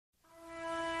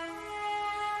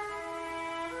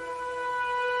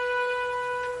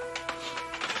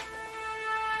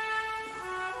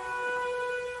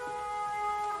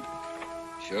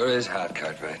Sure is hot,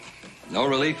 Cartwright. No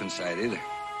relief in sight either.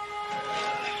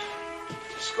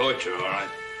 Scorcher, all right.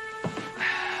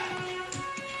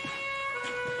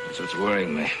 That's what's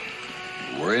worrying me.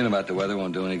 Worrying about the weather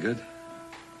won't do any good?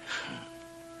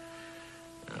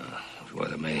 The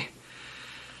weather may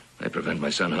prevent my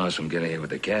son Hoss from getting here with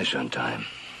the cash on time.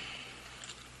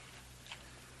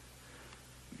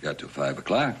 You got till 5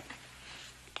 o'clock.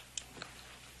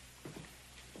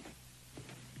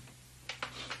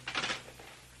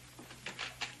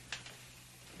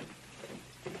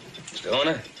 Mr.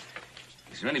 Owner,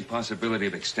 is there any possibility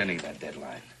of extending that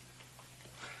deadline?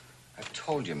 I've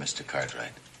told you, Mr.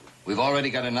 Cartwright. We've already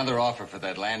got another offer for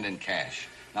that land in cash.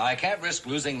 Now, I can't risk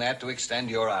losing that to extend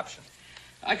your option.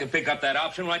 I could pick up that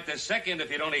option right this second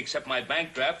if you'd only accept my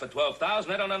bank draft for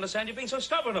 $12,000. I don't understand you being so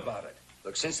stubborn about it.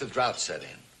 Look, since the drought set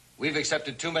in, we've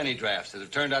accepted too many drafts that have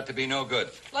turned out to be no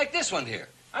good. Like this one here.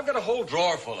 I've got a whole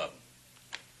drawer full of them.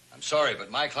 I'm sorry,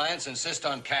 but my clients insist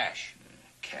on cash.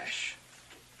 Cash.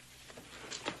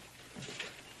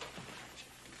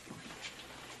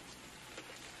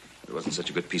 It wasn't such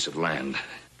a good piece of land.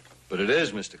 But it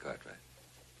is, Mr. Cartwright.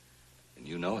 And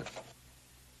you know it.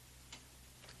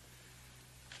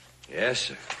 Yes,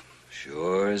 sir.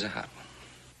 Sure is a hot one.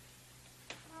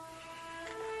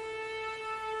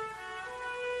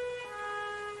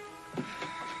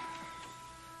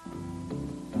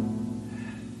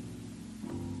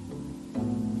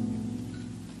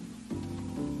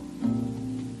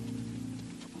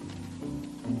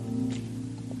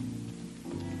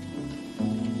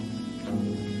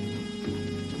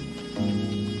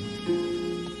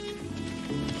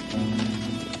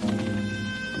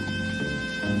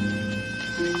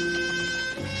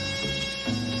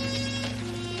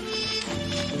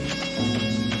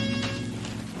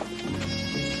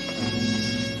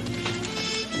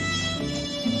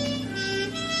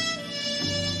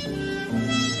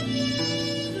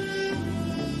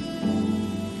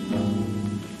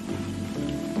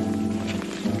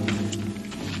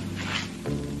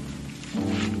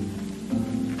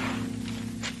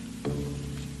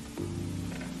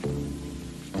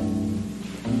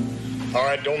 All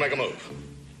right, don't make a move.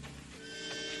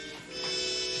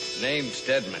 Name's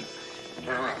Stedman.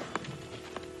 Turn around.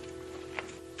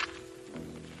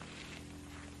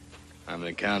 I'm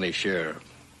the county sheriff.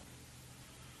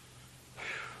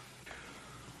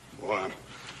 Well, I'm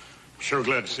sure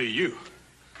glad to see you.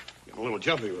 Getting a little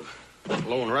jumpy with a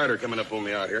lone rider coming up on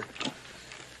me out here.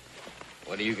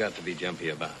 What do you got to be jumpy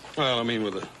about? Well, I mean,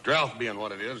 with the drought being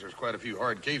what it is, there's quite a few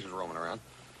hard cases roaming around.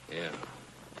 Yeah.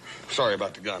 Sorry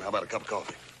about the gun. How about a cup of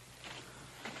coffee?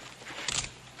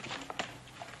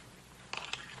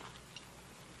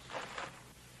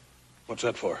 What's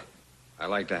that for? I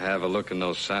like to have a look in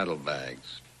those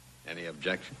saddlebags. Any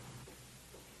objection?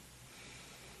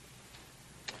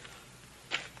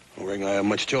 Don't reckon I have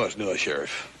much choice, do I,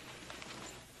 Sheriff?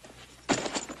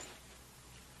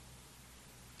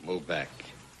 Move back.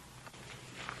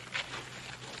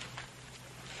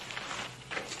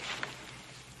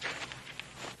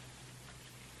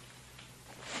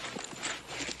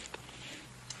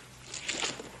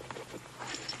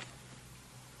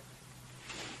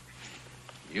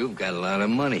 You've got a lot of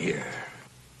money here.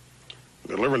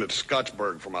 I'm delivering it to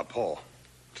Scottsburg for my pa.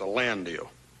 It's a land deal.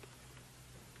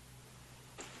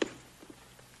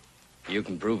 You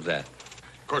can prove that.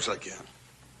 Of course I can.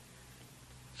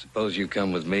 Suppose you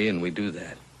come with me and we do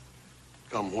that.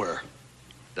 Come where?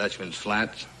 Dutchman's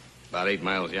Flats, about 8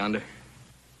 miles yonder.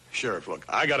 Sheriff, look,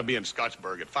 I gotta be in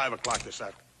Scottsburg at 5 o'clock this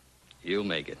afternoon. You'll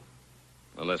make it.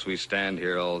 Unless we stand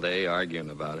here all day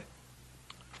arguing about it.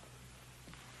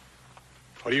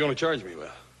 What are you gonna charge me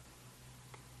with?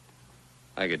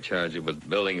 I could charge you with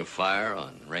building a fire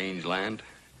on range land.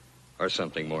 Or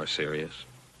something more serious.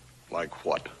 Like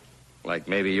what? Like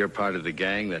maybe you're part of the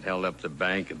gang that held up the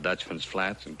bank at Dutchman's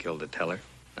Flats and killed the teller.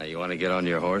 Now, you want to get on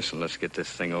your horse and let's get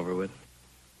this thing over with?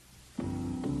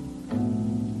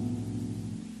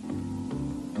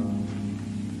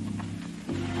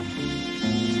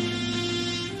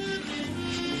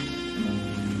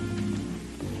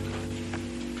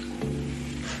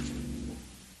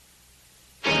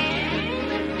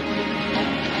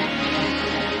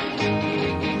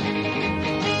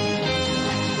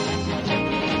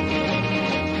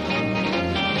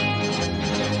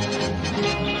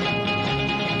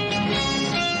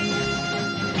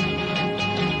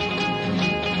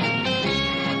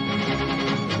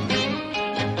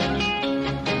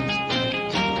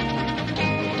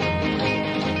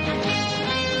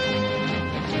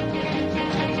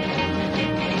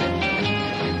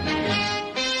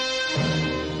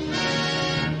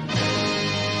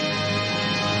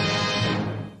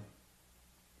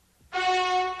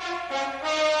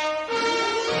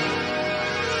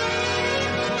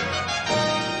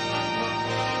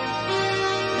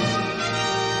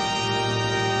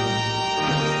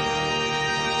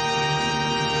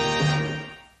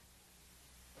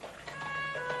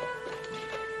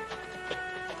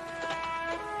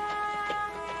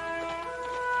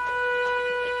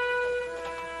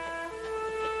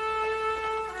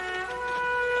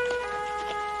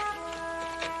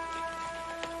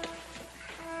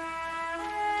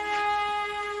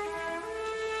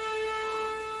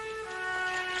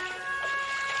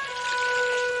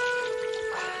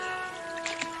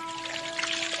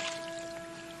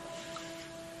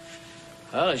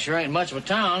 Well, it sure ain't much of a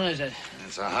town, is it?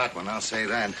 It's a hot one, I'll say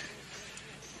that.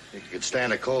 Think you could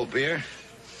stand a cold beer?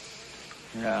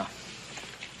 Yeah.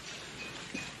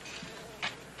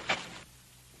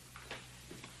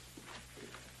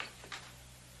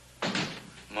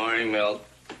 Morning, Milt.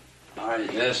 Morning,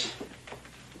 Jess.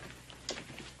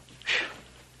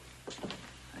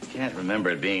 I can't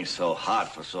remember it being so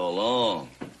hot for so long.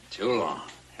 Too long.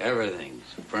 Everything's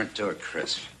burnt to a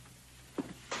crisp.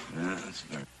 Yeah, that's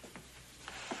very...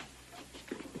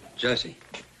 Jesse,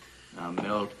 Now,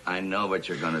 Milt, I know what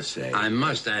you're going to say. I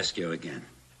must ask you again.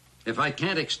 If I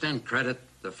can't extend credit,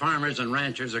 the farmers and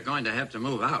ranchers are going to have to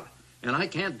move out. And I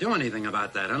can't do anything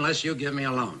about that unless you give me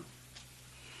a loan.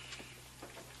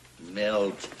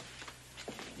 Milt,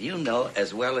 you know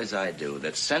as well as I do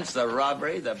that since the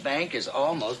robbery, the bank is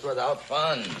almost without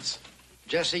funds.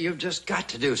 Jesse, you've just got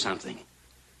to do something.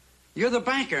 You're the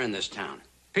banker in this town.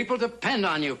 People depend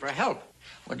on you for help.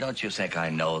 Well, don't you think I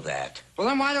know that? Well,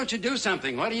 then why don't you do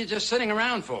something? What are you just sitting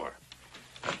around for?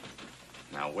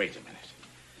 Now, wait a minute.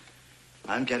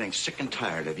 I'm getting sick and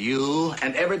tired of you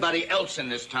and everybody else in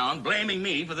this town blaming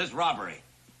me for this robbery.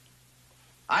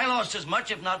 I lost as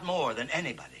much, if not more, than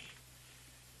anybody.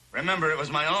 Remember, it was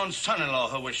my own son-in-law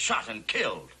who was shot and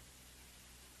killed.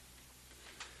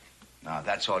 Now,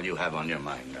 that's all you have on your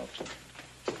mind, Milt.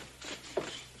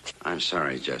 I'm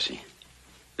sorry, Jesse.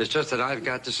 It's just that I've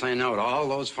got to say no to all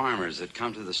those farmers that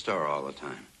come to the store all the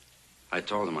time. I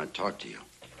told them I'd talk to you.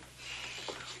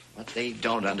 What they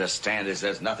don't understand is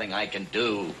there's nothing I can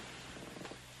do.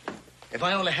 If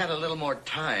I only had a little more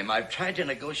time, I've tried to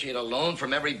negotiate a loan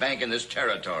from every bank in this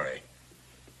territory.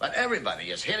 But everybody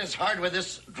is hit as hard with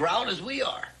this drought as we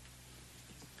are.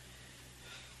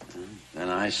 Then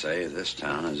I say this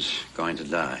town is going to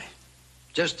die.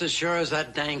 Just as sure as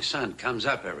that dang sun comes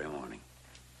up every morning.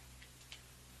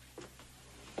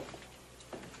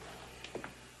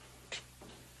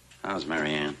 How's Mary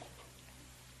Ann?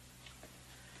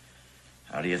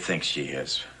 How do you think she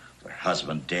is? Her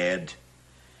husband dead?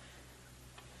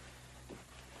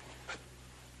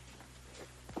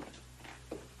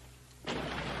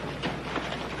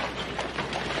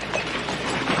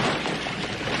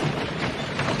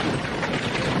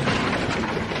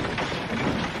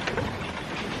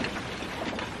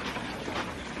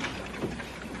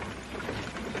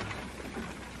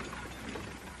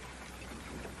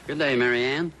 Good day, Mary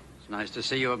Ann. It's nice to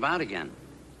see you about again.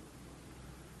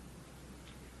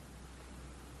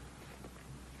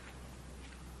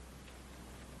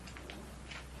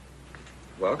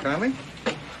 Well, Conley?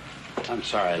 I'm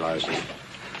sorry, Larson.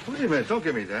 Wait a minute, don't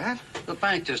give me that. The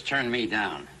bank just turned me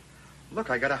down. Look,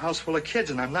 I got a house full of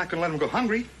kids, and I'm not going to let them go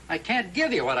hungry. I can't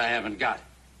give you what I haven't got.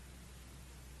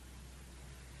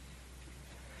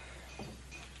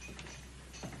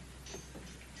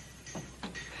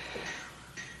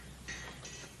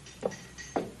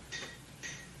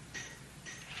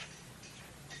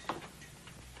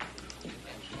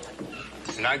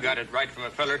 And I got it right from a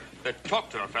feller that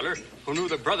talked to a feller who knew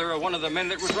the brother of one of the men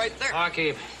that was right there.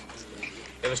 Barkeep,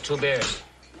 it was 2 beers.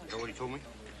 You know what he told me?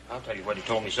 I'll tell you what he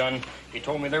told me, son. He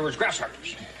told me there was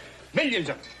grasshoppers. Millions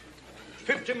of them.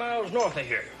 50 miles north of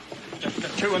here.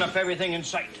 Just chewing up everything in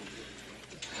sight.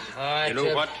 All right, You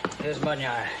know what? Here's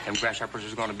Bunyard. Them grasshoppers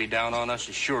is going to be down on us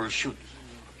as sure as shooting.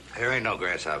 There ain't no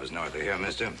grasshoppers north of here,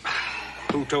 mister.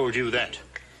 Who told you that?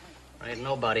 Ain't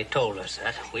nobody told us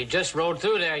that. We just rode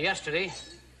through there yesterday.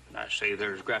 I say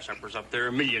there's grasshoppers up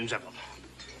there, millions of them.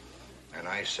 And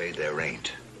I say there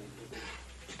ain't.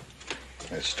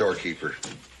 That storekeeper,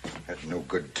 that no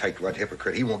good, tight-rut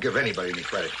hypocrite, he won't give anybody any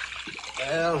credit.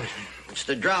 Well, it's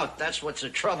the drought. That's what's the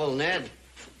trouble, Ned.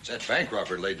 It's that bank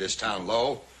robber laid this town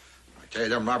low. I tell you,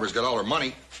 them robbers got all their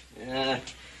money. Yeah,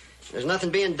 there's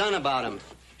nothing being done about him.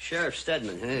 Sheriff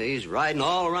Stedman, he's riding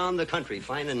all around the country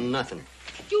finding nothing.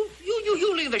 You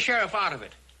leave the sheriff out of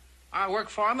it. I work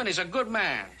for him, and he's a good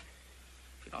man.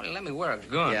 If he'd only let me wear a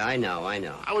gun. Yeah, I know.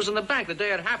 I was in the bank the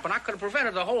day it happened. I could have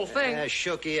prevented the whole thing. Yeah,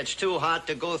 Shooky, it's too hot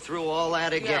to go through all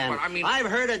that again. but I mean... I've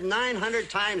heard it 900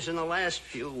 times in the last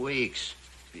few weeks.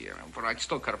 Yeah, but I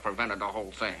still could have prevented the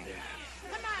whole thing.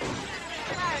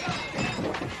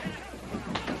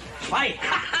 Fight!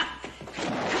 Come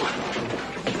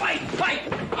on. Fight!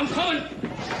 I'm coming!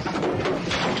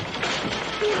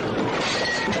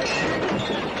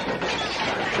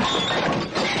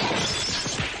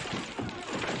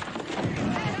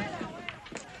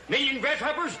 Million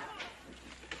grasshoppers?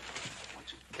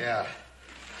 Yeah.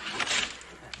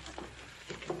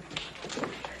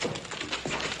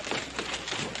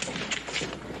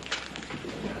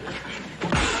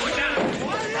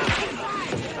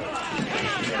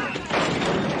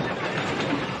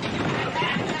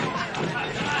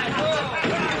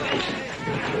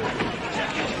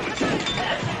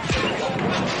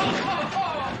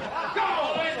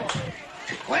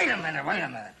 a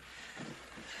minute.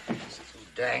 It's too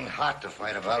dang hot to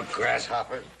fight about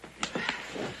grasshoppers.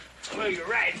 Well, you're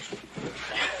right.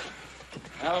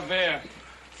 How there?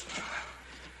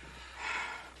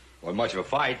 Wasn't much of a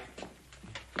fight.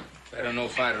 Better no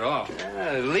fight at all.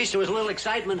 At least there was a little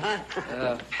excitement, huh?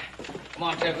 Come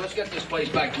on, Ted, let's get this place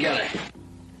back together.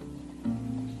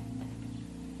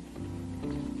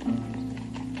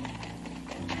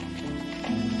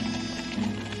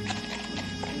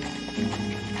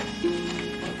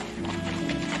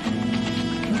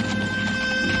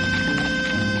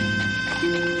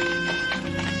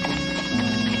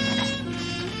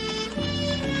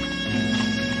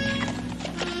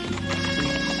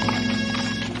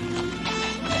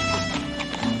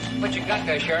 What you got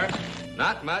there, Sheriff?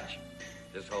 Not much.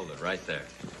 Just hold it right there.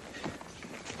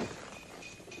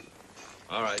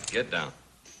 All right, get down.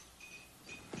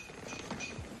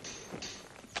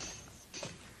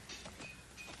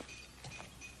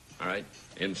 All right,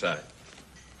 inside.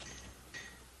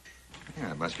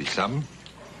 Yeah, it must be something.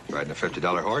 Riding a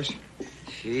 $50 horse.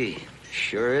 Gee,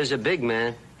 sure is a big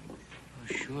man.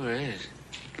 Oh, sure is.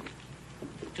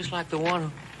 Just like the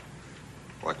one.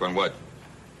 Like one what?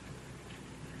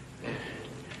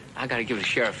 I gotta give the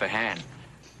sheriff a hand.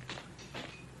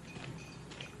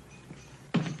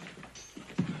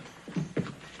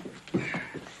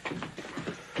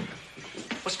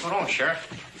 What's going on, Sheriff?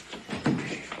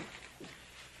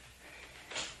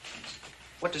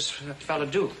 What does that fella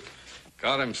do?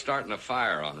 Caught him starting a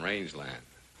fire on rangeland.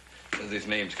 Says his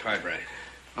name's Cartwright.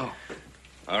 Oh.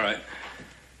 All right.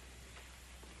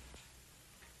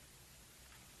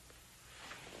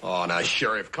 Oh, now,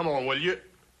 Sheriff, come on, will you?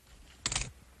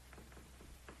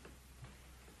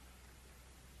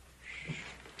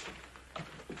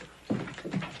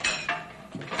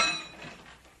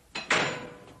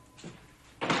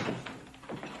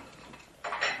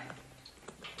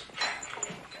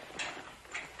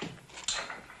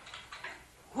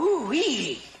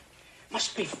 Woo-wee!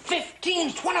 Must be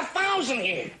 15, 20,000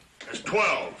 here. There's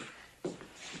 12. You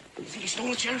think he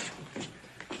stole it, Sheriff?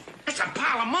 That's a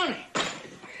pile of money.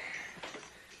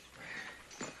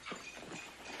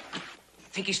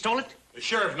 Think he stole it? The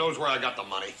sheriff knows where I got the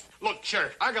money. Look,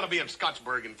 Sheriff, I gotta be in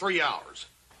Scottsburg in 3 hours.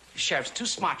 The sheriff's too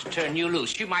smart to turn you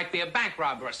loose. You might be a bank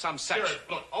robber or some such. Sheriff,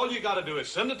 look, all you gotta do is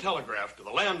send a telegraph to the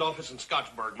land office in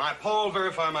Scottsburg. My pa will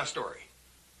verify my story.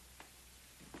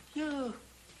 You're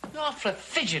awfully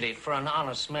fidgety for an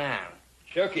honest man.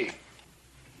 Shucky,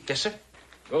 Yes, sir?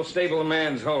 go stable a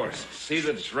man's horse. See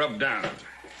that it's rubbed down.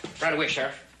 Right away,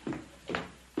 Sheriff.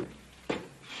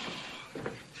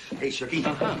 Hey, Shucky.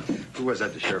 Uh-huh. Who was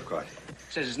that the sheriff caught?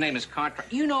 Says his name is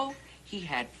Cartwright. You know, he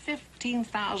had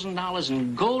 $15,000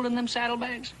 in gold in them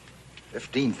saddlebags.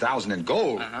 15,000 in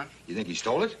gold. Uh-huh. You think he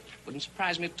stole it? Wouldn't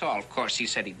surprise me at all. Of course, he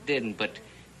said he didn't, but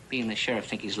being the sheriff,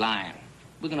 think he's lying.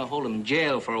 We're gonna hold him in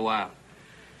jail for a while.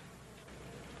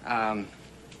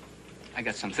 I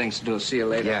got some things to do. See you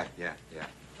later. Yeah.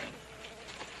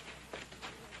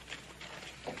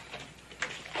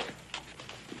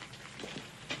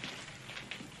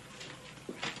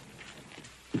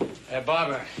 Hey,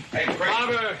 Barber. Hey, McCray.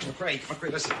 Barber!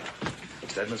 McCray, listen.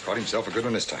 Stedman's caught himself a good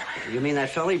one this time. You mean that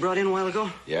fella he brought in a while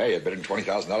ago? Yeah, he had bet him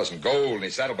 $20,000 in gold in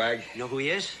his saddlebag. You know who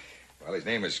he is? Well, his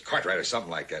name is Cartwright or something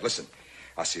like that. Listen,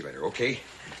 I'll see you later, okay?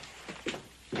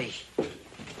 Hey.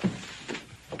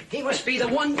 He must be the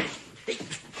one. Hey,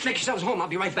 make yourselves home. I'll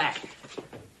be right back.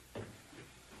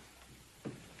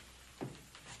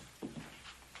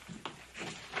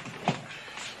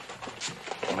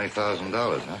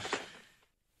 $20,000, huh?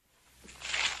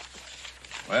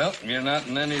 Well, you're not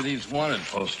in any of these wanted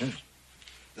posters.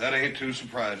 That ain't too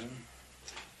surprising.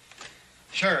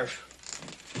 Sheriff,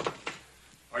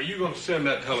 are you gonna send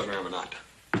that telegram or not?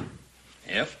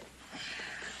 Yep.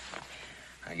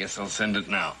 I guess I'll send it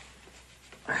now.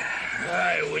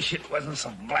 I wish it wasn't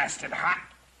so blasted hot.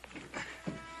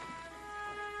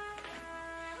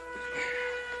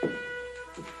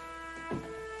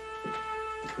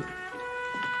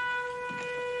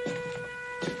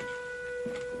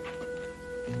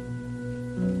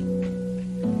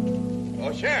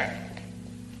 Oh, Sheriff.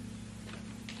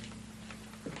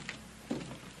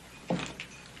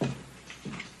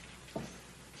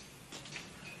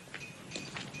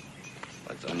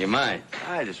 What's on your mind?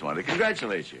 I just wanted to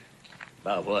congratulate you.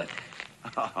 About what?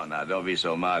 Oh, now, don't be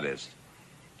so modest.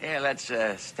 Here, let's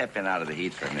step in out of the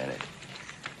heat for a minute.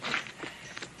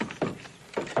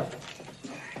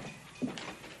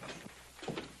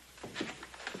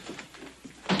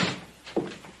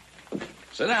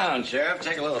 Sit down, Sheriff.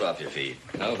 Take a load off your feet.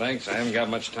 No, thanks. I haven't got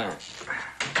much time.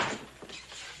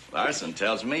 Larson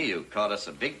tells me you caught us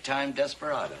a big-time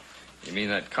desperado. You mean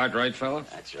that Cartwright fellow?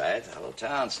 That's right. The whole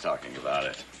town's talking about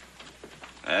it.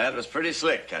 That was pretty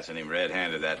slick, catching him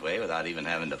red-handed that way without even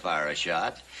having to fire a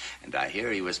shot. And I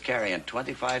hear he was carrying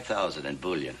 25,000 in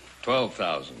bullion.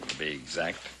 12,000 to be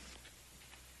exact.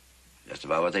 Just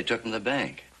about what they took from the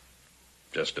bank.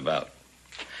 Just about.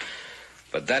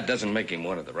 But that doesn't make him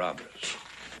one of the robbers.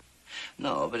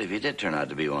 No, but if he did turn out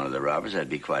to be one of the robbers, that'd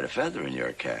be quite a feather in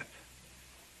your cap.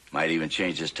 Might even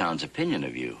change this town's opinion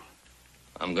of you.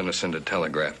 I'm going to send a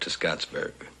telegraph to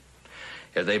Scottsburg.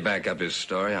 If they back up his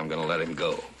story, I'm going to let him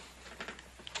go.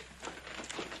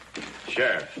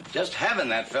 Sheriff, just having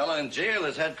that fellow in jail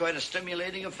has had quite a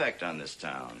stimulating effect on this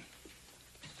town.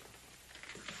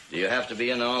 Do you have to be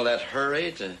in all that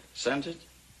hurry to send it?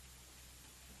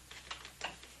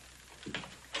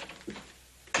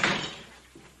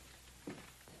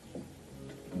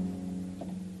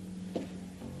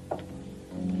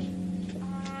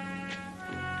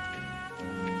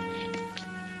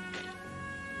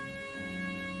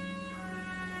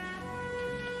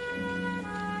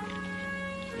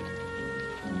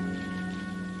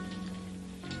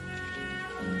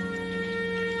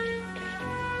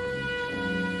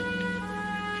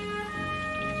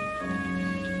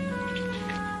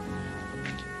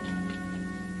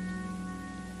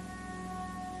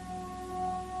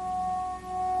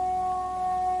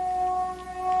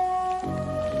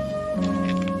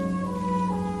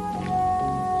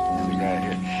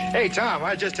 Hey, Tom,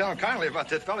 I was just telling Connolly about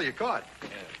that fellow you caught.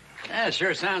 Yeah,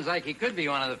 sure sounds like he could be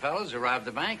one of the fellows who robbed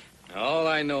the bank. All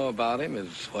I know about him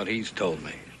is what he's told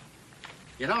me.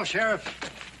 You know, Sheriff,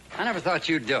 I never thought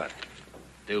you'd do it.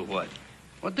 Do what?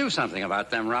 Well, do something about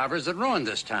them robbers that ruined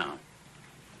this town.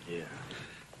 Yeah.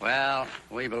 Well,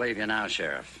 we believe you now,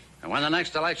 Sheriff. And when the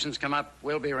next elections come up,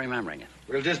 we'll be remembering it.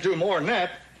 We'll just do more than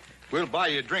that. We'll buy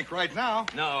you a drink right now.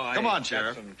 No, Come on,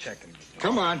 Sheriff. Some checking.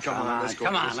 Come on. Let's go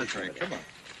Come get on, us a let's drink. do it. Come on.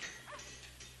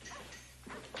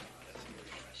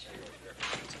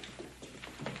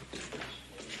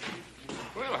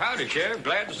 Well, howdy, Sheriff.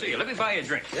 Glad to see you. Let me buy you a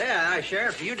drink. Yeah,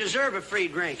 Sheriff, you deserve a free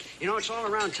drink. You know, it's all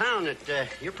around town that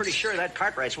you're pretty sure that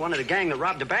Cartwright's one of the gang that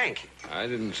robbed the bank. I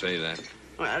didn't say that.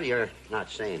 Well, you're not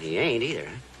saying he ain't either.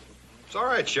 It's all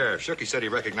right, Sheriff. Shooky said he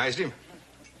recognized him.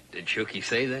 Did Shooky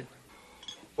say that?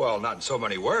 Well, not in so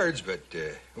many words, but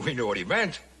we knew what he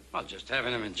meant. Well, just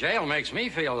having him in jail makes me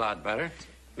feel a lot better.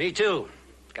 Me too.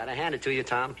 Gotta hand it to you,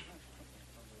 Tom.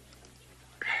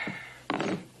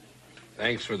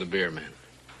 Thanks for the beer, man.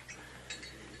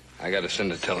 I got to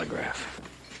send a telegraph.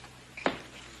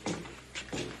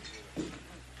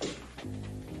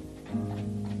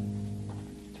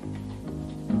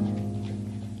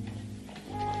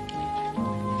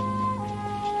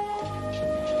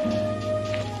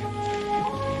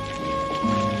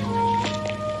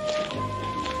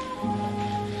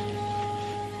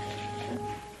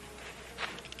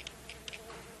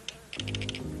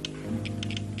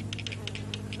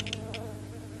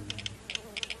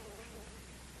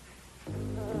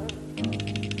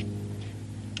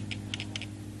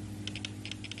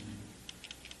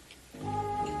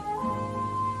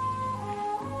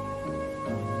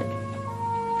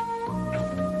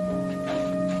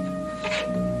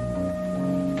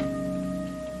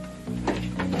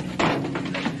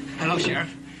 Hello,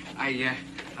 Sheriff.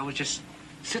 I was just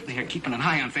sitting here keeping an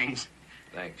eye on things.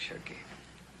 Thanks, Shooky.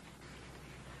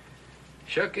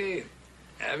 Shooky,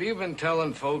 have you been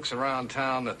telling folks around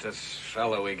town that this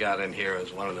fellow we got in here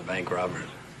is one of the bank robbers?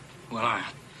 Well,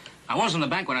 I was in the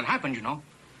bank when it happened, you know.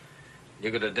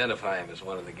 You could identify him as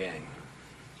one of the gang.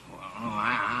 Well, no,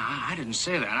 I didn't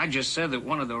say that. I just said that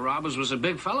one of the robbers was a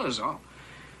big fella, is all.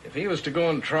 If he was to go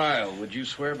on trial, would you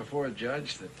swear before a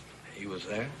judge that he was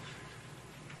there?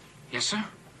 Yes, sir.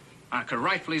 I could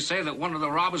rightfully say that one of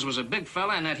the robbers was a big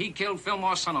fella and that he killed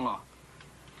Fillmore's son-in-law.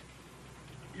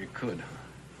 You could, huh?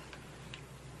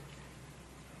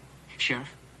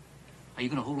 Sheriff, are you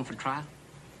going to hold him for trial?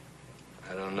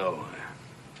 I don't know.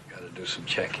 I got to do some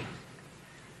checking.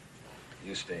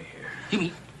 You stay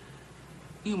here.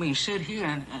 You mean sit here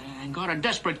and guard a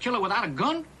desperate killer without a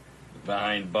gun?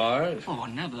 Behind bars? Oh,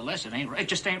 nevertheless, it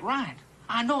just ain't right.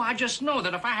 I just know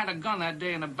that if I had a gun that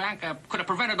day in the bank, I could have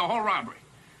prevented the whole robbery.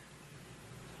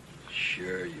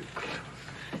 Sure you could.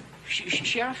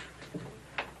 Sheriff?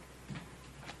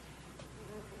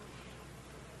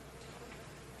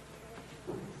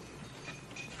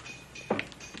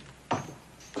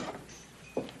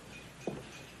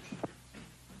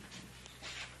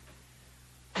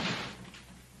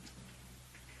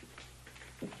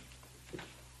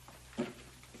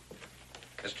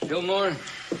 Mr. Fillmore,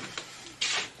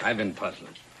 I've been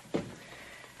puzzling.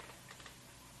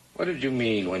 What did you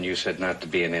mean when you said not to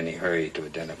be in any hurry to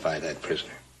identify that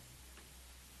prisoner?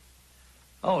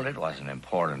 Oh, it wasn't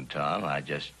important, Tom. I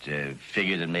just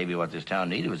figured that maybe what this town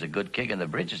needed was a good kick in the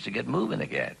britches to get moving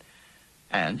again.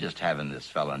 And just having this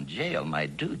fellow in jail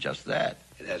might do just that.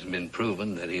 It hasn't been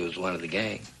proven that he was one of the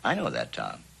gang. I know that,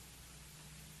 Tom.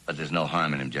 But there's no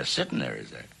harm in him just sitting there,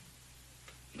 is there?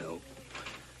 No.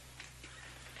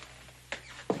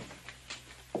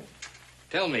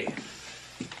 Tell me,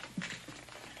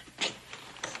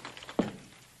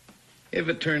 if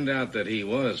it turned out that he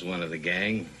was one of the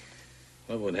gang,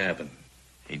 what would happen?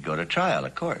 He'd go to trial,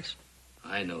 of course.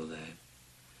 I know that.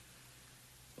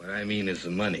 What I mean is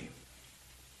the money.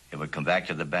 It would come back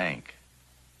to the bank.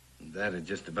 That'd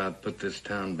just about put this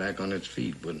town back on its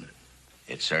feet, wouldn't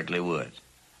it? It certainly would.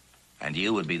 And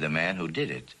you would be the man who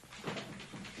did it.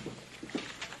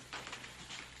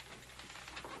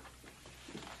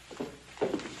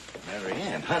 Mary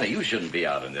Ann, honey, you shouldn't be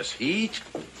out in this heat.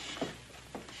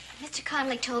 Mr.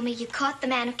 Connolly told me you caught the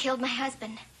man who killed my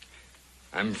husband.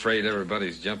 I'm afraid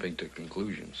everybody's jumping to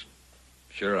conclusions.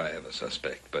 Sure, I have a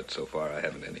suspect, but so far I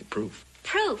haven't any proof.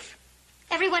 Proof?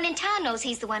 Everyone in town knows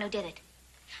he's the one who did it.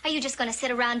 Are you just going to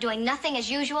sit around doing nothing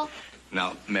as usual?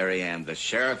 Now, Mary Ann, the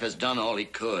sheriff has done all he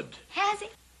could. Has he?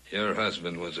 Your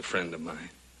husband was a friend of mine.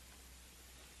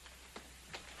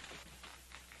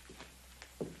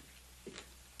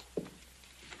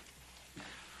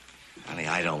 Honey,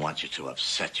 I don't want you to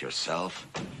upset yourself.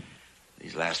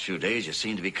 These last few days, you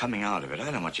seem to be coming out of it.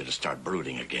 I don't want you to start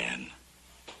brooding again.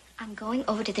 I'm going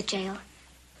over to the jail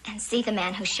and see the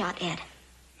man who shot Ed.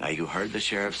 Now, you heard the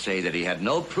sheriff say that he had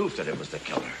no proof that it was the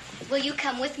killer. Will you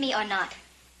come with me or not?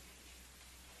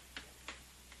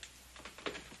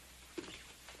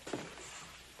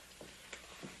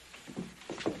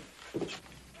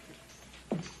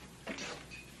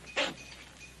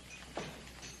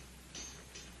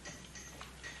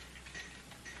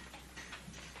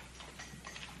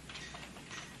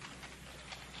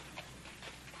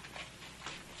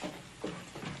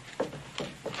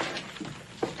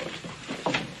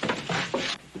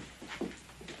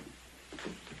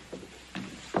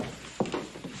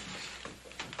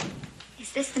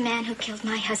 Is this the man who killed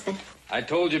my husband? I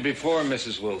told you before,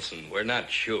 Mrs. Wilson, we're not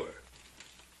sure.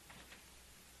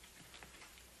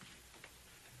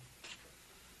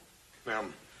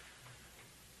 Ma'am,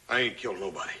 I ain't killed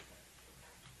nobody.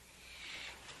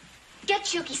 Get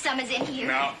Shuky Summers in here.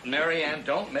 Now, Mary Ann,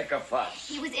 don't make a fuss.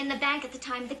 He was in the bank at the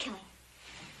time of the killing.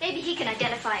 Maybe he can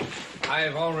identify him.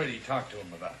 I've already talked to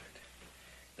him about it.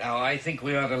 Now, I think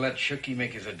we ought to let Shuky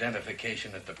make his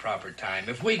identification at the proper time.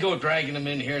 If we go dragging him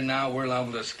in here now, we're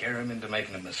liable to scare him into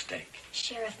making a mistake.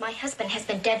 Sheriff, my husband has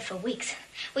been dead for weeks.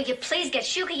 Will you please get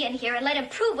Shuky in here and let him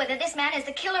prove whether this man is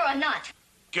the killer or not?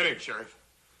 Get him, Sheriff.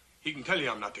 He can tell you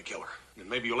I'm not the killer. And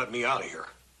maybe you'll let me out of here.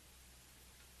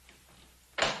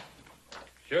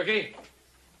 Shuky,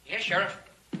 Yes, Sheriff.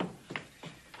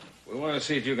 we want to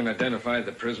see if you can identify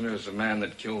the prisoner as the man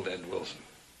that killed Ed Wilson.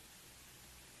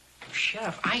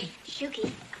 Sheriff, Shuky,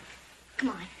 come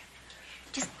on.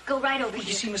 Just go right over here.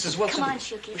 You see Mrs. Wilson? Come on,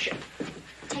 Shuky.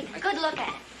 Take a good look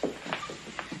at it.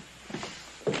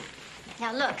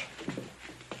 Now, look.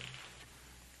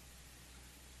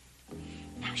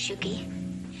 Now, Shuky,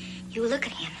 you look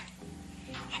at him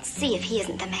and see if he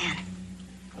isn't the man.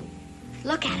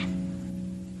 Look at him.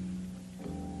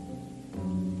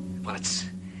 Well, it's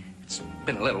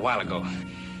been a little while ago.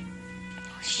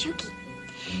 Oh, Shuky,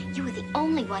 you were the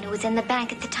only one who was in the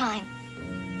bank at the time.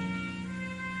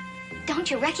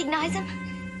 Don't you recognize him?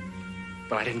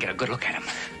 But I didn't get a good look at him.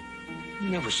 You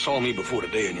never saw me before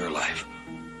today in your life.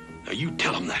 Now, you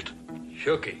tell him that.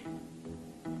 Shuky,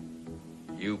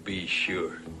 you be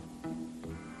sure.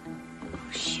 Oh,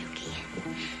 Shuky,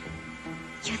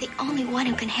 you're the only one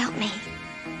who can help me.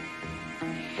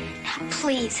 Now,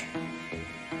 please.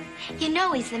 You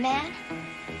know he's the man.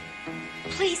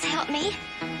 Please help me.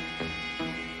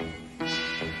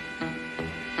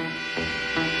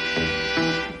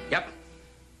 Yep.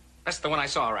 That's the one I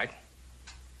saw, all right.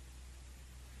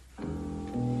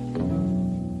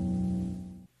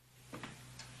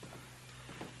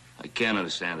 I can't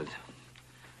understand it.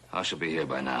 I should be here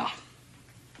by now.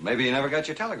 Maybe you never got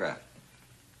your telegram.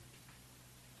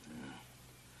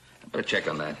 I better check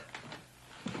on that.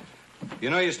 You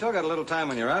know, you still got a little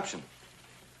time on your option.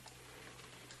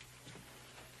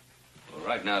 Well,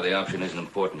 right now, the option isn't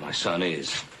important. My son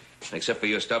is. Except for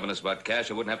your stubbornness about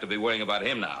cash, I wouldn't have to be worrying about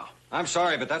him now. I'm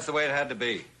sorry, but that's the way it had to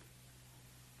be.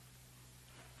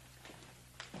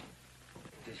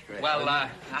 Well, I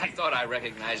thought I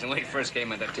recognized him when he first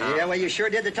came into town. Yeah, well, you sure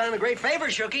did the town a great favor,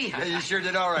 Shuky. Yeah, you sure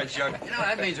did all right, Chuck. You know,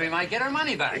 that means we might get our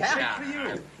money back. Yeah, for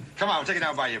you. Come on, we'll take it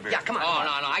down by your beer. Yeah, come on. Oh,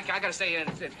 no, I gotta stay in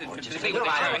to see what the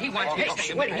sheriff. He wants me to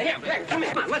stay. Wait, here, come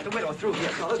on, let the widow through here,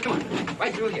 fellas. Come on,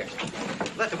 right through here.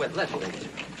 Let the widow through.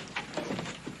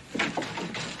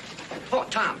 Oh,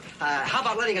 Tom, how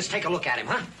about letting us take a look at him,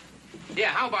 huh? Yeah,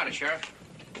 how about it, Sheriff?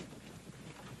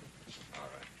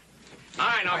 All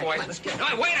right, now, boys. Let's get... No,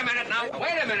 wait a minute now.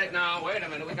 Wait a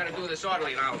minute. We gotta do this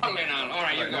orderly now. Orderly now. All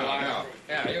right, you go.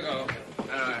 Yeah, you go.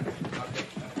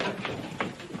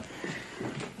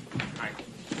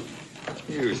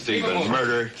 You thief and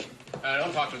murderer.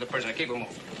 Don't talk to the prisoner. Keep it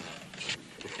moving.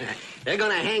 They're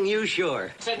gonna hang you,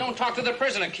 sure. I said don't talk to the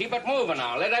prisoner. Keep it moving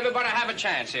now. Let everybody have a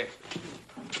chance here.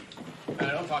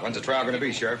 Don't talk. When's the trial going to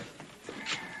be, Sheriff?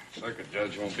 Circuit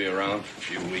judge won't be around for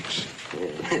a few weeks.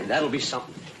 That'll be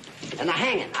something. And the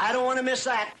hanging, I don't want to miss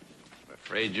that. I'm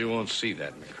afraid you won't see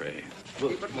that, McCrae.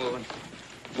 Keep it moving.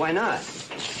 Why not?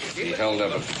 He held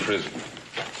up at the prison.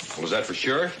 Was that for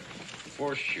sure?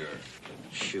 For sure.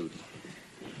 Shoot.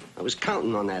 I was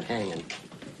counting on that hanging.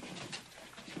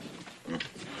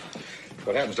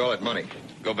 What happens to all that money?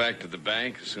 Go back to the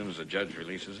bank as soon as the judge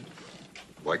releases it.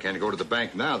 Why can't you go to the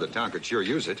bank now? The town could sure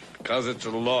use it. Because it's a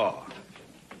law.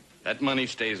 That money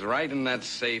stays right in that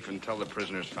safe until the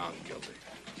prisoner's found guilty.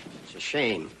 It's a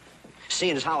shame.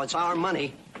 Seeing as how it's our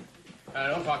money.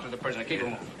 Don't talk to the prisoner. Keep it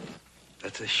moving.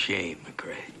 That's a shame,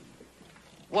 McCrae.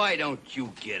 Why don't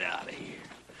you get out of here?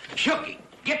 Shooky,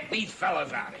 get these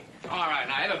fellas out of here. All right,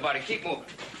 now, everybody, keep moving.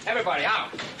 Everybody,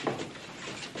 out.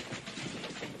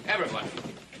 Everybody.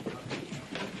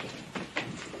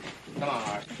 Come on,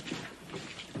 Art.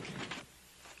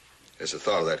 Just the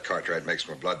thought of that Cartwright makes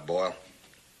my blood boil.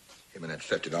 Him and that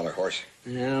 $50 horse.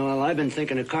 Yeah, well, I've been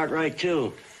thinking of Cartwright,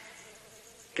 too.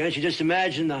 Can't you just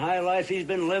imagine the high life he's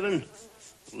been living?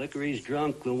 The liquor he's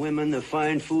drunk, the women, the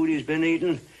fine food he's been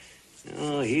eating.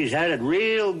 Oh, he's had it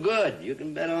real good. You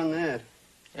can bet on that.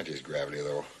 That's his gravity,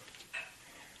 though.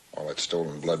 All that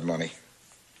stolen blood money.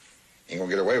 He ain't gonna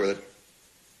get away with it.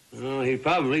 Oh, he's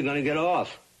probably gonna get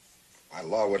off. My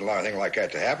law wouldn't allow anything like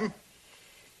that to happen.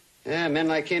 Yeah, men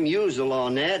like him use the law,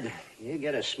 Ned. You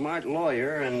get a smart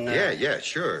lawyer and... Yeah,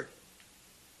 sure.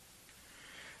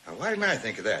 Now, why didn't I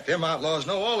think of that? Them outlaws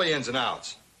know all the ins and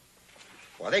outs.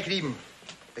 Why, they could even...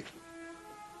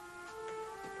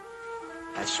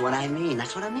 That's what I mean.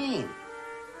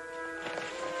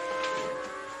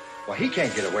 Why, he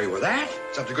can't get away with that.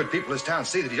 It's up to good people in this town to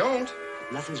see that he don't.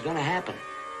 Nothing's gonna happen.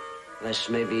 Unless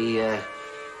maybe you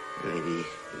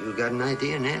got an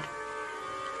idea, Ned?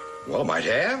 Well, might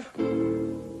have.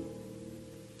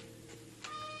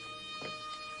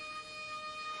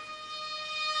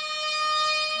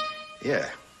 Yeah,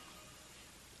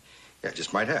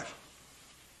 just might have.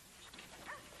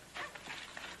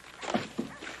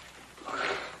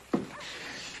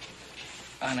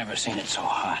 I never seen it so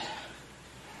hot.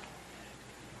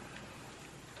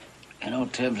 You know,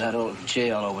 Tibbs, that old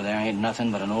jail over there ain't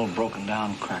nothing but an old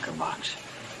broken-down cracker box.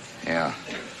 Yeah.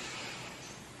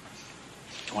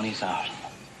 20,000.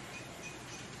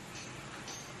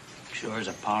 Sure is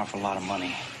a powerful lot of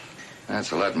money.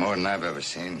 That's a lot more than I've ever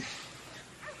seen.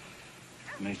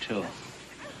 Me too.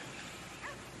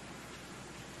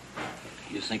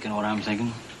 You thinking what I'm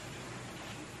thinking?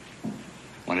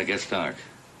 When it gets dark.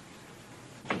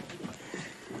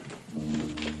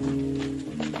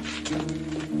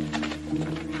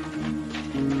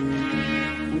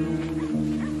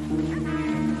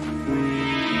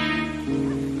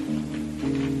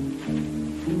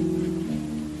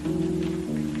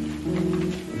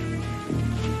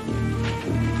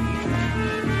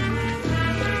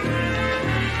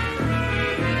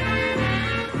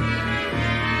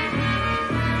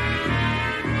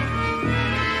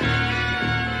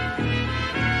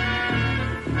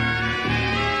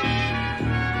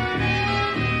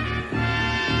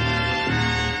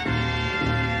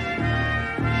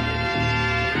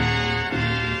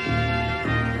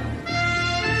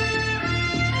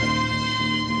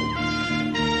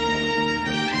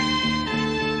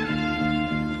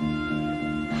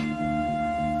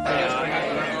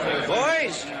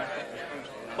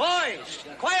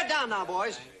 Quiet down now,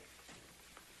 boys.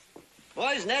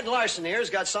 Boys, Ned Larson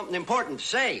here's got something important to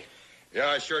say. Yeah,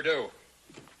 I sure do.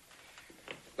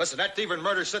 Listen, that thief and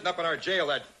murder sitting up in our jail,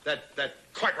 that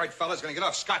Cartwright fella's gonna get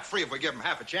off scot-free if we give him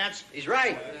half a chance. He's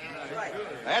right.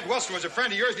 Ed Wilson was a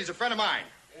friend of yours, and he's a friend of mine.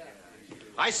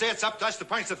 I say it's up to us to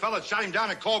punish the fella that shot him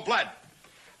down in cold blood.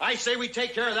 I say we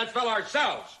take care of that fella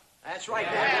ourselves. That's right,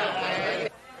 Dad.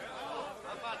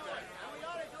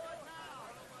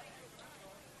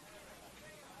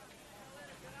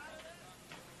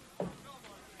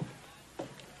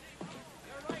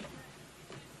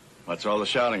 What's all the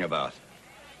shouting about?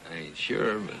 Hey, ain't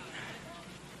sure, but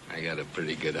I got a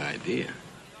pretty good idea.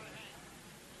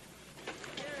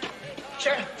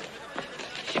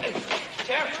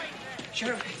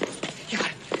 Sheriff,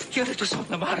 you gotta do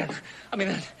something about it. I mean,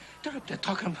 they're up there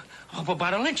talking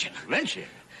about a lynching. Lynching?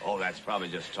 Oh, that's probably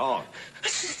just talk.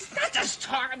 It's not just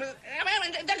talk. I mean,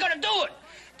 they're gonna do it.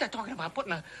 They're talking about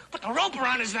putting a rope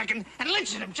around his neck and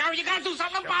lynching him. Sheriff, you gotta do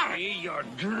something about it. You're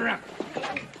drunk.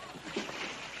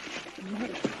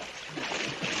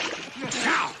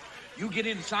 Now, you get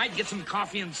inside, get some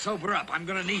coffee, and sober up. I'm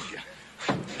gonna need you.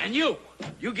 And you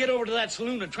get over to that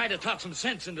saloon and try to talk some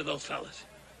sense into those fellas.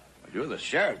 You're the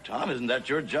sheriff, Tom. Isn't that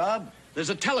your job? There's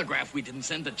a telegraph we didn't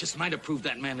send that just might have proved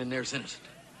that man in there's innocent.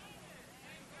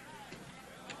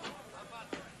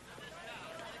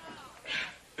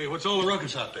 Hey, what's all the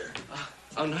ruckus out there?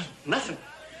 Nothing.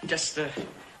 Just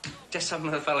some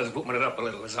of the fellas whooping it up a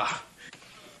little is all.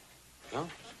 Well,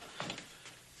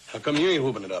 how come you ain't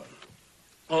whooping it up?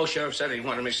 Oh, Sheriff said he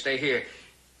wanted me to stay here.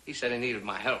 He said he needed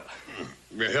my help.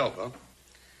 Your help, huh?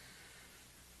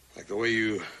 Like the way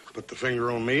you put the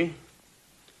finger on me?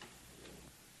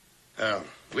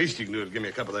 Least you can do is give me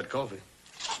a cup of that coffee.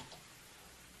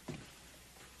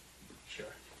 Sure.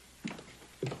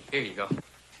 Here you go.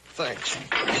 Thanks.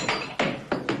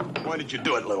 Why did you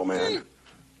do it, little man?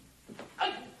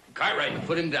 Cartwright,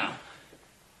 put him down.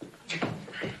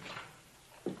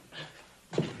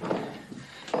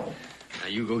 Now,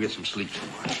 you go get some sleep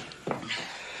tomorrow.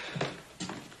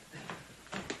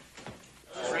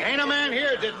 Ain't a man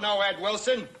here didn't know Ed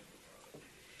Wilson.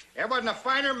 There wasn't a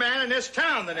finer man in this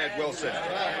town than Ed Wilson.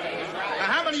 Now,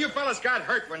 how many of you fellas got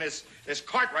hurt when this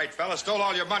Cartwright fella stole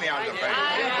all your money out of the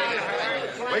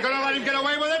bank? We gonna let him get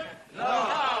away with it?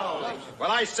 No.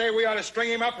 Well, I say we ought to string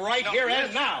him up right here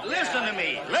and now. Listen to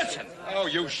me. Listen. Oh,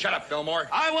 you shut up, Fillmore.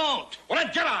 I won't. Well,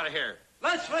 then get out of here.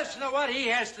 Let's listen to what he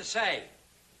has to say.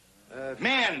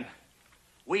 Men,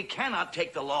 we cannot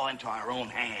take the law into our own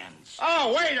hands.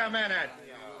 Oh, wait a minute.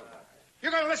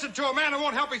 You're gonna listen to a man who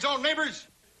won't help his own neighbors?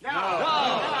 No.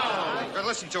 You're gonna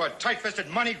listen to a tight-fisted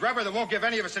money grubber that won't give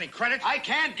any of us any credit? I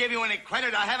can't give you any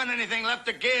credit. I haven't anything left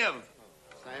to give.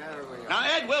 Now,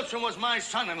 Ed Wilson was my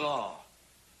son-in-law.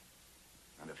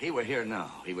 And if he were here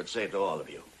now, he would say to all of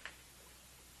you,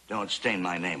 don't stain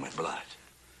my name with blood.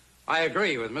 I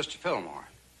agree with Mr. Fillmore.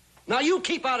 Now, you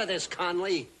keep out of this,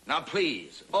 Conley. Now,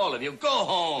 please, all of you, go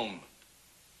home.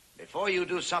 Before you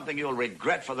do something you'll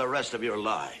regret for the rest of your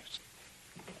lives.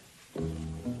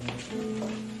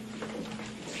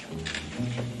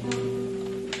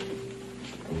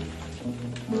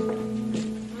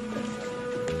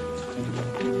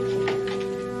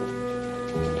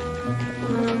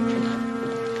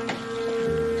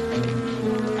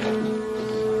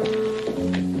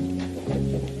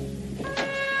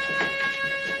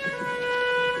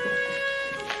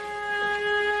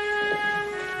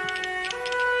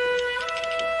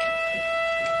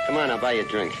 Come on, I'll buy you a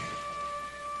drink.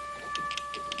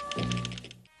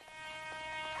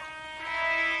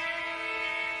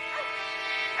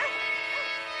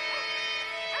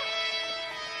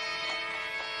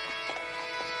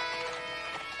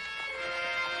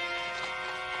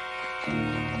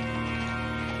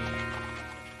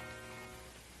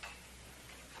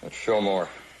 That's Fillmore.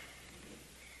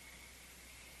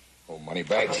 Oh, money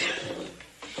bags.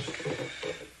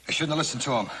 I shouldn't have listened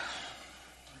to him.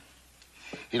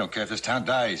 He don't care if this town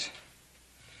dies.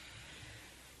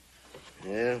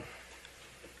 Yeah.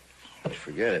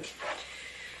 Forget it.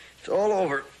 It's all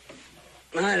over.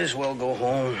 Might as well go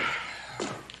home.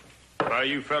 Buy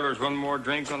you fellers one more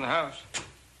drink on the house.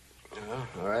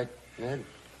 All right, Ned.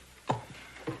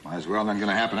 Might as well. Nothing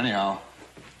gonna happen anyhow.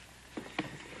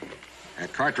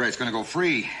 That Cartwright's gonna go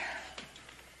free.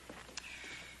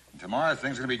 And tomorrow,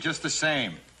 things are gonna be just the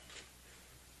same.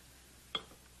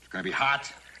 It's gonna be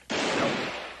hot.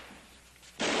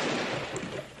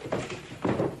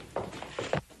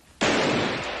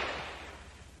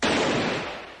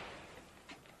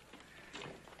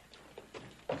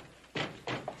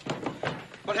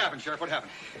 What happened, Sheriff? What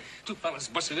happened? Two fellas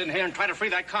busted in here and tried to free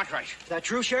that Cartwright. Is that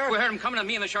true, Sheriff? We heard them coming, and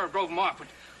me and the sheriff drove them off, but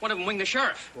one of them winged the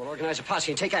sheriff. We'll organize a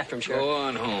posse and take after him, Sheriff. Go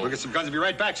on home. We'll get some guns and be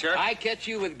right back, Sheriff. I catch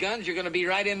you with guns, you're going to be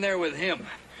right in there with him.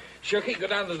 Shooky, go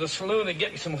down to the saloon and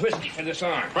get me some whiskey for this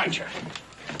arm. Right, Sheriff.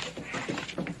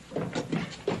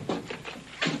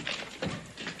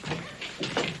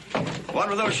 What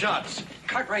were those shots?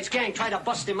 Cartwright's gang tried to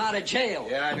bust him out of jail.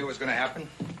 Yeah, I knew it was gonna happen.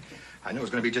 I knew it was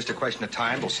gonna be just a question of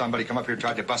time till somebody come up here and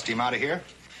tried to bust him out of here.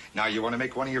 Now, you want to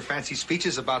make one of your fancy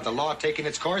speeches about the law taking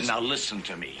its course? Now, listen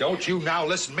to me. Don't you now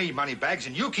listen to me, Moneybags,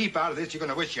 and you keep out of this. You're going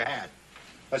to wish you had.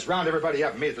 Let's round everybody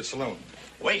up and meet at the saloon.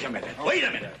 Wait a minute. Wait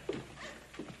a minute.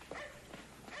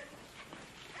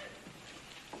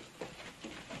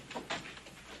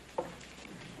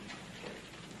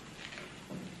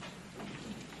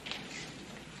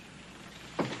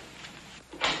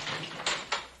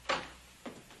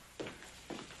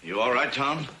 You all right,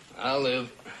 Tom? I'll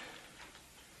live.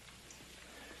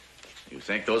 You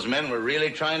think those men were really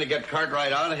trying to get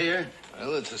Cartwright out of here?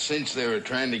 Well, it's a cinch they were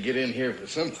trying to get in here for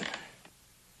something.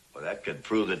 Well, that could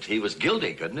prove that he was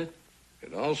guilty, couldn't it?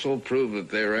 It also proved that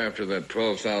they were after that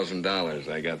 $12,000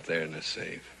 I got there in the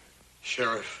safe.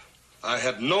 Sheriff, I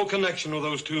had no connection with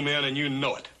those two men, and you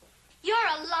know it. You're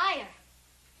a liar.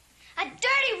 A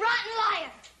dirty, rotten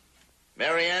liar.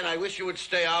 Marianne, I wish you would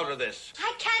stay out of this.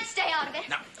 I can't stay out of it.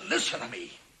 Now, listen to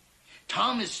me.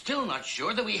 Tom is still not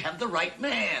sure that we have the right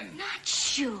man. Not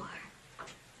sure.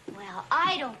 Well,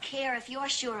 I don't care if you're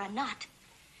sure or not,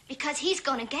 because he's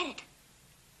gonna get it.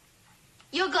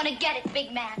 You're gonna get it,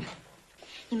 big man.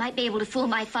 You might be able to fool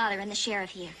my father and the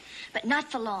sheriff here, but not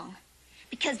for long,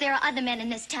 because there are other men in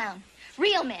this town,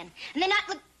 real men, and they're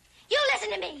not... You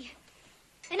listen to me.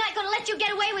 They're not gonna let you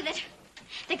get away with it.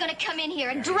 They're gonna come in here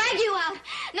and drag you out,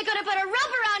 and they're gonna put a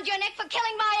rope around your neck for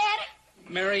killing my Ed.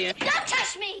 Marianne. Don't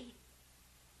touch me!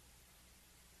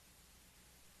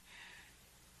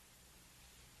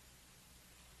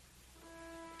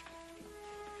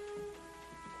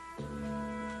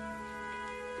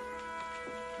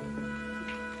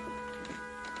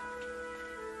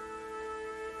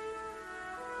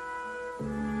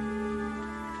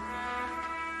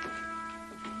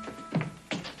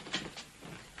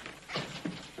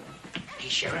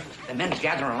 Sheriff, the men's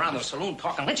gathering around the saloon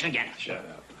talking lynching again. Shut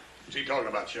up. What's he talking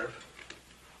about, Sheriff?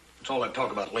 What's all that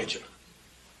talk about lynching?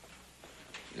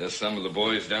 Just some of the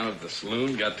boys down at the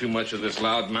saloon got too much of this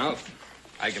loud mouth.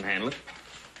 I can handle it.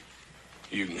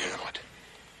 You can handle it.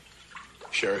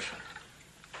 Sheriff,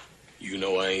 you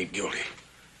know I ain't guilty.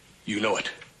 You know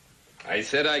it. I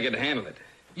said I could handle it.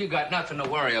 You got nothing to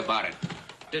worry about it.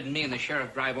 Didn't me and the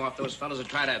sheriff drive off those fellas and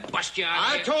try to bust you out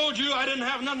I here? told you I didn't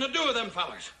have nothing to do with them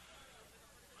fellas.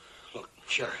 Look,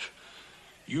 Sheriff,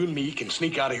 you and me can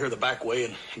sneak out of here the back way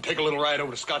and take a little ride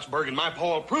over to Scottsburg, and my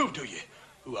pa will prove to you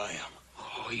who I am.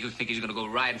 Oh, you think he's gonna go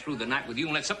riding through the night with you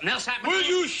and let something else happen? Will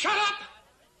you shut up?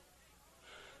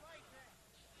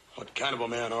 What kind of a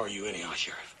man are you anyhow,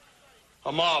 Sheriff?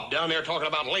 A mob down there talking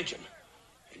about lynching,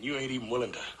 and you ain't even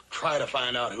willing to try to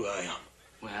find out who I am.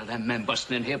 Well, them men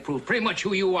busting in here prove pretty much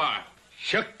who you are.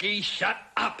 Shooky, shut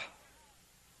up.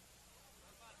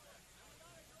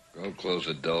 Go close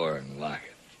the door and lock it.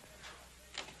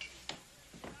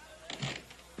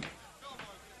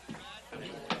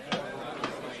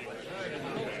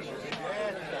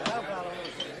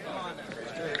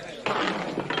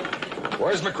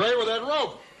 Where's McRae with that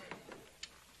rope?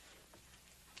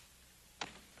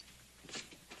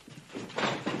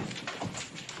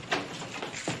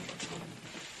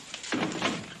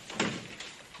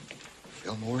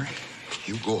 Fillmore,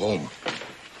 you go home.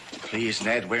 Please,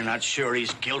 Ned, we're not sure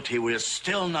he's guilty. We're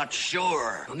still not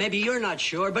sure. Well, maybe you're not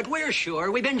sure, but we're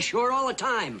sure. We've been sure all the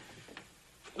time.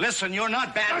 Listen, you're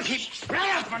not bad. Spell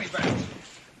out, money bags.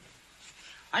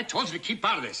 I told you to keep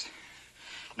out of this.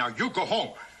 Now you go home.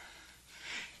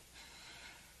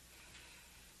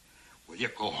 Will you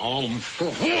go home? Go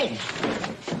home!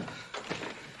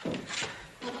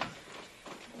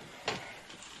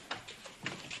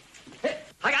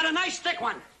 I got a nice thick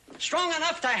one. Strong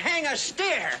enough to hang a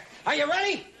steer. Are you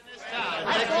ready?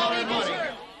 Take all your money.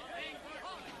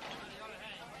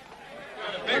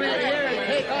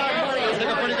 Take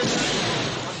our money.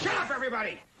 Shut up,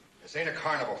 everybody! This ain't a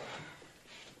carnival.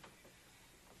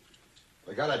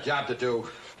 We got a job to do.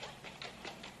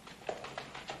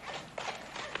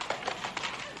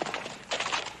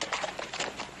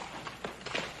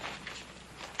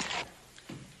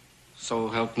 So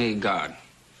help me God.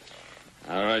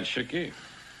 All right, Shooky.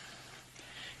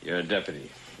 You're a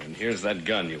deputy, and here's that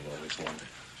gun you've always wanted.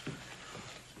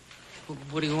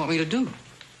 What do you want me to do?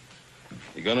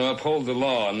 You're going to uphold the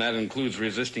law, and that includes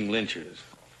resisting lynchers.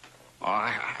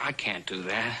 Oh, I can't do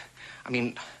that. I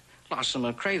mean, Lawson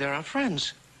and McRae, they're our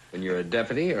friends. When you're a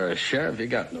deputy or a sheriff, you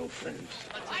got no friends.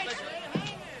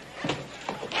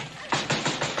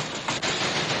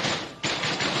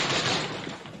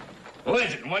 Who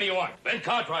is it, and what do you want? Ben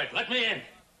Cartwright, let me in.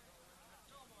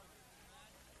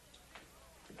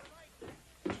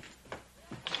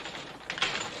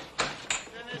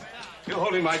 You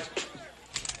hold him, Mike.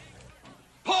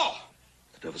 Paul! What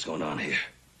the devil's going on here?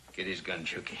 Get his gun,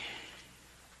 Shooky.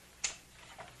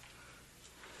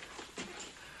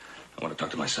 I want to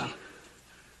talk to my son.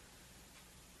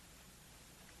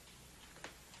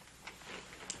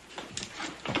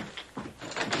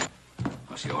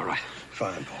 Was he all right?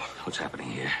 Fine, Paul. What's happening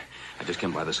here? I just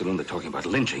came by the saloon. They're talking about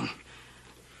lynching.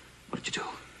 What did you do?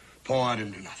 Paul, I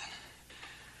didn't do nothing.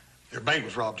 Their bank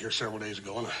was robbed here several days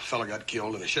ago, and a fella got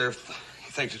killed, and the sheriff,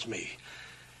 he thinks it's me.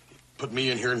 put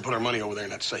me in here and put our money over there in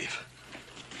that safe.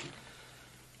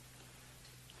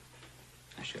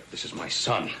 Now, Sheriff, this is my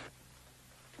son.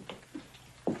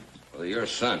 Well, your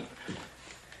son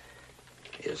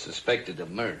is suspected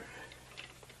of murder.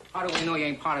 How do we know you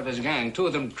ain't part of his gang? Two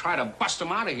of them tried to bust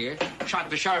him out of here. Shot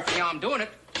the sheriff for the arm doing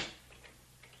it.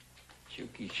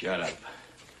 Chucky, shut up.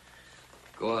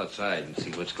 Go outside and see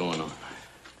what's going on.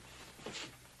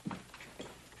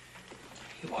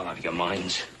 You all out of your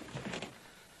minds.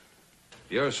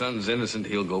 If your son's innocent,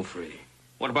 he'll go free.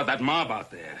 What about that mob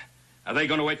out there? Are they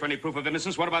going to wait for any proof of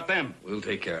innocence? What about them? We'll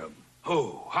take care of them.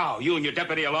 Who? How? You and your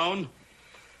deputy alone?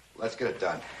 Let's get it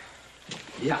done.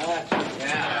 Yeah.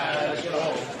 Let's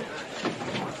go.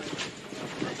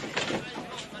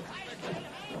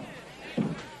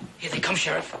 Here they come,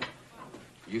 Sheriff.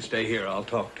 You stay here. I'll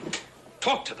talk to them.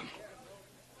 Talk to them.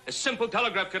 A simple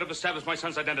telegraph could have established my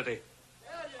son's identity.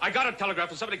 I got a telegraph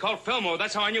from somebody called Fillmore.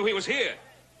 That's how I knew he was here.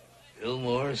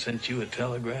 Fillmore sent you a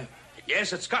telegram?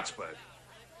 Yes, at Scottsburg.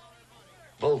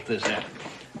 Bolt this out.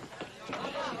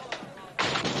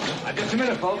 Just a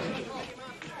minute, folks.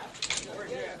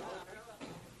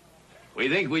 We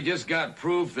think we just got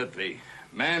proof that the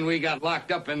man we got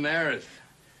locked up in there is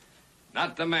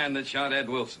not the man that shot Ed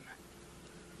Wilson.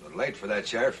 A little late for that,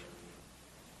 Sheriff.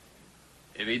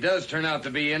 If he does turn out to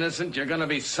be innocent, you're going to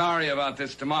be sorry about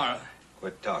this tomorrow.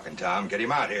 Quit talking, Tom. Get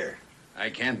him out here.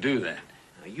 I can't do that.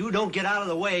 Now, you don't get out of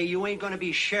the way, you ain't gonna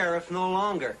be sheriff no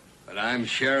longer. But I'm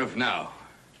sheriff now.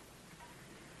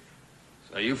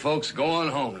 So you folks go on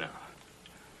home now.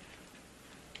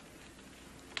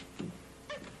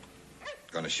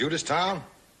 Gonna shoot us, Tom?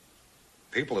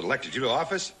 People that elected you to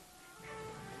office?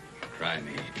 Try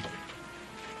me.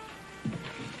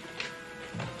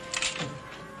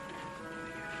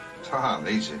 Tom,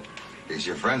 these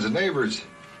your friends and neighbors.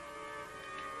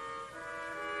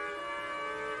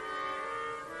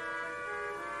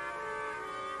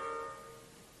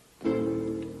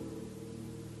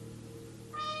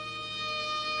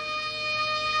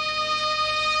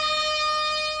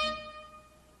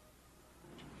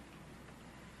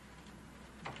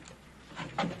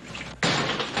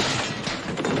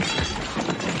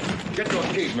 Get those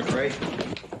keys, McRae.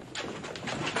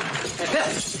 Hey, Bill.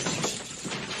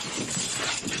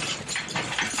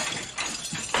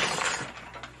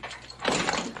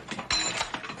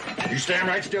 You stand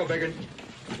right still, Biggin.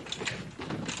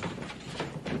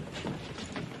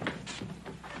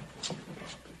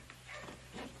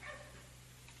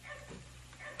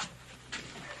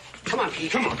 Come on,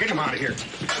 Pete. Come on, get him out of here.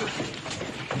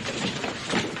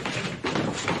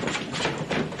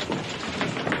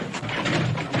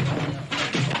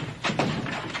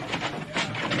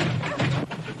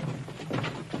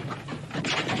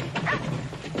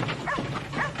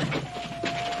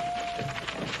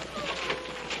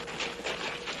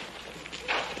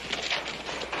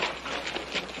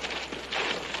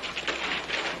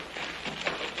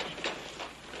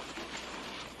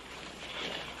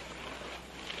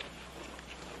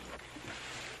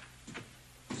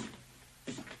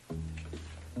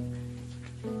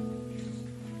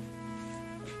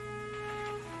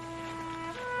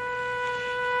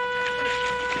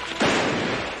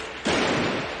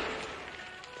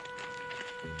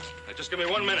 Just give me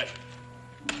 1 minute.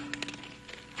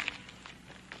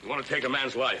 You want to take a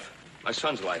man's life, my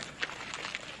son's life.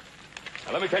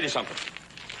 Now, let me tell you something.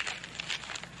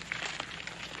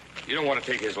 You don't want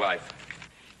to take his life.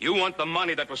 You want the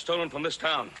money that was stolen from this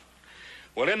town.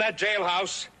 Well, in that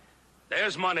jailhouse,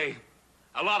 there's money.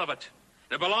 A lot of it.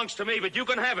 It belongs to me, but you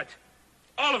can have it.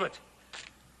 All of it.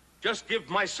 Just give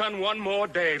my son 1 more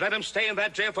day. Let him stay in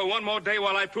that jail for 1 more day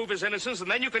while I prove his innocence, and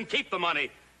then you can keep the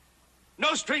money.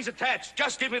 No strings attached.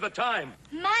 Just give me the time.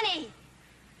 Money.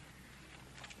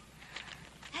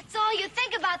 That's all you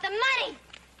think about, the money.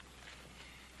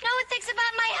 No one thinks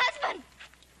about my husband.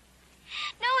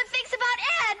 No one thinks about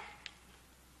Ed.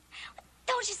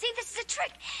 Don't you see, this is a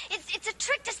trick. It's a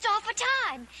trick to stall for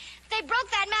time. They broke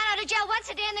that man out of jail once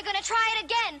a day, and they're going to try it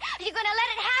again. Are you going to let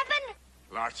it happen?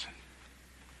 Larson,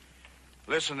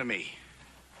 listen to me.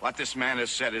 What this man has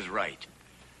said is right.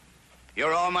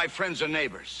 You're all my friends and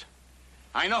neighbors.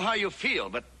 I know how you feel,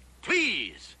 but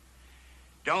please,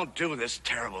 don't do this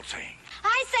terrible thing.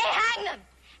 I say hang them.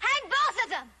 Hang both of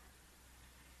them.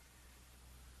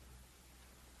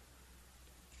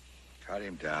 Cut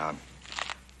him down.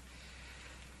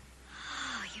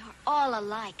 Oh, you're all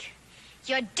alike.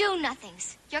 You're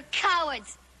do-nothings. You're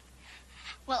cowards.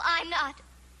 Well, I'm not.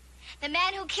 The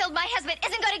man who killed my husband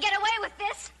isn't going to get away with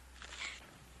this.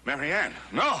 Marianne,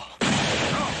 no.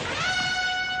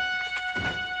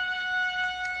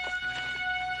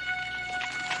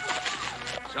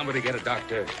 Somebody get a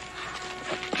doctor.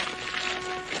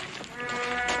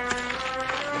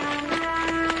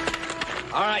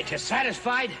 All right, you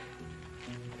satisfied?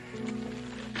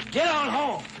 Get on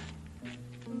home.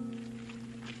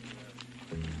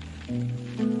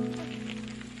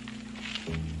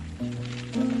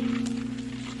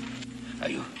 Now,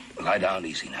 you lie down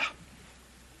easy now.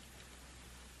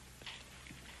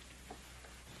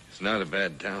 It's not a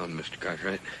bad town, Mr.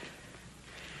 Cartwright.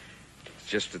 It's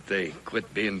just that they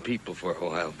quit being people for a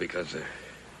while because they're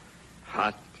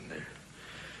hot and they're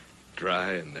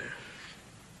dry and they're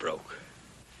broke.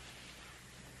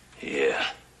 Yeah.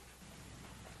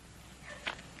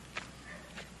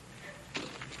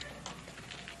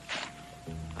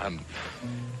 I'm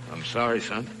sorry,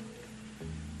 son.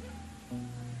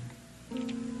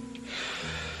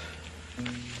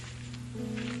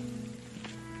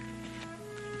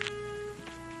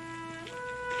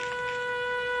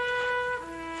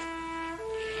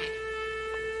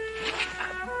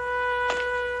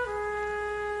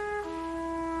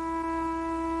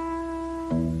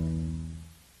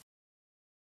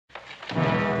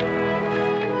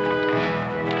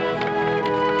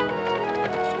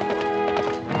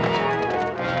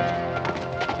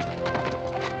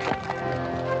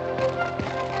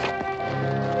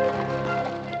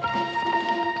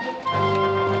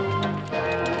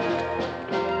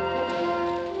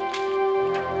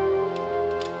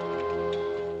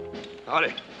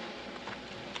 Howdy.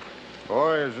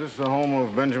 Boy, is this the home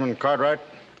of Benjamin Cartwright?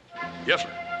 Yes, sir.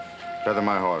 Tether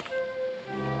my horse.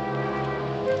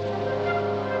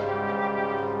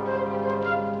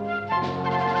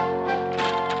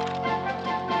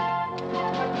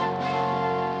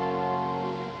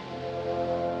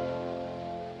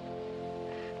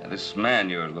 Now, this man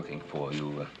you're looking for,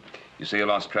 you say you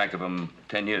lost track of him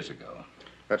 10 years ago.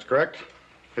 That's correct.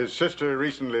 His sister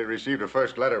recently received a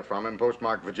first letter from him,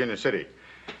 postmarked Virginia City,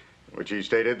 which he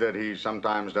stated that he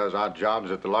sometimes does odd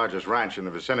jobs at the largest ranch in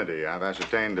the vicinity. I've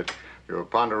ascertained that your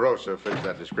Ponderosa fits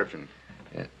that description.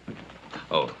 Yeah.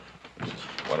 Oh,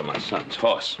 one of my sons,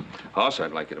 Hoss. Hoss,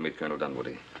 I'd like you to meet Colonel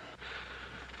Dunwoody.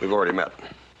 We've already met.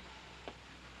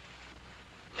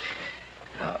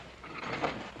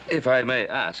 If I may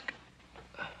ask,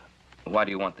 why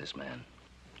do you want this man?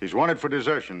 He's wanted for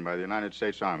desertion by the United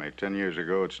States Army 10 years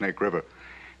ago at Snake River.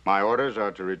 My orders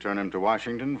are to return him to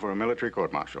Washington for a military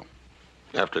court-martial.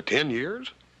 After 10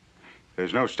 years?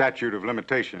 There's no statute of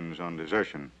limitations on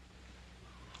desertion.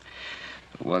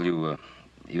 Well, you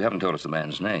haven't told us the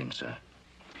man's name, sir.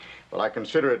 Well, I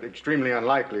consider it extremely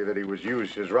unlikely that he was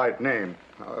used his right name.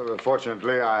 However,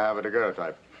 fortunately, I have a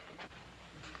daguerreotype.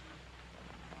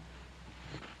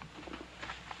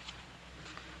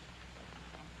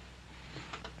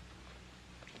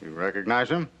 You recognize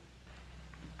him?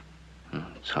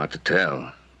 It's hard to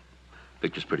tell.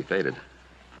 Picture's pretty faded.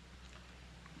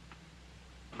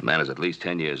 The man is at least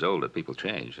 10 years older. People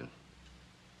change.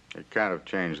 He can't have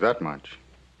changed that much.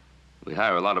 We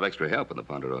hire a lot of extra help in the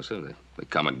Ponderosa. They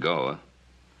come and go.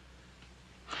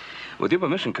 With your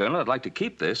permission, Colonel, I'd like to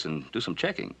keep this and do some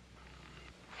checking.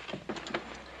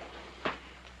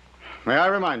 May I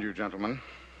remind you, gentlemen,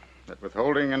 that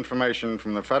withholding information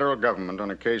from the federal government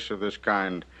on a case of this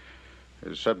kind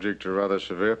is subject to rather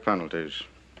severe penalties.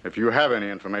 If you have any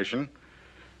information,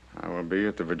 I will be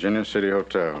at the Virginia City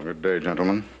Hotel. Good day,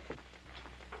 gentlemen.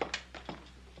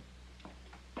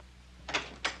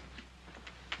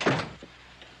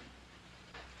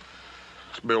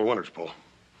 It's Bill Winters, Paul.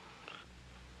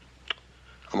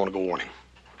 I'm gonna go warn him.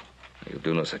 You'll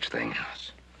do no such thing.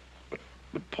 But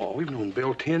Paul, we've known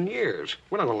Bill 10 years.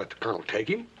 We're not gonna let the colonel take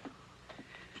him.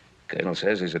 Colonel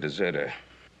says he's a deserter.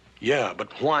 Yeah,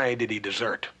 but why did he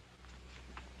desert?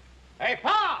 Hey,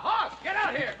 Pa! Hoss! Get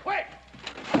out here, quick!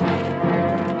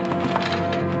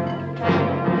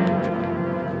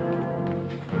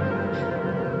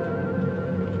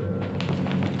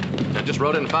 I just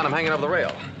rode in and found him hanging over the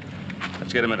rail.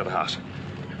 Let's get him into the house.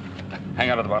 Hang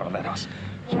out at the bottom of that house.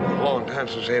 It's been a long time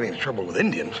since I had any trouble with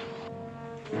Indians.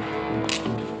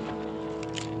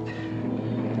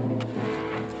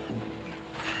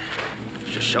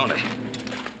 Shoshone.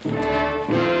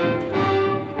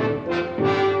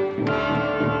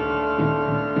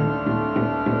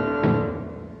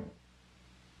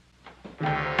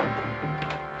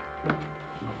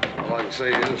 All I can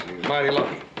say is he's mighty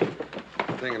lucky.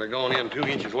 Thinking of going in 2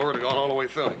 inches lower, to gone all the way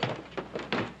through him.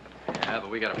 Yeah, but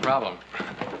we got a problem.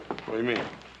 What do you mean?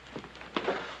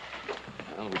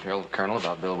 Well, we tell the colonel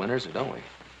about Bill Winters, or don't we?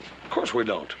 Of course we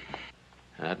don't.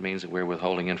 That means that we're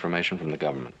withholding information from the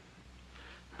government.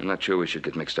 I'm not sure we should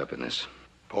get mixed up in this.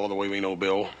 Paul, the way we know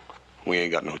Bill, we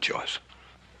ain't got no choice.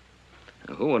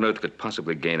 Now, who on earth could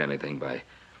possibly gain anything by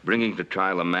bringing to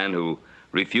trial a man who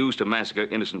refused to massacre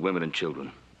innocent women and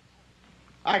children?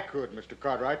 I could, Mr.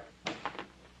 Cartwright.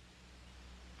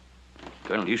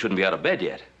 Colonel, you shouldn't be out of bed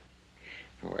yet.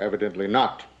 Oh, evidently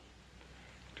not.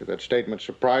 Did that statement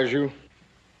surprise you?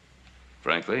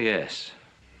 Frankly, yes.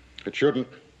 It shouldn't.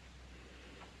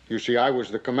 You see, I was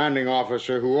the commanding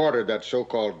officer who ordered that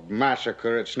so-called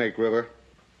massacre at Snake River.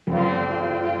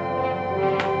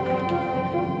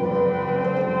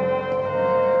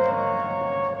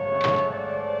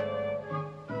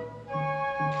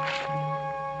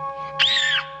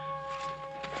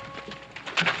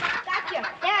 Gotcha.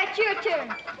 Now it's your turn.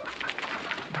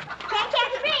 Can't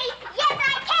catch me. Yes,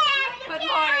 I can. Good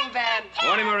morning, Ben.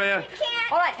 Morning, Maria.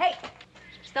 All right, hey.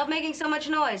 Stop making so much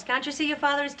noise. Can't you see your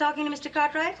father is talking to Mr.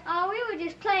 Cartwright? Oh, we were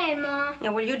just playing, Ma. Yeah,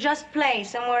 well, you just play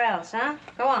somewhere else, huh?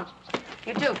 Go on.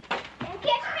 You too. Can't catch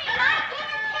me. I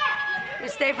can't You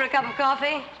stay for a cup of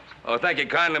coffee? Oh, thank you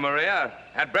kindly, Maria.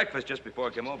 I had breakfast just before I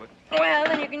came over. Well,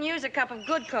 then you can use a cup of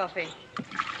good coffee.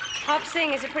 Hop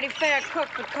Sing is a pretty fair cook,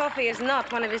 but coffee is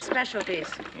not one of his specialties.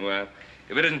 Well,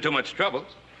 if it isn't too much trouble.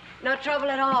 No trouble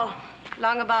at all.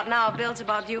 Long about now, Bill's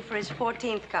about due for his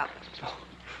 14th cup.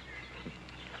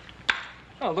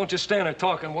 Oh, don't just stand there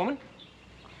talking, woman.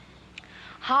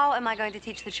 How am I going to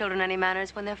teach the children any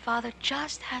manners when their father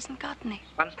just hasn't got any?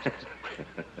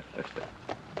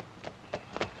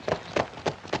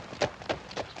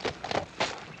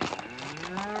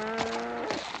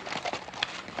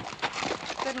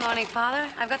 Good morning, Father.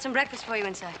 I've got some breakfast for you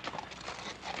inside.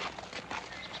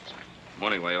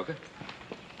 Morning, Wayoka.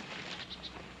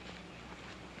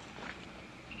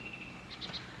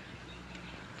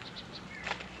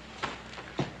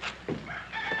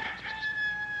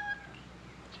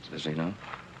 Does he know?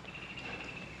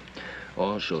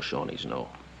 All Shoshones know.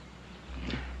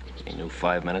 He knew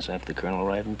 5 minutes after the colonel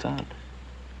arrived in town.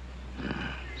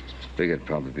 Figured it'd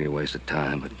probably be a waste of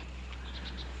time, but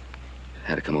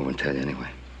had to come over and tell you anyway.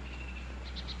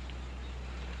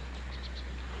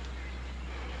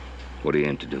 What do you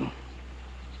aim to do?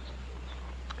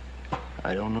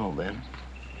 I don't know, Ben.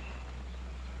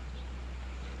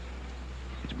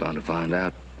 He's bound to find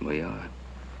out where you are.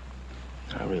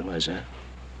 I realize that.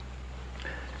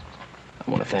 I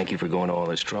want to thank you for going to all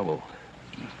this trouble.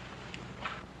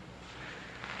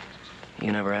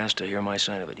 You never asked to hear my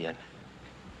side of it yet.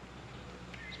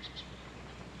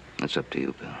 That's up to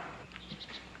you, Bill.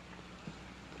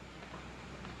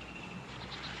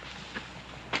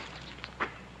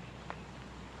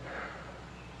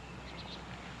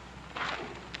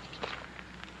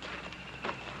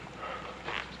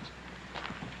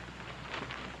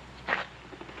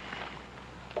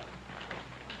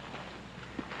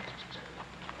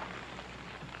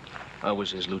 I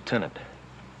was his lieutenant.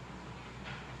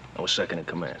 I was second in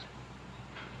command.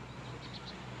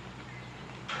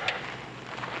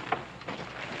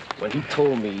 When he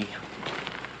told me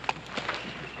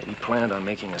that he planned on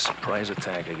making a surprise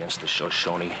attack against the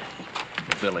Shoshone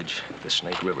village, the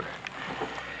Snake River,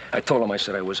 I told him, I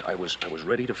said I was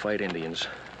ready to fight Indians,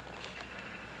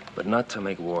 but not to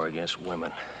make war against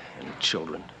women and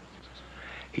children.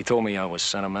 He told me I was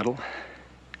sentimental.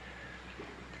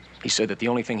 He said that the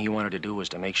only thing he wanted to do was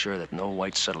to make sure that no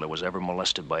white settler was ever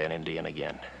molested by an Indian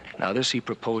again. Now, this he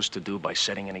proposed to do by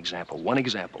setting an example, one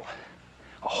example,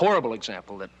 a horrible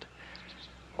example that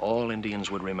all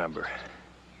Indians would remember.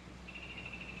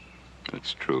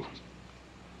 That's true.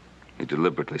 He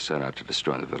deliberately set out to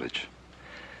destroy the village.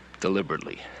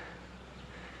 Deliberately.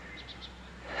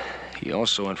 He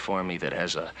also informed me that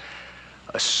as a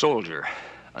soldier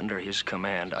under his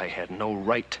command, I had no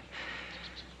right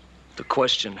to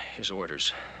question his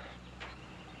orders.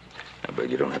 I beg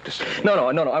you don't have to say that. No.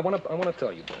 I want to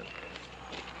tell you, Ben.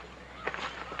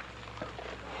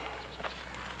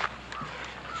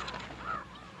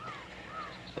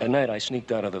 That night, I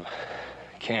sneaked out of the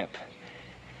camp,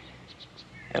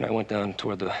 and I went down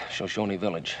toward the Shoshone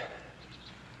village.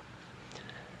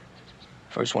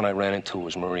 First one I ran into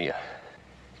was Maria.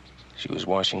 She was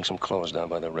washing some clothes down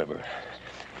by the river.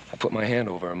 I put my hand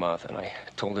over her mouth, and I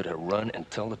told her to run and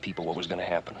tell the people what was going to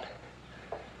happen.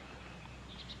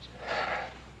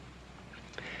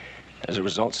 As a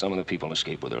result, some of the people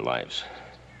escaped with their lives,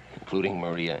 including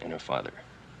Maria and her father.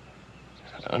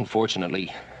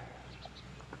 Unfortunately,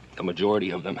 the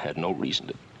majority of them had no reason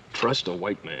to trust a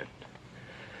white man.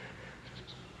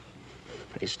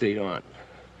 They stayed on.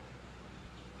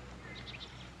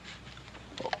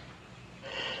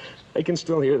 I can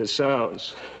still hear the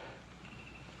sounds.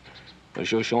 The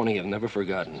Shoshone have never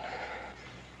forgotten.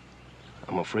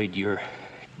 I'm afraid your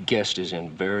guest is in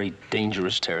very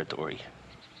dangerous territory.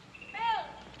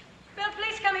 Bill,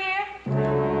 please come here.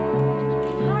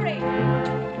 Hurry.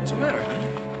 What's the matter?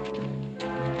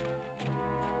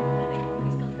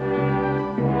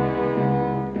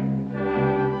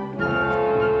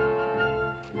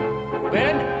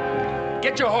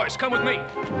 Get your horse. Come with me.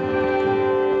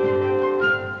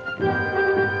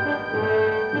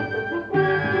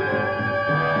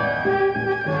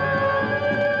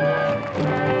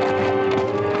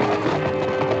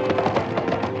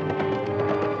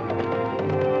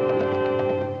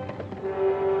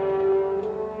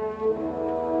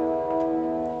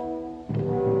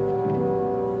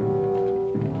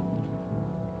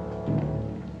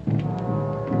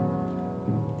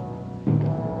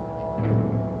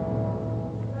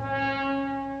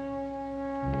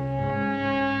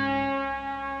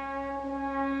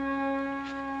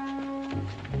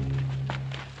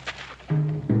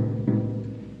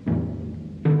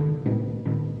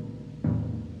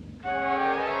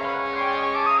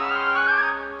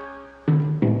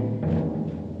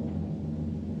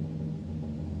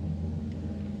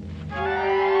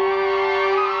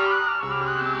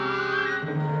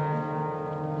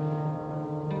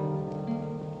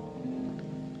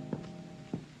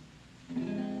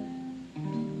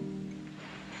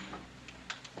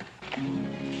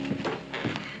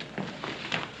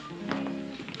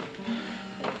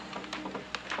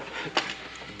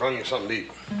 Bring you something to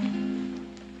eat.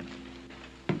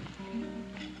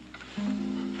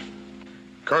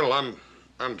 Colonel,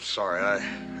 I'm sorry.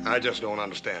 I just don't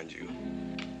understand you.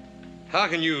 How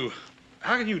can you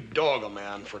dog a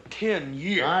man for 10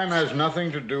 years? Time has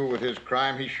nothing to do with his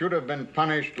crime. He should have been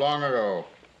punished long ago.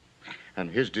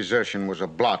 And his desertion was a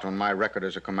blot on my record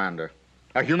as a commander.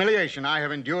 A humiliation I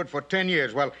have endured for 10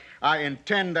 years. Well, I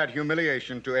intend that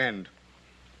humiliation to end.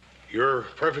 You're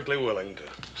perfectly willing to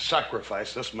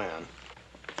sacrifice this man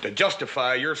to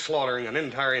justify your slaughtering an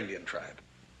entire Indian tribe.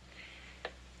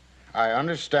 I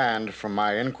understand from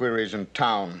my inquiries in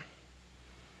town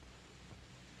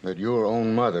that your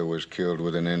own mother was killed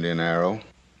with an Indian arrow.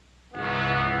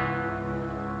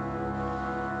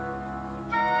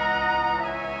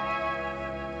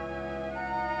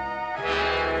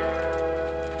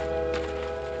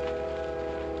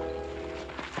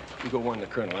 You go warn the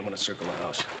colonel. I'm going to circle the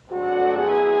house.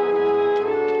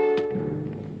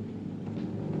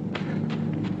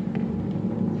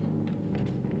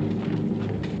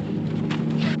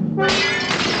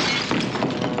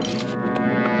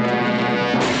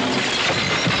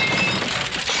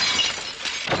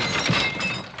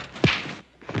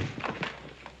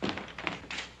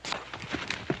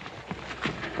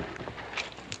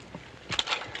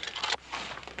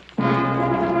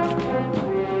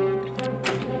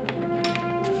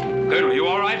 Colonel, you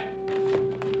all right?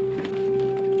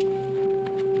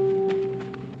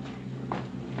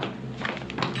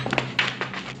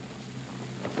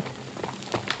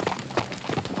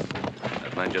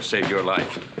 That man just saved your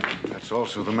life. That's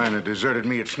also the man that deserted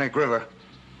me at Snake River.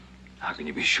 How can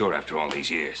you be sure after all these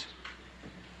years?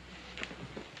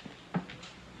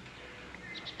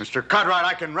 Mr. Cartwright,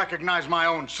 I can recognize my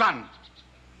own son.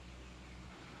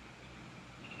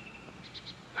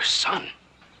 Your son?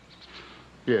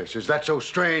 Yes, is that so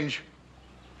strange?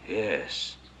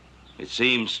 Yes. It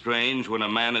seems strange when a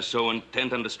man is so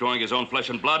intent on destroying his own flesh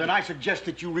and blood. Then I suggest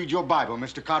that you read your Bible,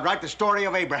 Mr. Cartwright, the story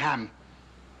of Abraham.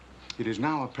 It is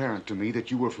now apparent to me that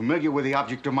you were familiar with the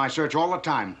object of my search all the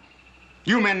time.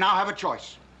 You men now have a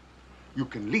choice. You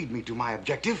can lead me to my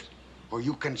objective, or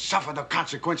you can suffer the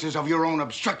consequences of your own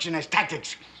obstructionist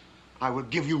tactics. I will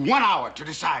give you 1 hour to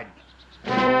decide.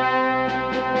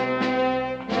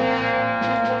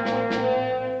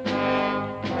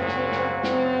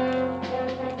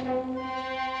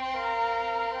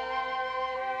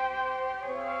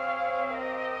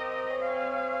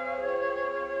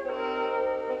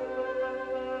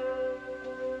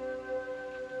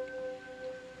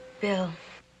 Bill,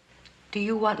 do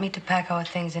you want me to pack our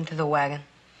things into the wagon?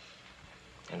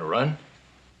 And run?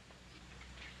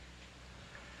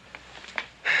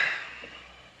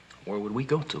 Where would we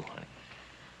go to, honey?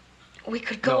 We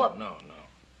could go up. No.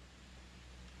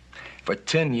 For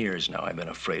 10 years now, I've been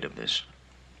afraid of this.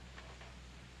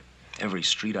 Every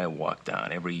street I walk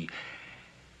down,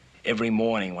 every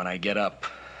morning when I get up.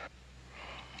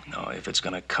 No, if it's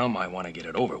gonna come, I want to get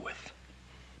it over with.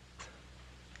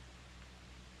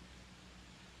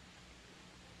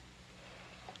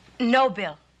 No,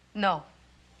 Bill, no.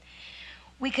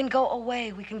 We can go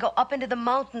away. We can go up into the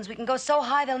mountains. We can go so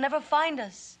high they'll never find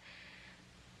us.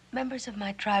 Members of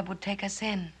my tribe would take us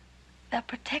in. They'll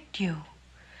protect you.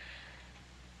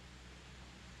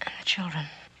 And the children.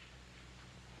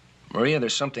 Maria,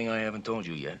 there's something I haven't told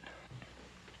you yet.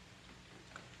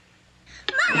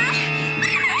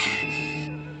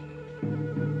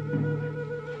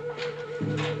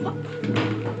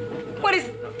 What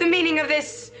is the meaning of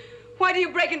this? Why do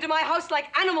you break into my house like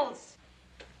animals?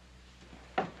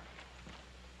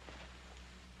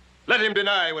 Let him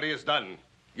deny what he has done.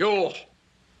 You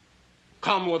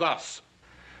come with us.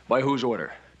 By whose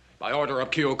order? By order of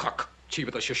Keokuk, chief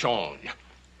of the Shoshone.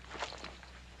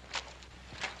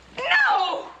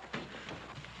 No!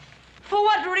 For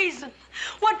what reason?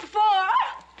 What for?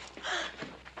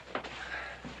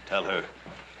 Tell her.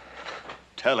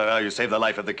 Tell her how you saved the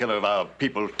life of the killer of our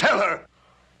people. Tell her!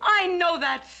 I know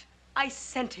that. I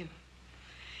sent him.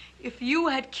 If you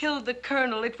had killed the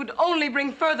colonel, it would only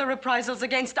bring further reprisals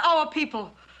against our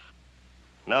people.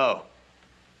 No.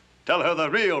 Tell her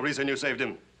the real reason you saved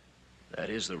him.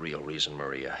 That is the real reason,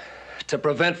 Maria. To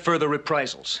prevent further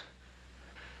reprisals.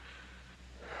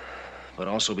 But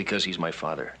also because he's my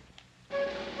father.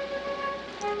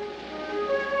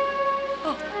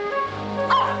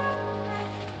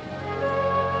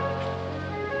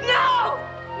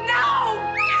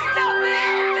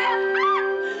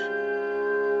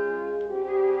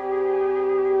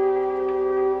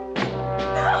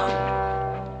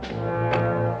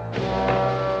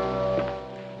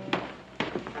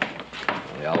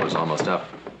 Almost up.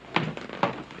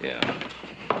 Yeah.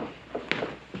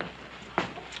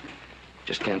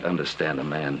 Just can't understand a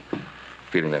man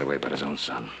feeling that way about his own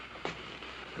son.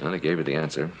 Well, he gave her the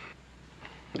answer.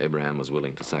 Abraham was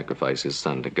willing to sacrifice his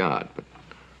son to God, but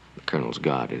the colonel's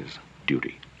God is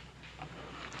duty.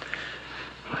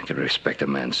 I can respect a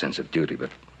man's sense of duty, but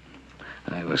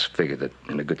I always figured that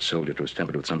in a good soldier it was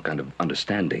tempered with some kind of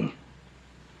understanding.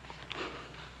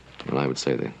 Well, I would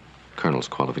say the colonel's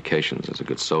qualifications as a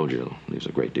good soldier leaves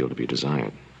a great deal to be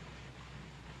desired.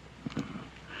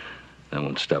 That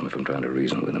won't stop me from trying to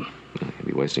reason with him. You'll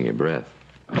be wasting your breath.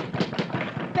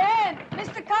 Ben!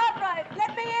 Mr. Cartwright,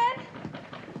 let me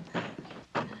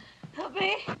in! Help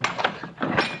me.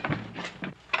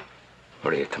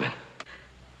 Maria, come in.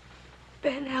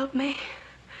 Ben, help me.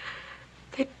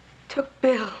 They took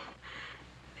Bill.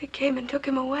 They came and took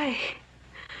him away.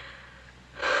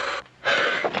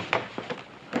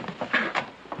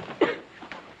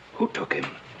 Who took him?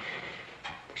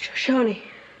 Shoshone.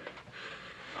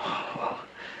 Oh, well,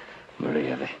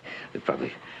 Maria, they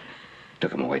probably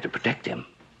took him away to protect him.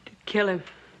 To kill him.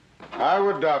 I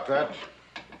would doubt that.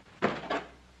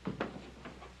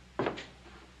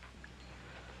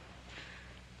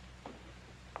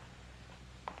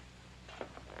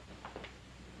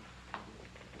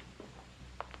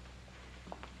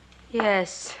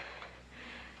 Yes.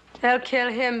 They'll kill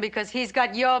him because he's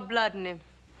got your blood in him.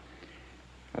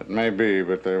 That may be,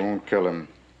 but they won't kill him.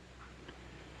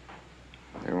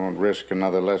 They won't risk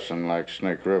another lesson like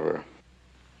Snake River.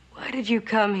 Why did you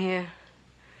come here?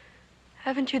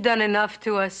 Haven't you done enough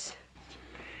to us?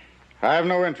 I have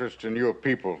no interest in your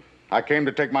people. I came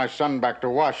to take my son back to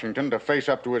Washington to face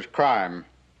up to his crime.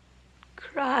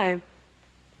 Crime?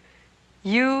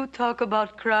 You talk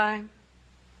about crime?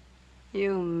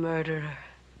 You murderer.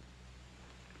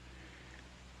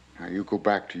 Now, you go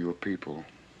back to your people,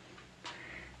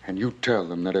 and you tell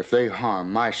them that if they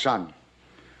harm my son,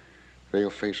 they'll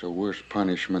face a worse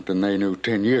punishment than they knew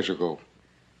 10 years ago.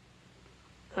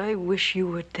 I wish you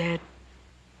were dead.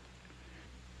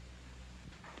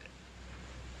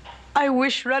 I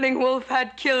wish Running Wolf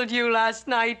had killed you last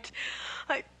night.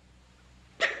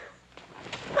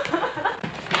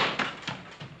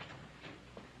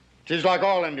 She's like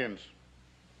all Indians.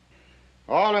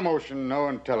 All emotion, no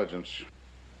intelligence.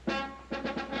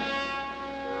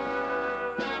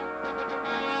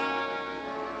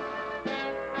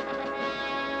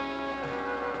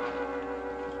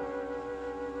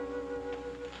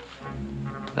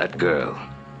 That girl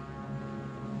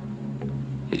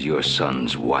is your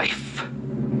son's wife.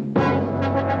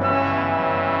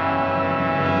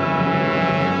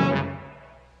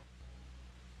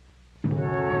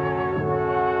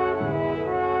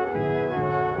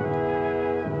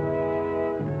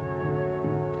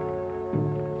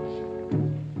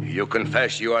 You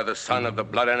confess you are the son of the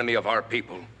blood enemy of our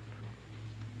people.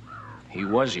 He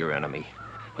was your enemy,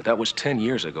 but that was 10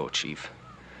 years ago, Chief.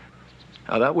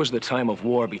 Now, that was the time of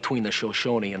war between the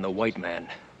Shoshone and the white man.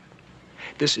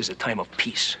 This is a time of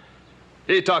peace.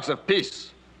 He talks of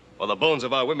peace, while the bones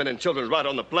of our women and children rot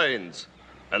on the plains,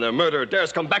 and their murderer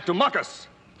dares come back to mock us.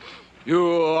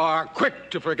 You are quick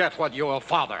to forget what your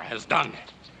father has done.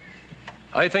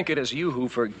 I think it is you who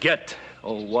forget,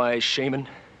 oh wise shaman.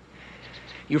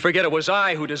 You forget it was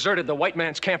I who deserted the white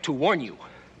man's camp to warn you.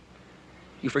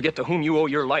 You forget to whom you owe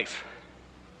your life.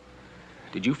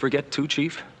 Did you forget too,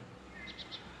 Chief?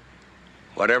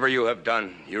 Whatever you have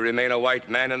done, you remain a white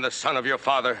man and the son of your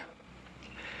father.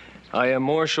 I am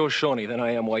more Shoshone than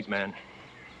I am white man.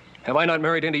 Have I not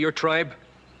married into your tribe?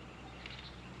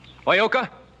 Wayoka?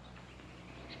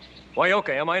 Wayoka,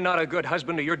 am I not a good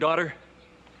husband to your daughter?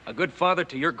 A A good father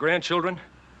to your grandchildren?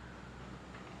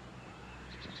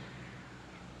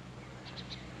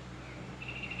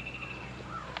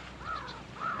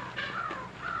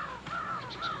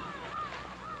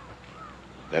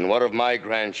 Then what of my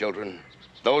grandchildren?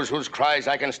 Those whose cries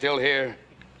I can still hear?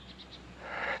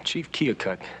 Chief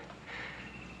Keokuk,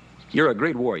 you're a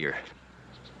great warrior.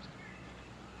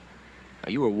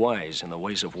 Now, you were wise in the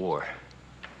ways of war.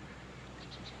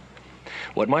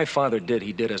 What my father did,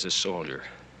 he did as a soldier,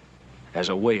 as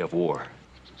a way of war.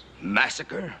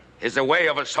 Massacre is the way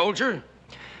of a soldier?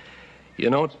 You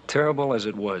know, terrible as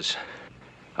it was,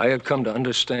 I have come to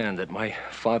understand that my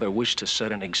father wished to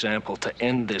set an example to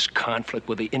end this conflict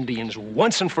with the Indians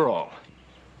once and for all.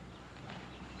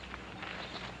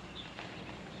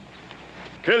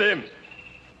 Kill him!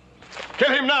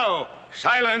 Kill him now!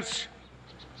 Silence!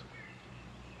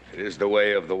 It is the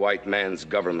way of the white man's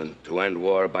government to end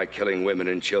war by killing women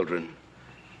and children.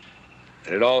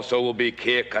 And it also will be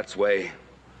Keokuk's way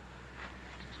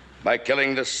by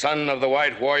killing the son of the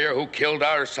white warrior who killed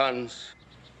our sons.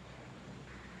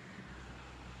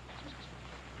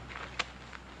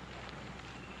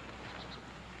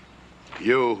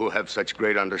 You who have such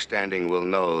great understanding will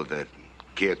know that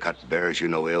Keokuk bears you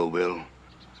no ill will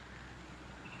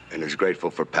and is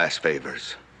grateful for past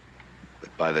favors.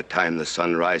 But by the time the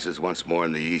sun rises once more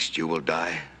in the east, you will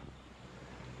die.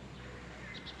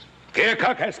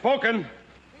 Keokuk has spoken.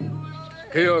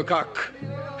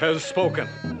 Keokuk has spoken.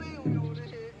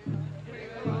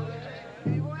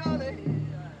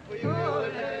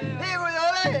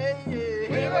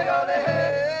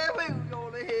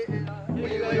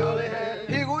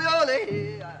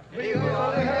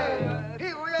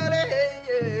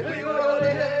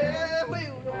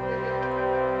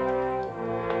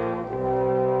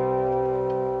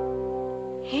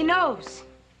 He knows.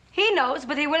 He knows,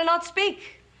 but he will not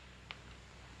speak.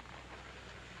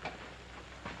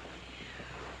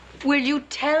 Will you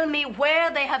tell me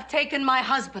where they have taken my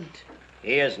husband?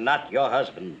 He is not your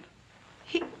husband.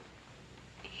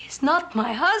 He's not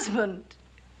my husband.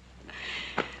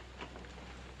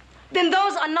 Then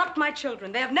those are not my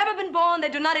children. They have never been born. They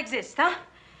do not exist, huh?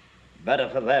 Better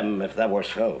for them if that were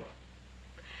so.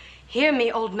 Hear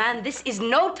me, old man. This is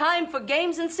no time for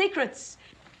games and secrets.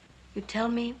 You tell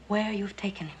me where you've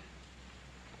taken him.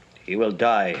 He will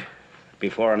die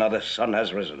before another sun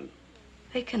has risen.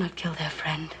 They cannot kill their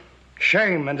friend.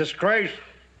 Shame and disgrace.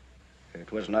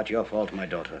 It was not your fault, my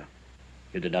daughter.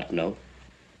 You did not know?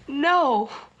 No.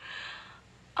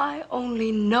 I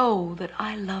only know that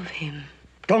I love him.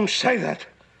 Don't say that.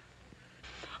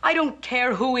 I don't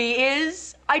care who he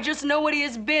is. I just know what he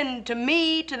has been to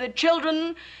me, to the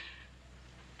children,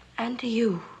 and to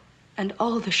you, and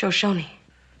all the Shoshone.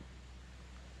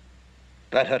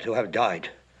 Better to have died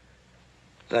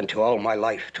than to owe my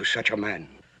life to such a man.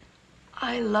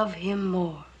 I love him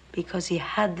more because he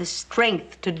had the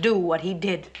strength to do what he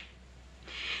did.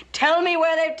 Tell me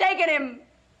where they've taken him.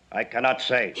 I cannot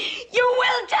say. You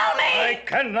will tell me! I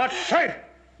cannot say!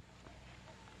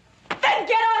 Then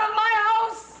get out of my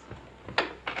house!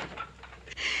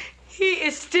 He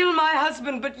is still my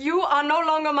husband, but you are no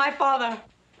longer my father.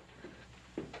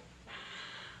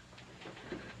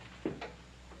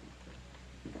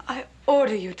 I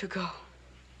order you to go.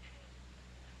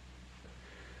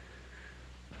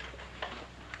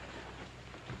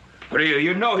 Rhea,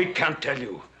 you know he can't tell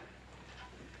you.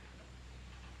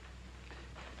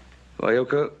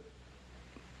 Wayoka,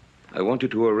 I want you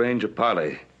to arrange a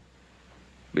parley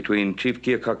between Chief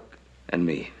Keokuk and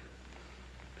me.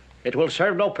 It will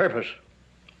serve no purpose.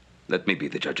 Let me be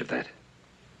the judge of that.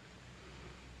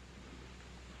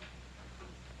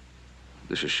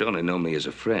 The Shoshone know me as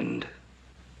a friend.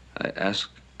 I ask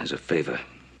as a favor.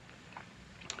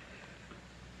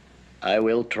 I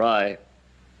will try.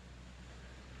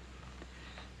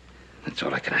 That's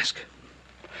all I can ask.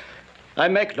 I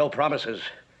make no promises.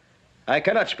 I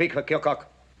cannot speak for Keokuk.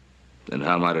 Then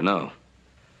how am I to know?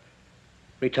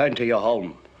 Return to your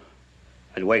home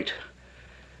and wait.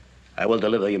 I will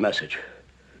deliver your message.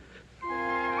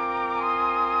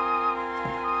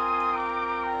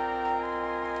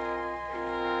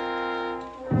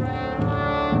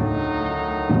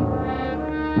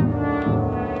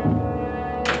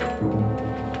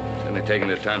 They're taking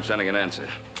their time sending an answer.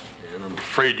 And I'm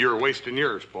afraid you're wasting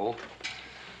yours, Paul.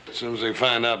 As soon as they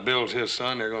find out Bill's his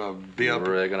son, they're going to be up.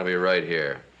 They're going to be right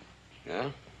here. Yeah?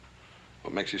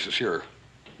 What makes you so sure?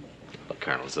 The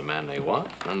colonel's the man they want,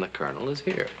 and the colonel is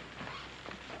here.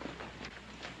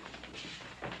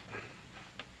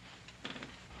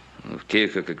 If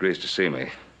Keokuk agrees to see me,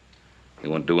 he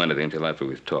won't do anything until after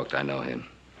we've talked. I know him.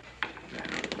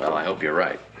 Well, I hope you're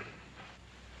right.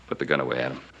 Put the gun away,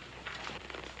 Adam.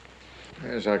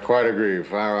 Yes, I quite agree.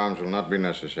 Firearms will not be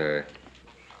necessary.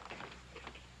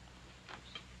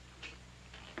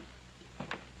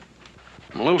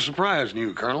 I'm a little surprised in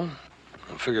you, Colonel.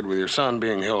 I figured with your son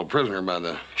being held prisoner by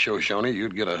the Shoshone,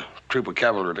 you'd get a troop of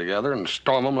cavalry together and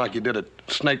storm them like you did at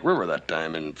Snake River that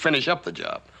time and finish up the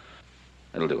job.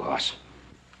 That'll do, Hoss.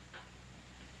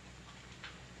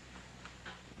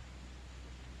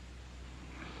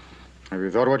 Have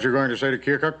you thought what you're going to say to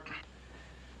Keokuk?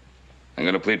 I'm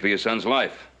going to plead for your son's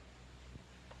life.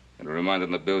 And to remind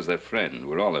them that Bill's their friend.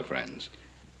 We're all their friends.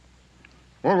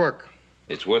 Won't work.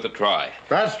 It's worth a try.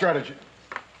 Bad strategy.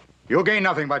 You'll gain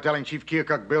nothing by telling Chief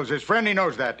Keokuk Bill's his friend. He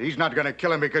knows that. He's not going to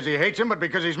kill him because he hates him, but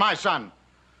because he's my son.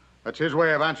 That's his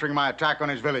way of answering my attack on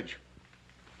his village.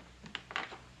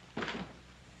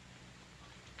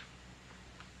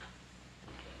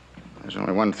 There's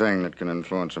only one thing that can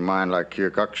influence a mind like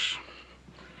Keokuk's.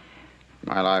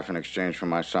 My life in exchange for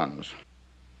my son's.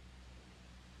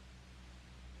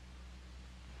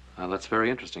 Well, that's very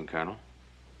interesting, Colonel.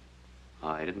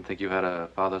 I didn't think you had a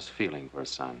father's feeling for a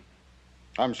son.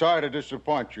 I'm sorry to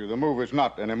disappoint you. The move is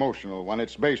not an emotional one.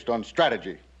 It's based on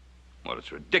strategy. Well,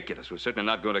 it's ridiculous. We're certainly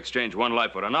not going to exchange one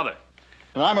life for another.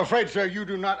 And I'm afraid, sir, you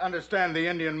do not understand the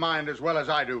Indian mind as well as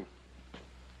I do.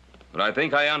 But I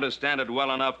think I understand it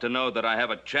well enough to know that I have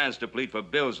a chance to plead for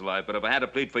Bill's life, but if I had to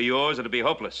plead for yours, it'd be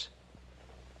hopeless.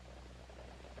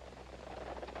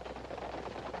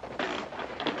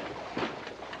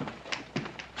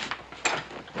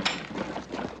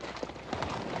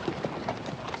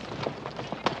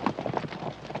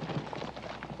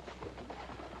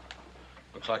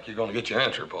 Looks like you're going to get your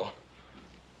answer, Paul.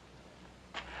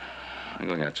 I'm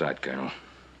going outside, Colonel.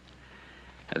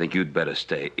 I think you'd better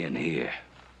stay in here.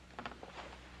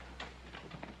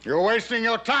 You're wasting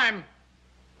your time.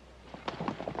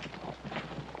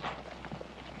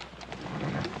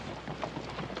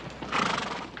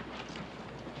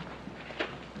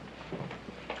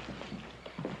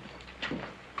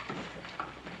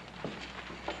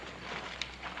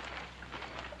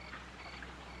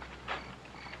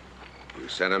 You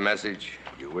sent a message.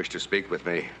 You wish to speak with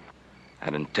me.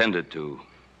 I'd intended to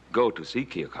go to see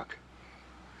Keokuk.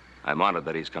 I'm honored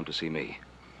that he's come to see me.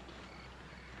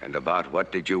 And about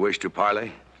what did you wish to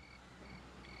parley?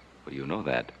 Well, you know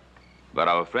that. About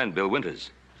our friend, Bill Winters.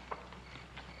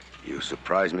 You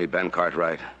surprise me, Ben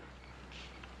Cartwright.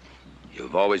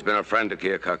 You've always been a friend to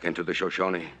Keokuk and to the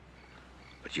Shoshone.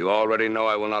 But you already know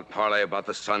I will not parley about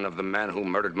the son of the man who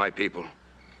murdered my people.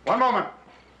 One moment.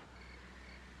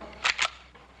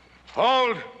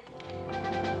 Hold!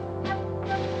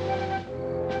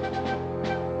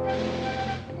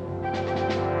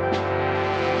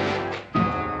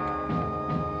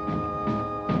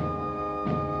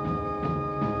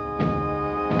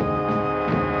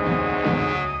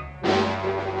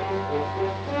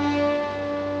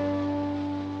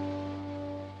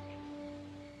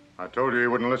 I told you he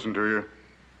wouldn't listen to you.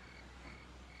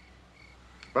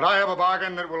 But I have a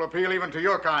bargain that will appeal even to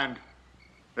your kind,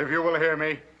 if you will hear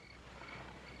me.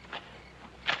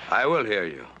 I will hear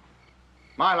you.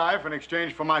 My life in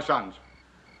exchange for my son's.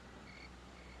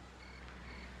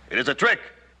 It is a trick.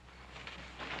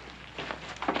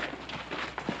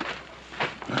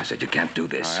 I said you can't do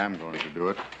this. I am going to do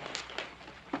it.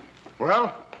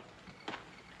 Well,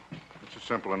 it's a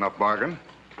simple enough bargain.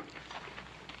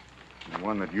 And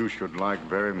one that you should like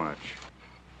very much.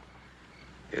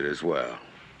 It is well.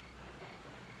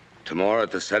 Tomorrow,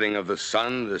 at the setting of the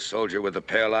sun, the soldier with the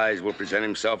pale eyes will present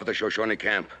himself at the Shoshone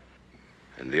camp,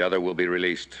 and the other will be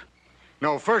released.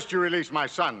 No, first you release my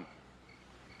son.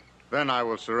 Then I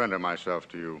will surrender myself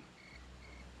to you.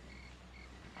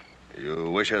 You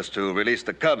wish us to release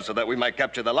the cubs so that we might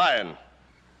capture the lion.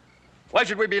 Why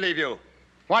should we believe you?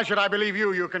 Why should I believe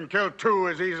you? You can kill two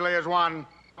as easily as one.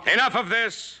 Enough of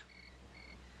this!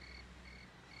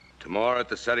 Tomorrow, at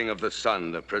the setting of the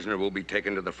sun, the prisoner will be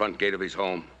taken to the front gate of his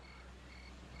home.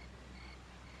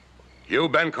 You,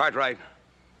 Ben Cartwright,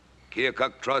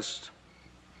 Keokuk Trust,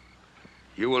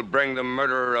 you will bring the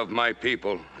murderer of my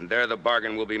people, and there the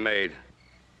bargain will be made.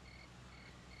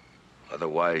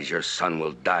 Otherwise, your son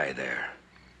will die there.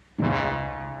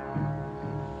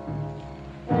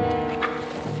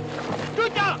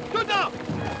 Shoot down! Shoot down!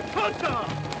 Shoot down!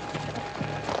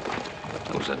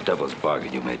 That was a devil's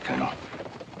bargain you made, Colonel.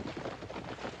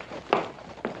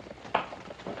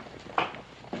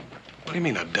 What do you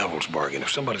mean a devil's bargain? If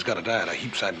somebody's got to die at a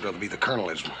heap, I'd rather be the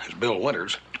colonel as Bill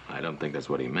Winters. I don't think that's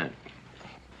what he meant.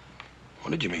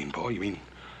 What did you mean, Paul? You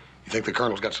think the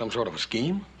colonel's got some sort of a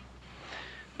scheme?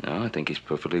 No, I think he's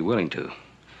perfectly willing to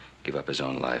give up his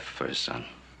own life for his son.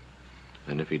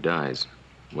 And if he dies,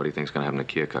 what do you think's going to happen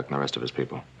to Keokuk and the rest of his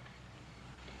people?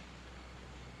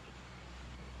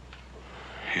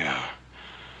 Yeah.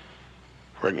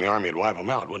 Reckon the Army would wipe them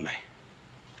out, wouldn't they?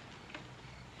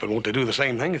 But won't they do the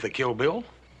same thing if they kill Bill?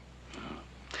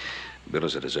 Bill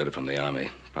is a deserter from the Army.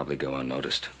 Probably go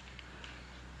unnoticed.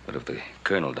 But if the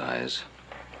colonel dies,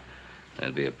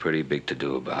 there'll be a pretty big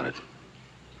to-do about it.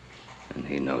 And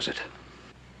he knows it.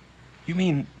 You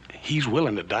mean he's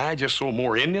willing to die just so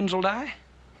more Indians will die?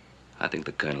 I think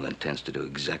the colonel intends to do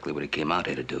exactly what he came out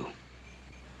here to do.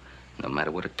 No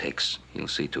matter what it takes, he'll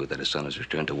see to it that his son is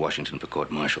returned to Washington for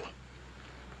court-martial.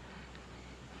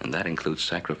 And that includes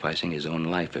sacrificing his own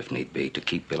life, if need be, to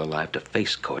keep Bill alive to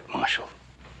face court-martial.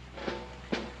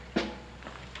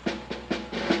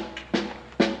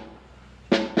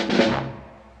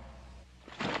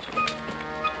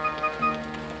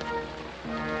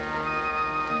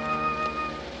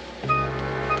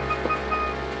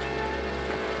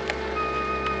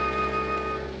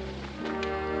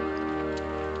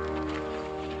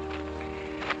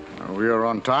 We are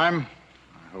on time.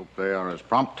 I hope they are as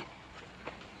prompt.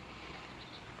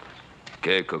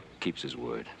 Keokuk keeps his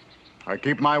word. I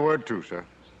keep my word, too, sir.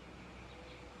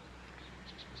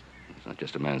 It's not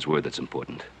just a man's word that's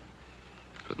important.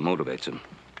 It's what motivates him.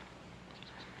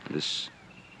 This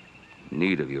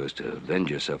need of yours to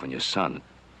avenge yourself on your son,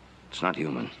 it's not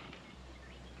human.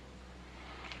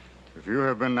 If you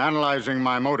have been analyzing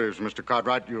my motives, Mr.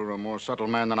 Cartwright, you're a more subtle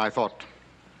man than I thought.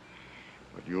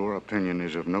 But your opinion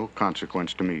is of no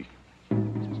consequence to me.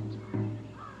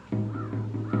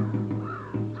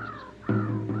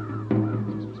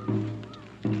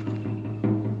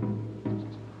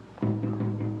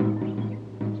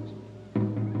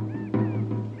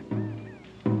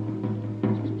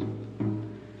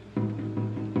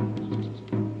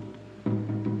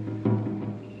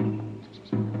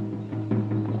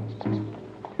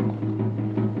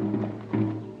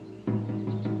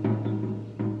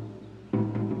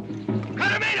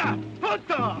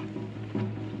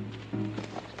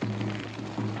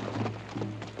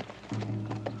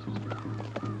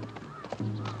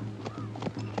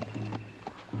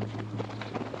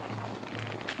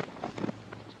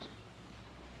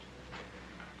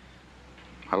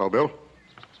 Hello, Bill.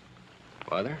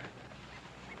 Father?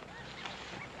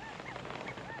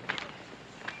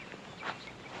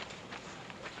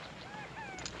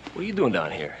 What are you doing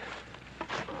down here?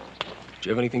 Did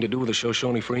you have anything to do with the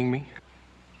Shoshone freeing me?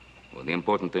 Well, the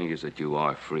important thing is that you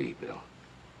are free, Bill.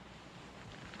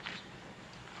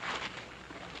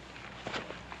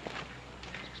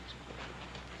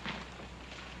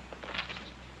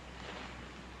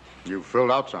 You've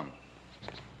filled out some.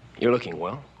 You're looking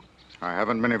well. I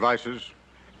haven't many vices.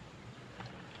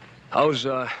 How was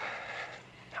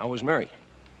Mary?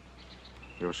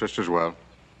 Your sister's well.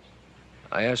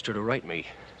 I asked her to write me,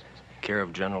 care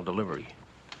of general delivery.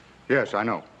 Yes, I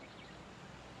know.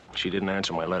 She didn't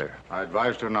answer my letter. I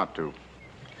advised her not to.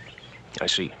 I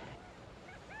see.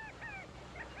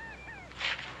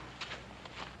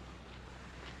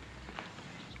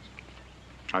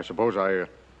 I suppose I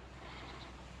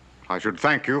should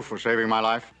thank you for saving my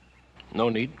life. No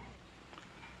need.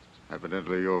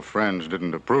 Evidently, your friends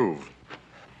didn't approve.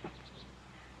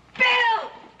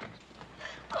 Bill!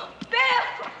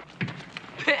 Bill!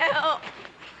 Bill!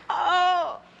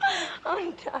 Oh,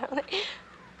 darling.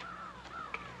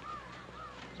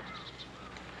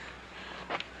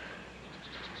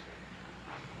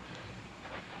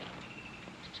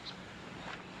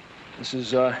 This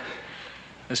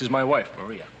is my wife,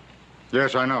 Maria.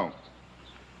 Yes, I know.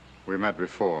 We met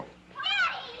before.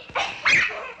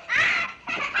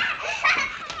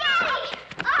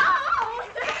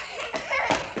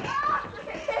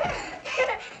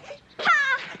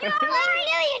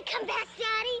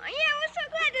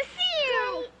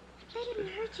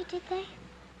 Did they?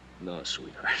 No,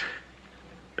 sweetheart.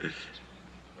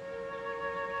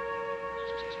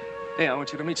 Hey, I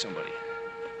want you to meet somebody.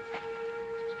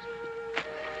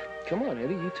 Come on,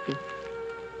 Eddie, you too.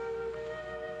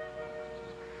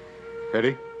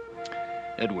 Eddie?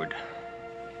 Edward.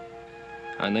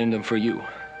 I named him for you.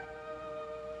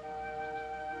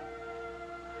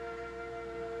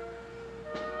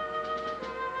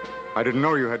 I didn't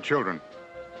know you had children.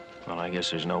 Well, I guess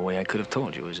there's no way I could have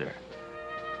told you, is there?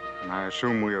 I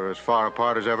assume we are as far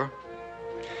apart as ever?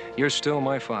 You're still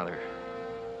my father.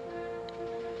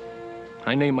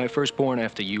 I named my firstborn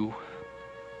after you.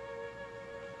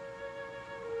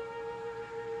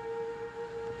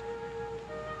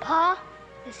 Pa?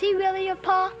 Is he really your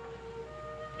pa?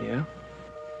 Yeah?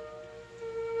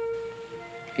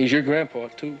 He's your grandpa,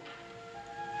 too.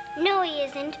 No, he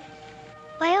isn't.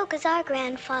 Wyoka's our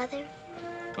grandfather.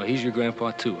 Well, he's your grandpa,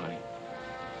 too, honey.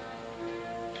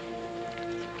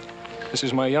 This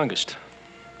is my youngest,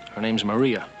 Her name's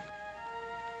Maria.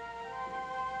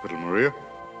 Little Maria?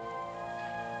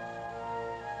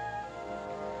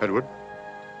 Edward?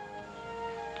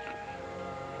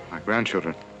 My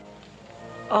grandchildren.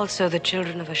 Also the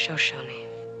children of a Shoshone.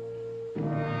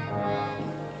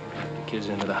 The kids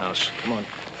into the house. Come on.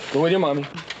 Go with your mommy.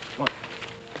 Come on.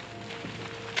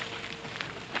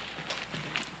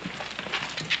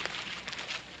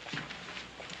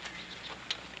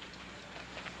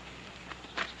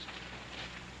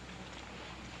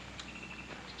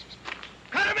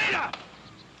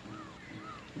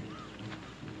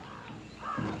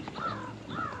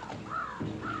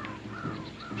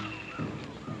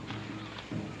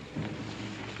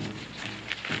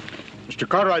 Mr.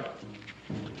 Cartwright,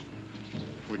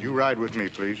 would you ride with me,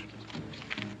 please?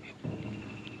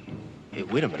 Hey,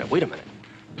 wait a minute.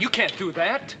 You can't do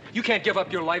that. You can't give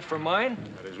up your life for mine.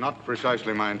 That is not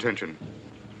precisely my intention.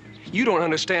 You don't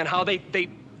understand how they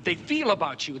feel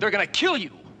about you. They're gonna kill you.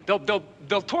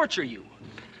 They'll torture you.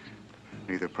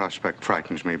 Neither prospect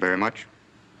frightens me very much.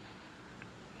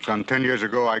 Some 10 years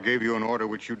ago, I gave you an order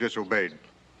which you disobeyed.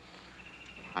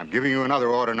 I'm giving you another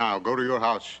order now. Go to your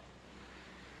house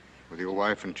with your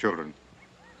wife and children.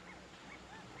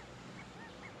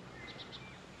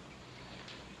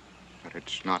 But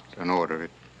it's not an order.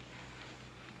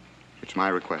 It's my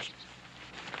request.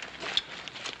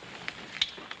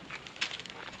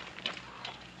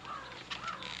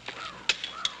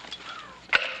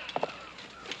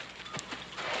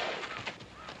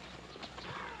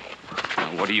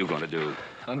 Now, what are you going to do?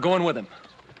 I'm going with him.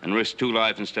 And risk 2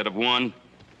 lives instead of 1?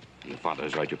 Your father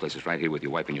is right. Your place is right here with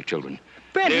your wife and your children.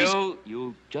 Ben, Bill,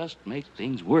 you'll just make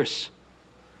things worse.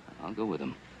 I'll go with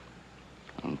him.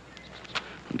 I'll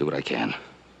do what I can.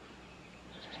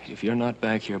 If you're not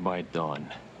back here by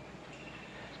dawn,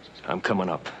 I'm coming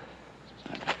up.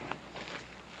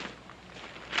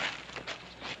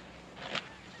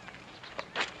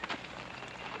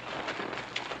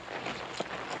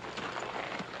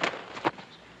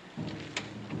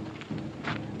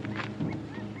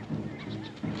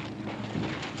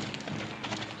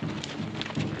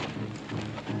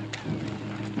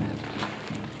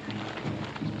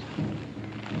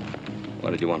 Why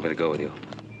did you want me to go with you?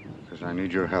 Because I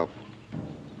need your help.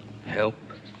 Help?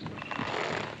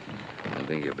 I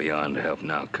think you're beyond help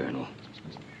now, Colonel.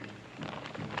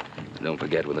 Don't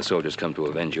forget, when the soldiers come to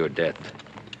avenge your death,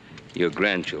 your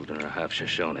grandchildren are half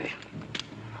Shoshone.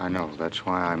 I know. That's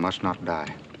why I must not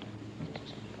die.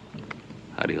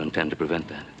 How do you intend to prevent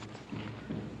that?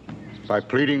 By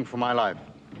pleading for my life.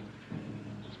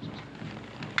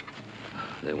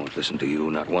 They won't listen to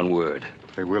you, not one word.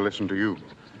 They will listen to you.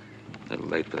 A little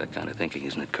late for that kind of thinking,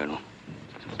 isn't it, Colonel?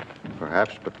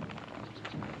 Perhaps, but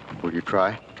will you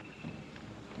try?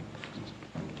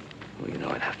 Well, you know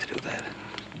I'd have to do that.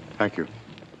 Thank you.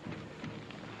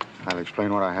 I'll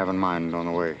explain what I have in mind on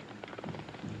the way.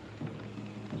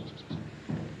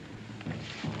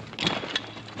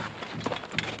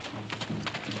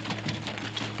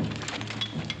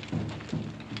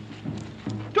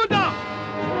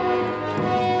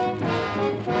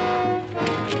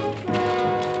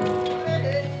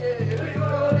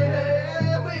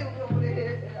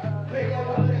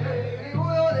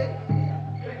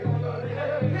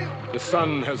 The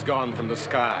sun has gone from the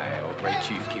sky, O great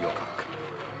Chief Keokuk.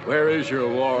 Where is your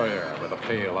warrior with the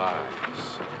pale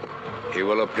eyes? He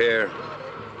will appear.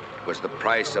 It was the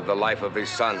price of the life of his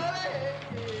son.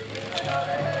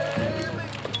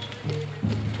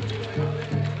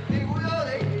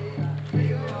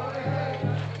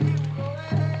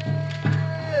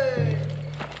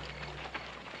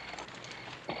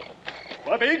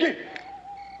 Wabigi!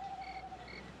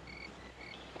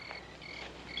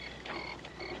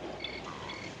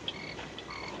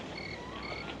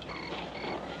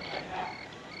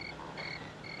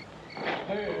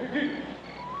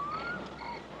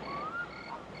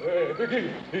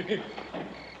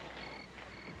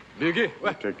 Biggie,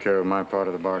 You take care of my part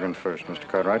of the bargain first, Mr.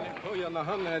 Cartwright.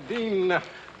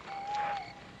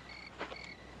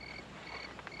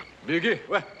 Biggie,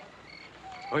 what?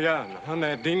 Oh yeah,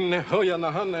 Nahana oh yeah,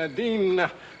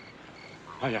 Nahana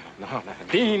oh yeah, Nahana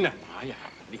oh yeah,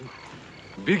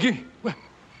 Biggie, what?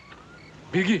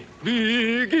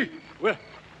 Biggie, what?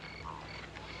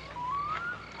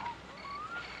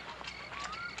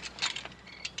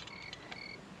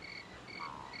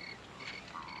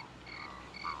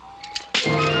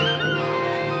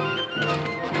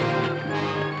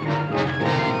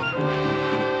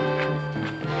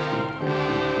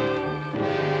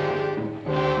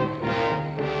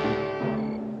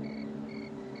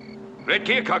 Great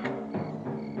Keokuk,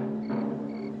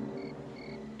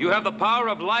 you have the power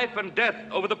of life and death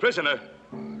over the prisoner.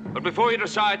 But before you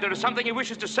decide, there is something he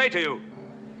wishes to say to you.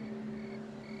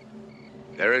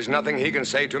 There is nothing he can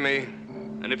say to me.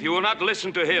 And if you will not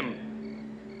listen to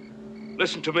him,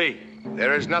 listen to me.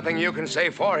 There is nothing you can say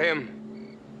for him.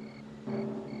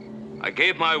 I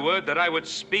gave my word that I would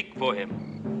speak for him.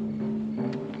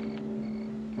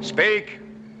 Speak.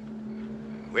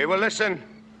 We will listen.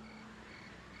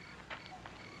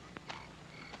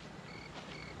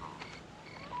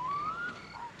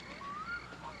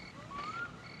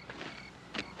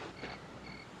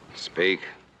 Speak.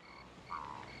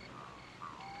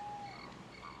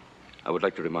 I would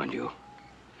like to remind you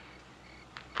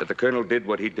that the Colonel did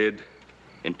what he did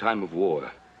in time of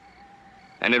war.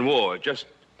 And in war, just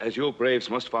as your braves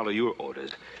must follow your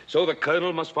orders, so the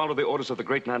Colonel must follow the orders of the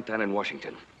great Nantan in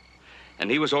Washington. And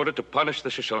he was ordered to punish the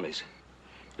Shoshones,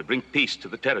 to bring peace to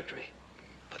the territory.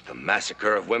 But the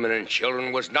massacre of women and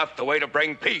children was not the way to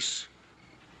bring peace.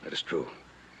 That is true.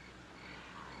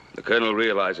 The Colonel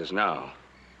realizes now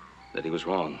that he was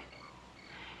wrong.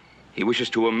 He wishes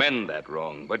to amend that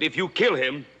wrong. But if you kill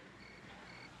him,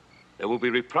 there will be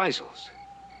reprisals.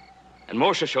 And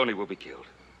more Shoshone will be killed.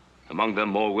 Among them,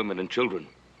 more women and children.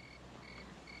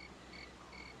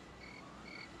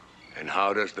 And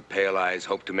how does the Pale Eyes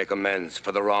hope to make amends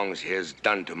for the wrongs he has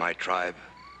done to my tribe?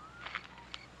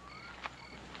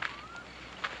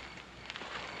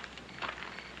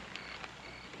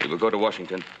 He will go to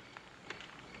Washington.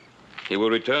 He will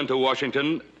return to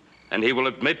Washington, and he will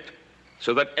admit,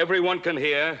 so that everyone can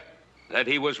hear, that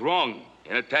he was wrong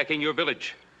in attacking your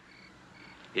village.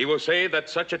 He will say that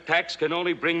such attacks can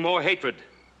only bring more hatred.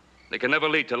 They can never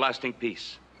lead to lasting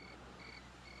peace.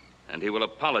 And he will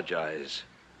apologize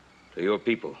to your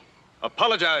people.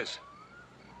 Apologize?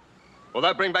 Will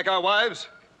that bring back our wives?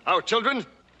 Our children?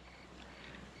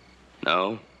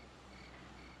 No.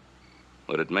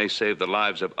 But it may save the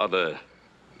lives of other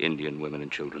Indian women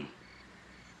and children.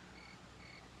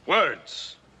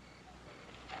 Words.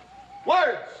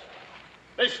 Words!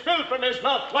 They spill from his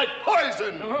mouth like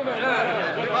poison!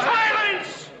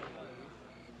 Silence!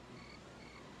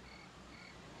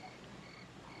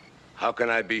 How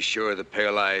can I be sure the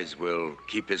Pale Eyes will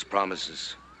keep his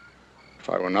promises?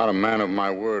 If I were not a man of my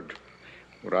word,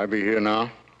 would I be here now?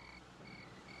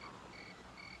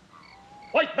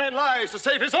 White man lies to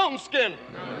save his own skin.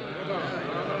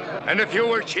 And if you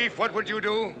were chief, what would you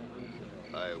do?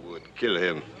 I would kill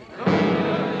him.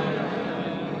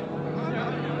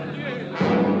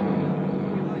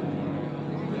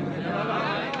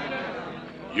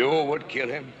 You would kill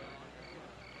him?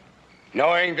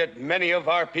 Knowing that many of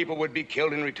our people would be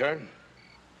killed in return?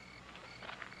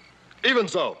 Even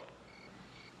so.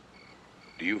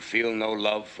 Do you feel no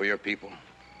love for your people?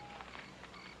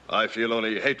 I feel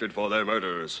only hatred for their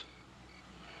murderers.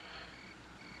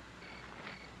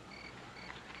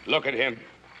 Look at him.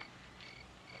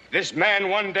 This man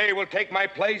one day will take my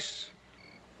place.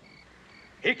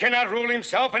 He cannot rule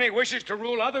himself, and he wishes to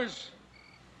rule others.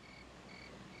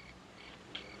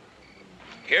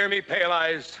 Hear me, Pale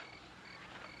Eyes.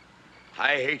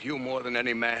 I hate you more than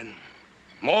any man.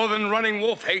 More than Running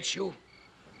Wolf hates you.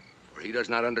 For he does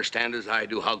not understand as I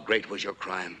do how great was your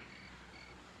crime.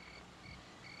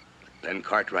 But Ben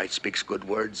Cartwright speaks good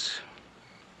words,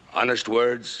 honest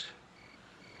words.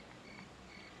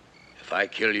 If I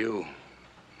kill you,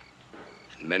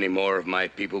 and many more of my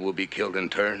people will be killed in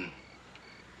turn,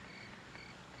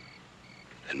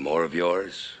 and more of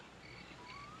yours,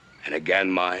 and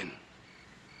again mine.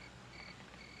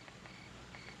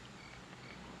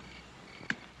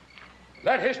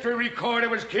 Let history record it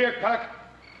was Keokuk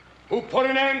who put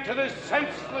an end to this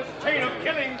senseless chain of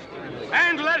killings.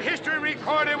 And let history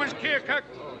record it was Keokuk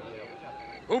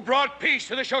who brought peace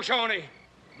to the Shoshone.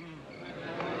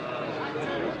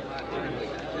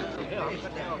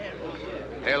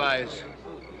 Pale Eyes,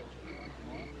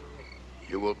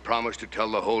 you will promise to tell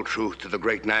the whole truth to the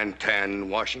great Nantan in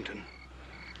Washington?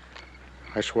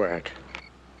 I swear it.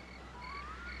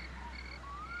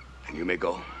 And you may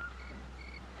go.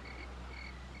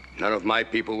 None of my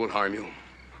people will harm you.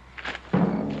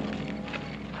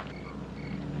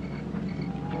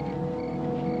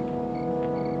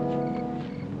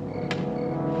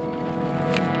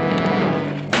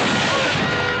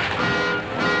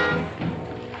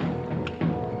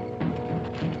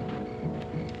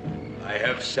 I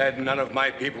have said none of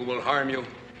my people will harm you.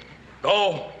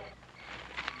 Go.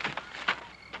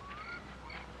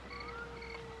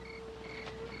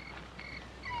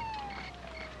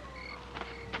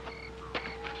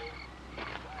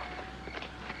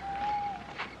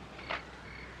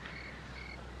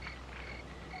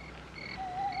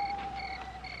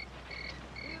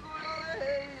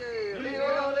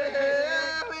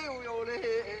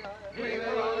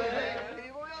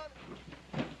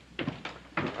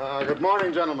 Good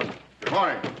morning, gentlemen. Good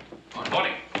morning. Good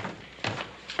morning.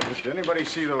 Did anybody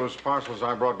see those parcels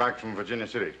I brought back from Virginia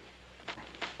City?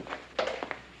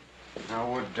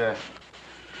 Now, would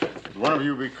one of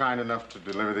you be kind enough to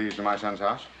deliver these to my son's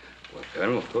house? Well,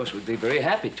 Colonel, of course, we'd be very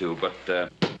happy to, but,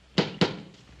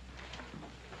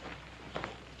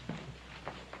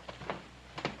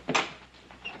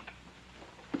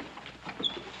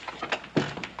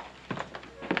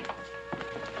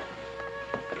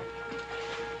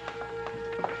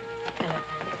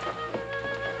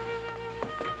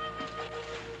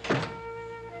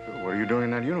 What are you doing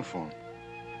in that uniform?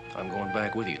 I'm going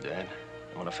back with you, Dad.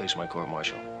 I want to face my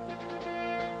court-martial.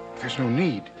 There's no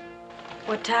need.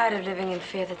 We're tired of living in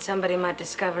fear that somebody might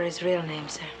discover his real name,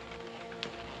 sir.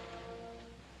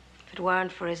 If it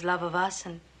weren't for his love of us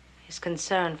and his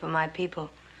concern for my people,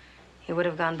 he would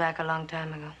have gone back a long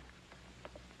time ago.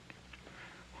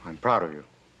 I'm proud of you.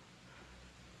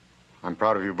 I'm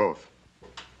proud of you both.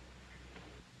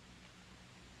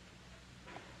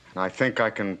 And I think I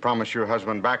can promise your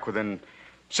husband back within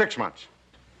 6 months.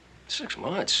 6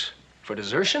 months? For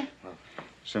desertion?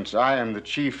 Since I am the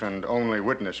chief and only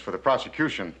witness for the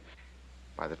prosecution,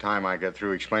 by the time I get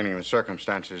through explaining the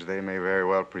circumstances, they may very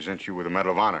well present you with a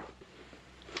Medal of Honor.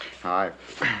 Now, I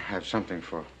have something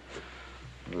for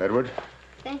little Edward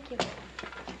Thank you.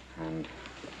 and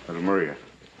little Maria.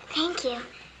 Thank you.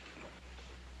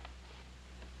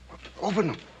 Open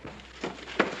them.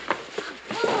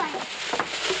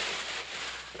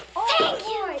 Thank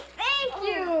you. Thank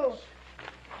you.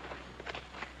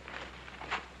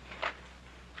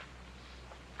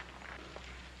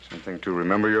 Something to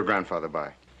remember your grandfather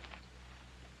by.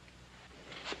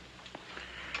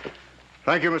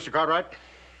 Thank you, Mr. Cartwright,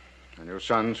 and your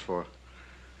sons for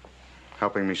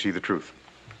helping me see the truth.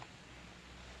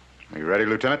 Are you ready,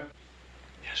 Lieutenant?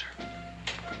 Yes, sir.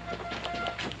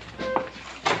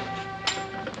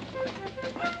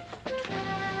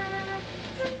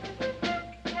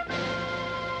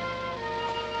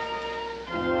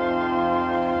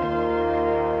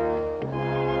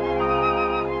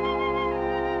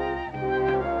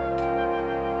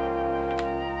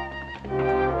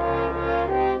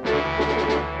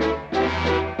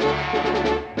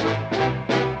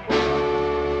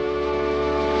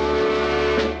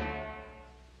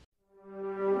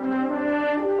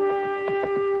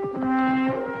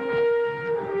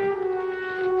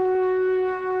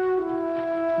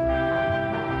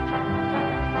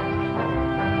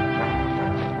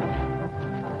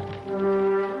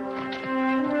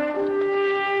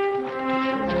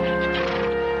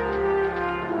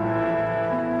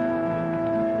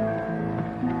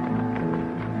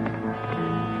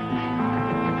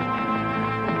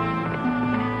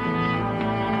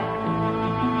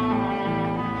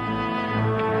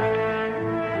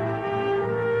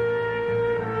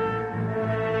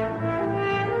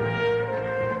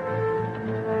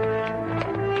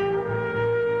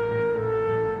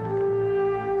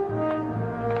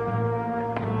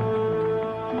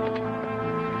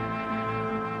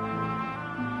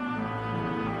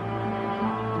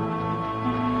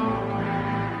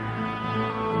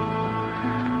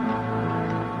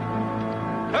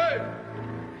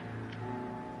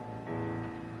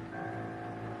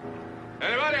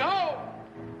 Anybody home?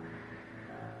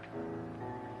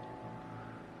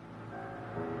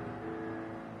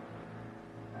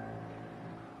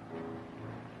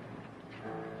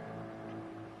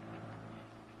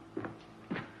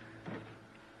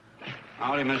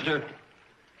 Howdy, mister.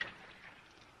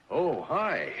 Oh,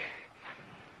 hi.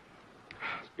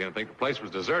 Beginning to think the place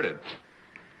was deserted.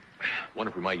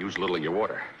 Wonder if we might use a little of your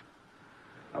water.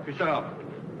 Help yourself.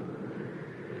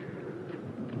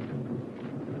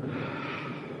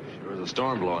 Sure is a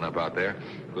storm blowing up out there.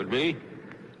 Could be.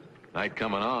 Night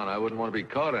coming on. I wouldn't want to be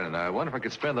caught in it. I wonder if I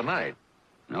could spend the night.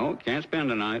 No, can't spend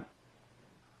the night.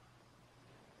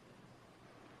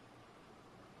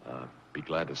 Be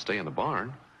glad to stay in the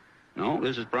barn. No,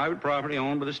 this is private property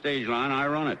owned by the stage line. I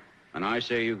run it. And I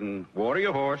say you can water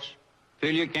your horse,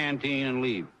 fill your canteen, and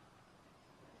leave.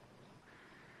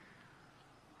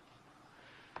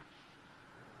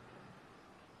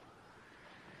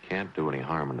 Can't do any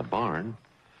harm in the barn.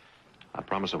 I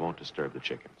promise I won't disturb the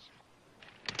chickens.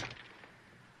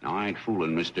 Now, I ain't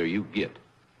fooling, mister. You get.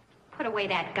 Put away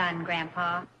that gun,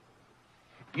 Grandpa.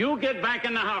 You get back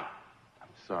in the house. I'm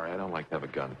sorry, I don't like to have a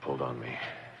gun pulled on me.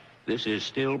 This is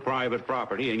still private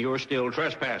property, and you're still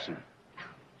trespassing.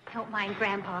 Don't mind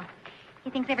Grandpa. He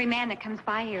thinks every man that comes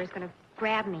by here is going to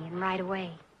grab me and ride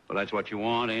away. Well, that's what you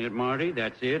want, ain't it, Marty?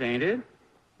 That's it, ain't it?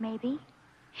 Maybe.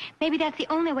 Maybe that's the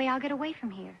only way I'll get away from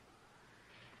here.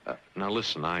 Now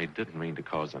listen, I didn't mean to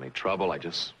cause any trouble. I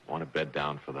just want to bed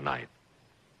down for the night.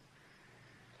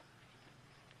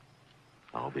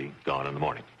 I'll be gone in the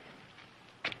morning.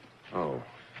 Oh,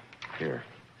 here.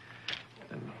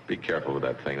 And be careful with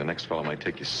that thing. The next fellow might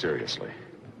take you seriously.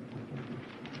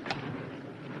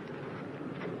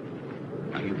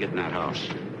 Now, you get in that house.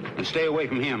 And stay away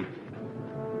from him.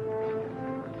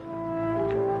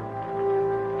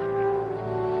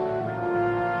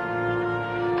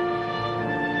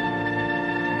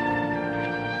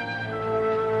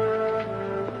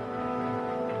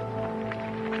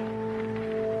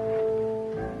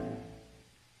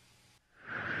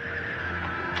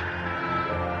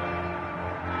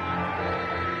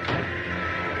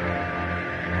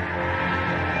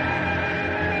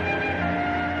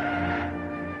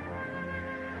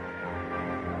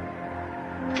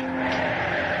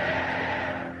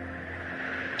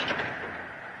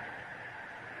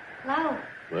 Hello.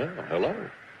 Well, hello.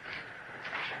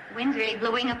 Wind's really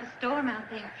blowing up a storm out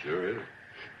there. Sure is.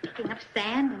 Picking up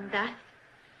sand and dust.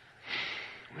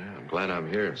 Yeah, I'm glad I'm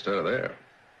here instead of there.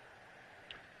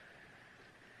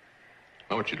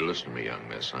 I want you to listen to me, young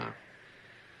miss.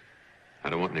 I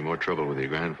don't want any more trouble with your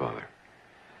grandfather.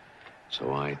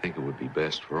 So I think it would be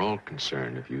best for all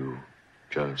concerned if you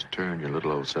just turned your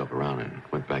little old self around and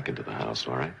went back into the house,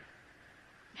 all right?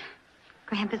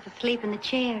 Grandpa's asleep in the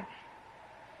chair.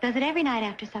 Does it every night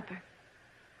after supper.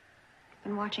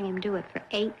 Been watching him do it for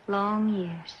 8 long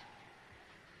years.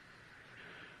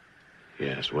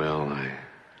 Yes, well, I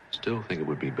still think it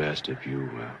would be best if you,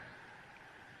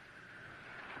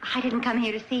 I didn't come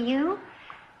here to see you.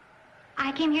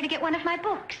 I came here to get one of my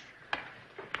books.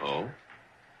 Oh?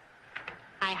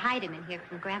 I hide him in here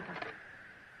from Grandpa.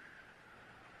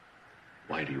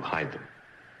 Why do you hide them?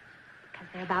 Because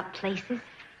they're about places.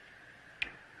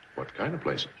 What kind of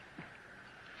places?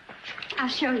 I'll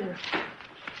show you.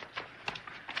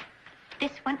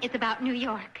 This one is about New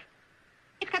York.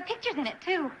 It's got pictures in it,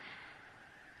 too.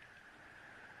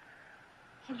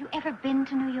 Have you ever been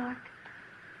to New York?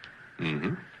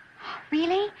 Mm-hmm.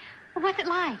 Really? Well, what's it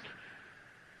like?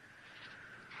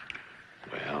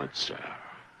 Well, it's,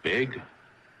 big,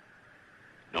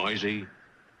 noisy.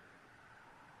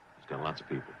 It's got lots of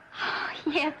people.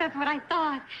 Yes, that's what I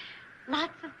thought.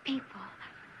 Lots of people.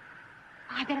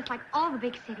 Oh, I bet it's like all the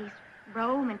big cities.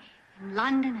 Rome and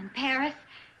London and Paris.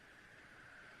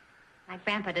 My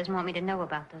grandpa doesn't want me to know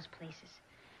about those places.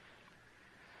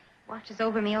 Watches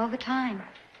over me all the time.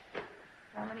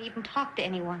 Won't let me even talk to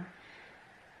anyone.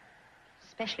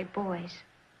 Especially boys.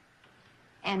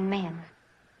 And men.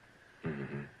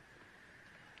 Mm-hmm.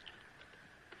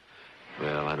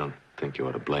 Well, I don't think you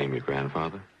ought to blame your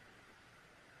grandfather.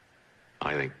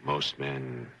 I think most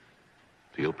men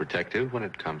feel protective when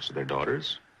it comes to their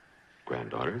daughters,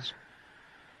 granddaughters,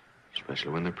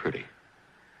 especially when they're pretty,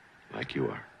 like you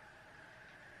are.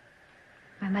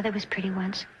 My mother was pretty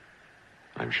once.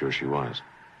 I'm sure she was.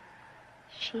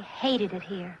 She hated it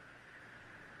here.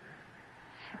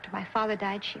 After my father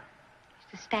died, she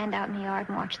used to stand out in the yard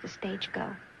and watch the stage go.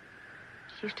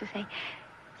 She used to say,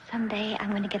 someday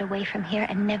I'm going to get away from here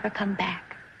and never come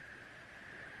back.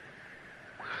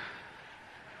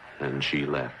 And she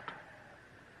left.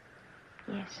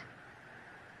 Yes.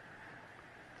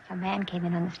 Some man came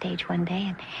in on the stage one day,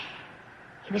 and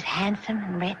he was handsome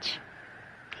and rich.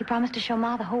 He promised to show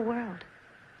Ma the whole world.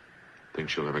 Think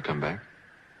she'll ever come back?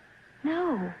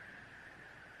 No.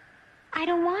 I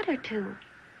don't want her to.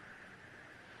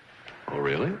 Oh,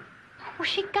 really? Well,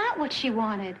 she got what she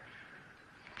wanted.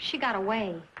 She got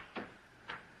away.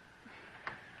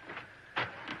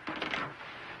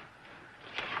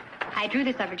 I drew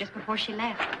this of her just before she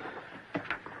left.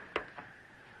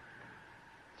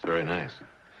 It's very nice.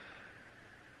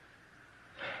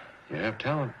 You have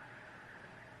talent.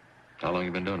 How long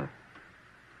you been doing it?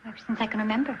 Ever since I can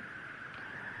remember.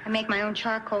 I make my own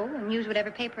charcoal and use whatever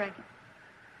paper I can.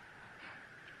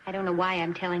 I don't know why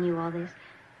I'm telling you all this.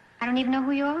 I don't even know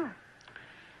who you are.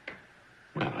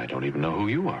 Well, I don't even know who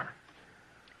you are.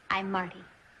 I'm Marty.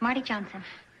 Marty Johnson.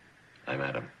 I'm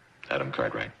Adam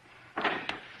Cartwright.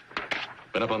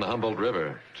 Been up on the Humboldt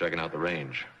River, checking out the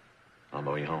range. On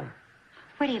my way home.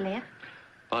 Where do you live?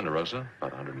 Ponderosa,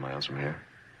 about 100 miles from here.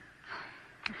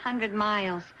 100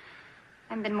 miles.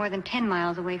 I've been more than 10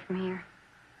 miles away from here.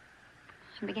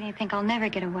 I'm beginning to think I'll never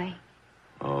get away.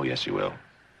 Oh, yes, you will.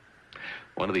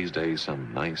 One of these days,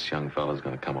 some nice young fella's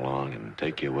gonna come along and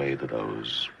take you away to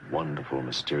those wonderful,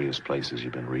 mysterious places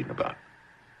you've been reading about.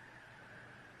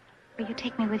 Will you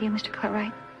take me with you, Mr.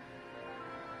 Cartwright?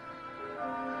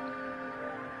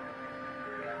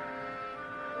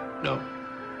 No.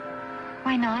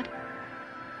 Why not?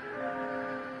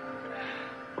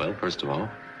 Well, first of all,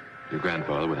 your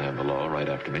grandfather would have the law right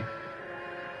after me.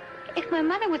 If my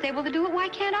mother was able to do it, why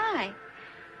can't I?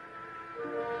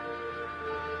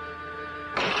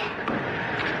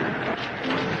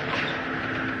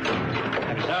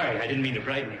 I'm sorry. I didn't mean to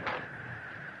frighten you.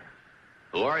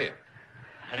 Who are you?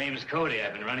 My name's Cody.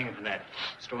 I've been running from that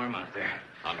storm out there.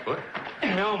 On foot?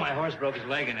 No, my horse broke his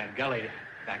leg in that gully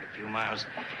back a few miles.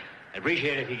 I'd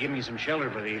appreciate it if you give me some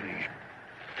shelter for the evening.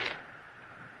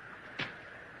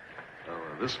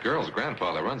 This girl's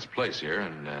grandfather runs the place here,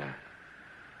 and I'm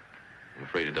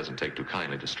afraid he doesn't take too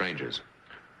kindly to strangers.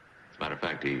 As a matter of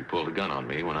fact, he pulled a gun on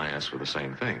me when I asked for the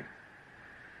same thing.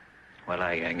 Well,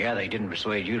 I gather he didn't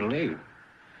persuade you to leave.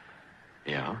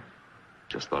 Yeah.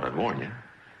 Just thought I'd warn you.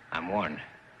 I'm warned.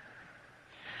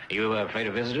 Are you afraid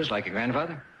of visitors like your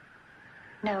grandfather?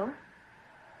 No.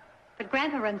 But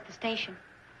Grandpa runs the station.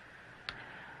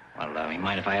 Well, you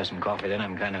mind if I have some coffee then?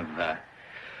 I'm kind of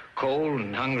cold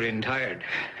and hungry and tired.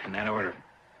 In that order.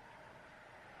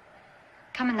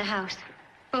 Come in the house.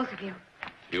 Both of you.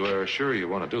 You are sure you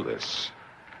want to do this?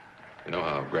 You know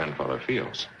how grandfather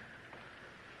feels.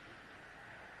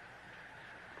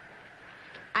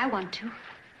 I want to.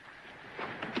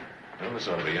 Well, this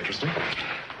ought to be interesting.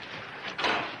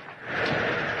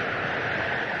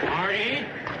 Marty!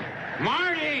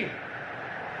 Marty!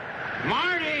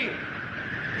 Marty!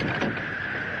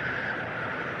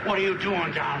 What are you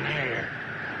doing down there?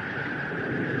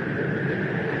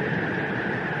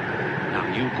 Now,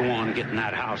 you go on getting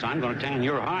that house. I'm going to tan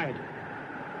your hide.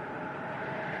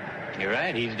 You're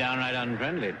right. He's downright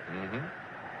unfriendly. Mm-hmm.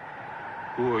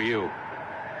 Who are you?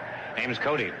 Name's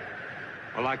Cody.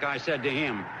 Well, like I said to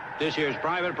him, this here's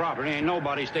private property. Ain't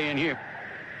nobody staying here.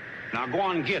 Now, go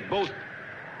on and get both.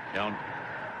 Don't.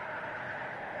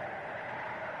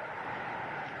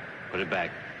 Put it back.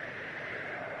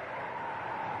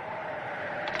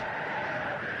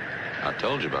 I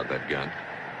told you about that gun.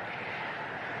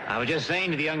 I was just saying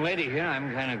to the young lady here,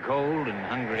 I'm kind of cold and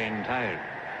hungry and tired.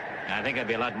 And I think I'd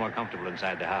be a lot more comfortable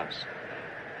inside the house.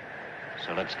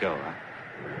 So let's go, huh?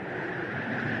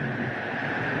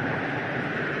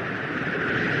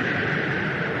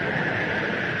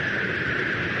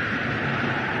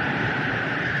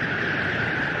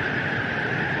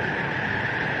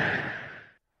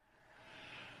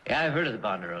 Yeah, I've heard of the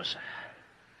Ponderosa.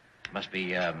 Must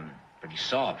be pretty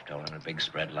soft holding a big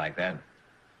spread like that.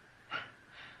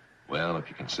 Well, if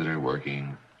you consider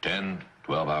working 10,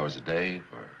 12 hours a day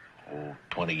for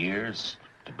 20 years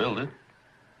to build it,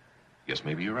 guess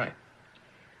maybe you're right.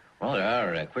 Well, there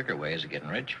are quicker ways of getting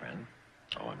rich, friend.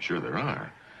 Oh, I'm sure there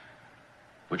are.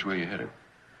 Which way are you headed?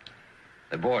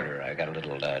 The border. I got a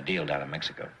little deal down in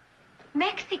Mexico.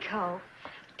 Mexico?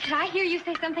 Did I hear you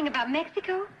say something about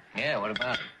Mexico? Yeah, what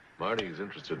about it? Marty's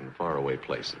interested in faraway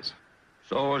places.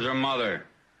 So was her mother.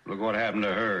 Look what happened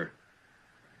to her.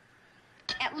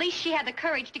 At least she had the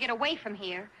courage to get away from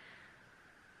here.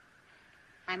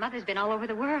 My mother's been all over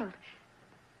the world.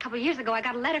 A couple of years ago, I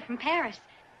got a letter from Paris.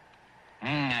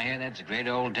 I hear that's a great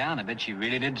old town. I bet she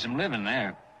really did some living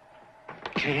there.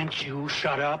 Can't you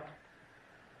shut up?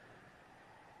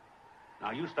 Now,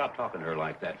 you stop talking to her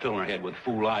like that, filling her head with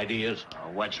fool ideas.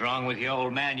 Oh, what's wrong with you,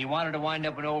 old man? You want her to wind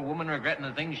up an old woman regretting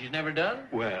the things she's never done?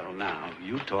 Well, now,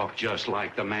 you talk just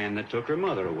like the man that took her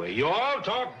mother away. You all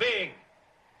talk big.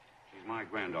 She's my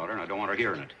granddaughter, and I don't want her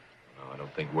hearing it. No, I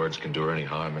don't think words can do her any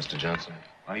harm, Mr. Johnson.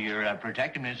 Well, your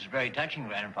protectiveness is very touching,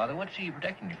 grandfather. What's she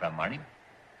protecting you from, Marty?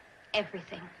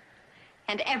 Everything.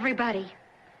 And everybody.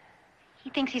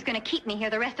 He thinks he's going to keep me here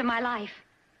the rest of my life.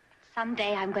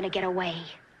 Someday I'm going to get away.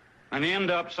 And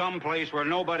end up someplace where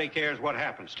nobody cares what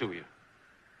happens to you.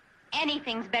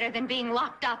 Anything's better than being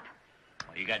locked up.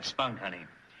 Well, you got spunk, honey.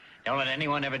 Don't let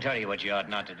anyone ever tell you what you ought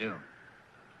not to do.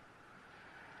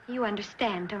 You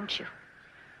understand, don't you?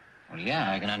 Well,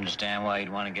 yeah, I can understand why you'd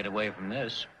want to get away from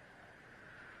this.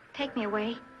 Take me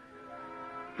away.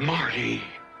 Marty.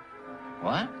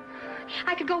 What?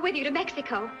 I could go with you to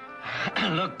Mexico.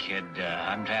 Look, kid,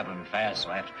 I'm traveling fast, so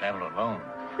I have to travel alone.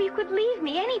 You could leave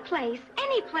me any place,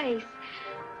 any place.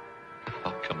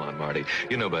 Oh, come on, Marty.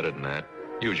 You know better than that.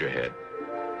 Use your head.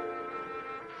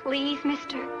 Please,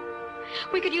 mister.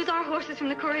 We could use our horses from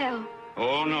the corral.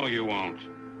 Oh, no, you won't.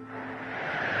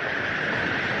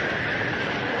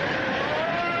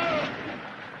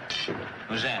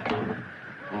 Who's that?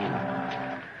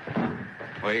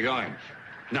 Where are you going?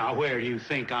 Now, where do you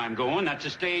think I'm going? That's a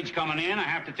stage coming in. I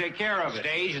have to take care of it.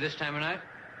 Stage this time of night?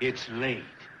 It's late.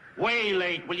 Way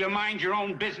late. Will you mind your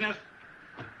own business?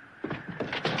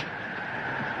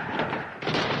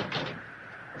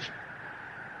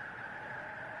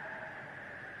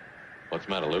 What's the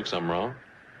matter, Luke? Something wrong?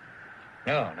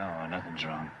 No, nothing's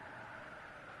wrong.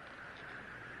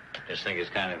 Just think it's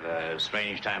kind of a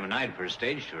strange time of night for a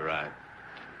stage to arrive.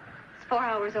 It's 4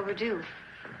 hours overdue.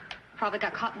 Probably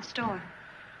got caught in the storm.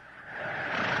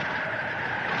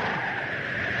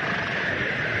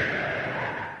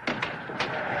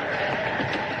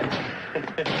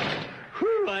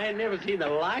 Whew, I ain't never seen the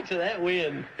likes of that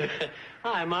wind.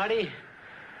 Hi, Marty.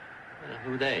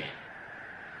 Who they?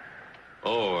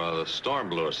 Oh, the storm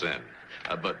blew us in.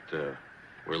 But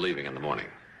we're leaving in the morning.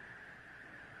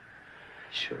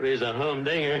 Sure is a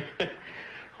humdinger.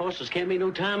 Horses can't be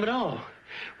no time at all.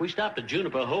 We stopped at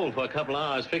Juniper Hole for a couple of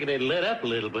hours, figured they'd let up a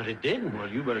little, but it didn't. Well,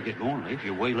 you better get going, Leif.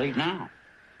 You're way late now.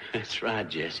 That's right,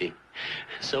 Jesse.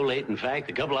 So late, in fact,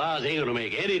 a couple of hours ain't gonna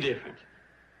make any difference.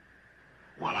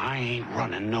 Well, I ain't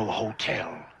running no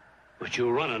hotel. But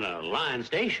you're running a line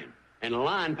station, and the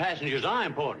line passengers are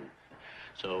important.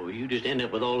 So you just end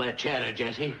up with all that chatter,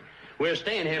 Jesse. We're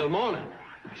staying here till morning.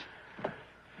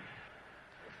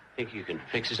 Think you can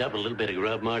fix us up a little bit of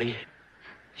grub, Marty?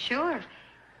 Sure.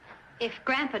 If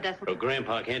Grandpa doesn't... Well,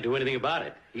 Grandpa can't do anything about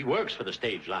it. He works for the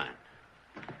stage line.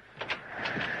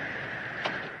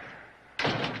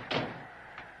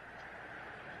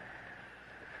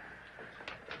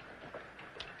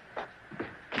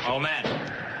 Oh, man.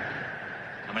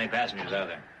 How many passengers are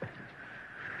there?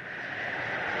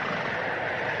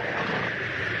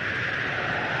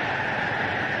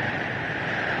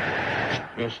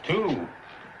 Just two.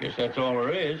 Guess that's all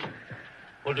there is.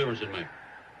 What difference does it make?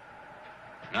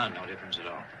 None, no difference at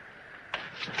all.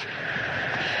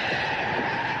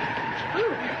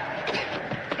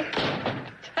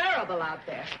 Terrible out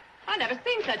there. I've never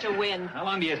seen such a wind. How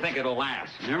long do you think it'll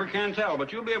last? Never can tell,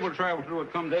 but you'll be able to travel through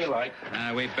it come daylight.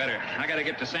 We better. I gotta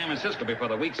get to San Francisco before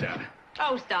the week's out.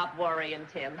 Oh, stop worrying,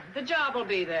 Tim. The job will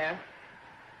be there.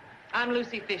 I'm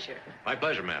Lucy Fisher. My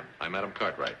pleasure, ma'am. I'm Madam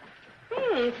Cartwright.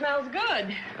 Smells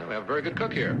good. Well, we have a very good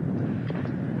cook here.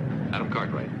 Madam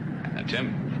Cartwright. And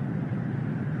Tim?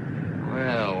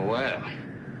 Well.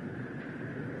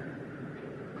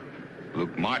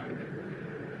 Luke Martin.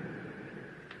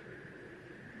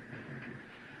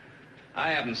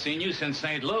 I haven't seen you since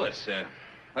St. Louis.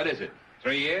 What is it,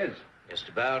 3 years? Just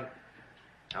about.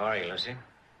 How are you, Lucy?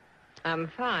 I'm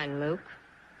fine, Luke.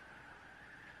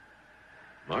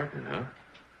 Martin, huh?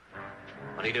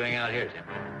 What are you doing out here, Tim?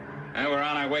 We're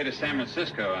on our way to San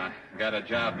Francisco. I got a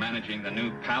job managing the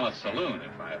new Palace Saloon,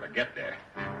 if I ever get there.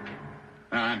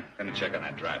 I'm gonna check on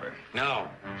that driver. No.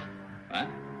 What?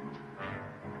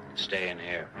 Stay in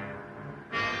here.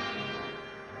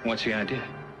 What's the idea?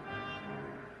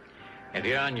 If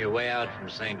you're on your way out from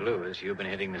St. Louis, you've been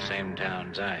hitting the same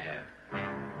towns I have.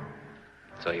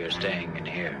 So you're staying in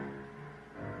here.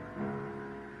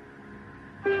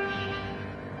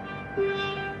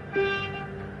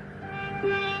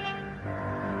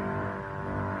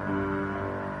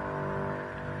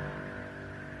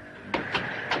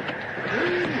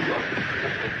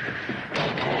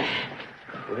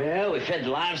 Well, we fed the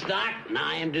livestock, and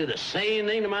I am do the same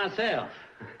thing to myself.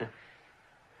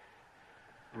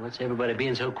 What's everybody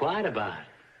being so quiet about?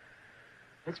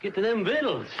 Let's get to them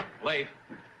victuals. Leif.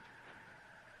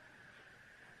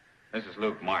 This is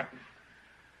Luke Martin.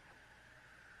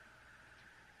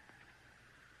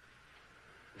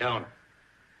 Don't.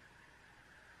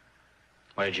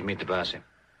 Where did you meet the bossy?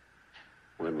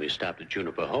 When we stopped at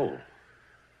Juniper Hole.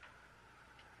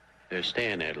 They're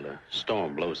staying there till the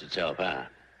storm blows itself out.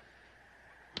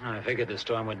 I figured the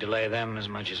storm would delay them as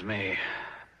much as me.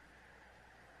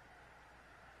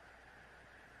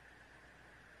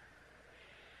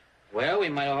 Well, we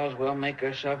might all as well make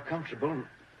ourselves comfortable.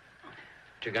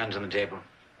 Put your guns on the table.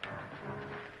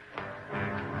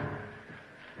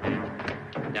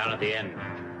 Down at the end.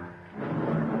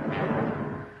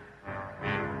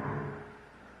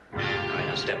 All right,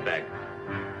 now step back.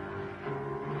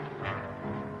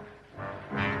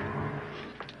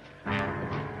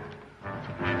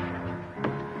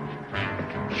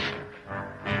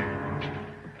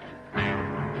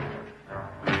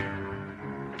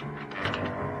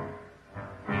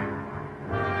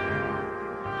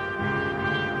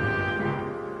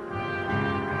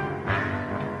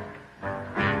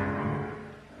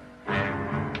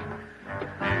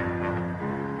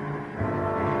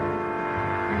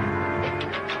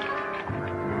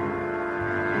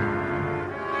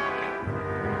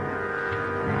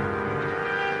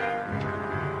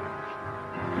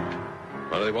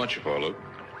 What do they want you for, Luke?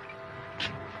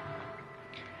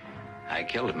 I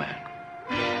killed a man.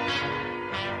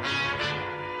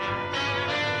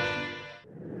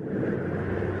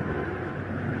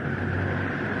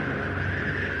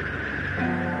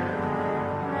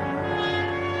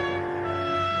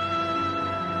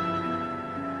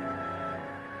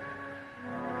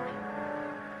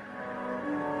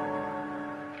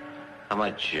 How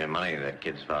much money that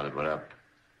kid's father put up?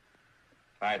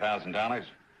 $5,000.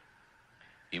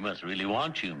 He must really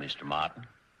want you, Mr. Martin.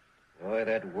 Boy,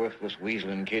 that worthless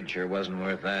weaseling kid sure wasn't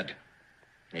worth that.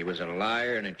 He was a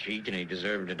liar and a cheat, and he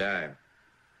deserved to die.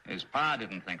 His pa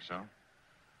didn't think so.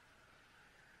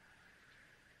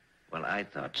 Well, I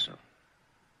thought so.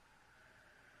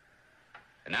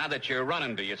 And now that you're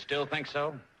running, do you still think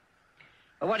so?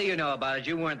 Well, what do you know about it?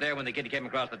 You weren't there when the kid came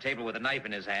across the table with a knife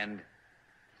in his hand.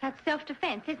 That's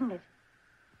self-defense, isn't it?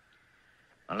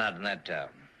 Well, not in that town.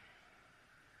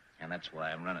 And that's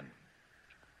why I'm running.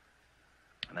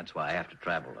 And that's why I have to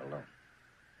travel alone.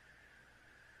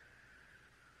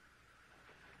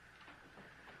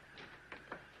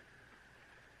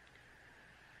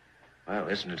 Well,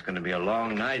 listen, it's going to be a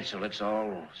long night, so let's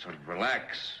all sort of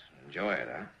relax. Enjoy it,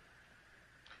 huh?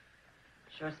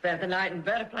 Sure spent the night in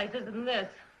better places than this.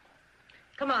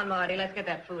 Come on, Marty, let's get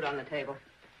that food on the table.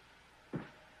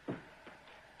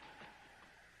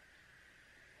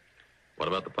 What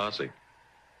about the posse?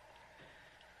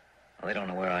 Well, they don't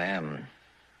know where I am.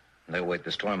 They'll wait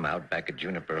the storm out back at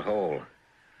Juniper Hole.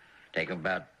 Take them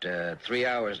about 3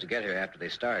 hours to get here after they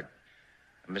start.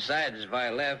 And besides, if I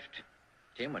left,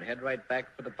 Tim would head right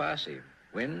back for the posse.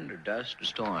 Wind or dust or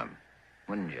storm.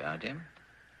 Wouldn't you, huh, Tim?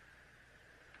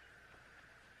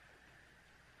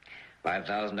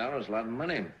 $5,000 is a lot of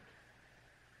money.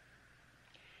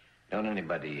 Don't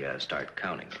anybody start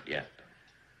counting it yet.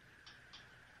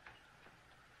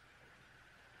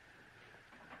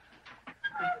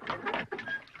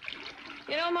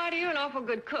 You know, Marty, you're an awful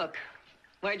good cook.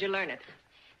 Where'd you learn it?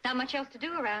 Not much else to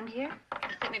do around here,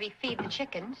 except maybe feed the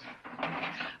chickens.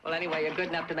 Well, anyway, you're good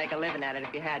enough to make a living at it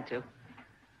if you had to.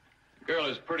 A girl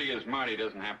as pretty as Marty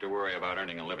doesn't have to worry about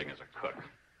earning a living as a cook.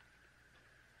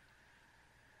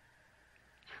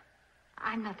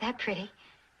 I'm not that pretty.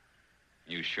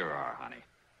 You sure are, honey.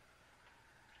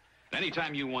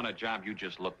 Anytime you want a job, you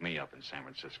just look me up in San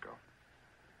Francisco.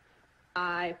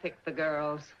 I pick the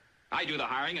girls. I do the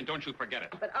hiring, and don't you forget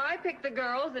it. But I pick the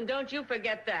girls, and don't you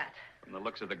forget that. From the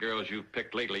looks of the girls you've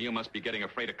picked lately, you must be getting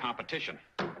afraid of competition.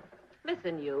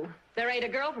 Listen, you. There ain't a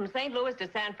girl from St. Louis to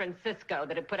San Francisco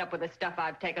that'd put up with the stuff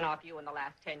I've taken off you in the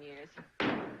last 10 years.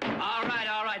 All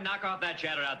right. Knock off that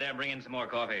chatter out there and bring in some more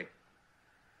coffee.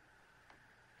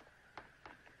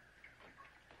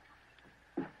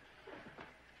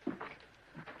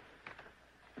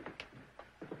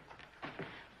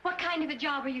 What kind of a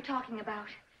job are you talking about?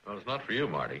 Well, it's not for you,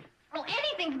 Marty. Well,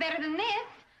 anything's better than this.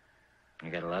 You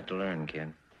got a lot to learn,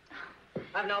 kid.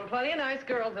 I've known plenty of nice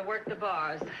girls that worked the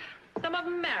bars. Some of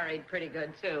them married pretty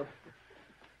good, too.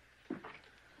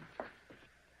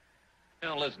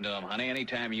 Don't listen to him, honey.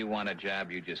 Anytime you want a job,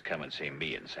 you just come and see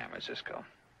me in San Francisco.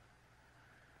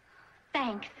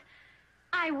 Thanks.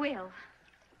 I will.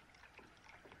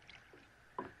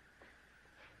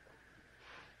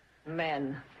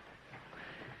 Men.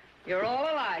 You're all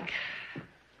alike.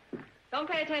 Don't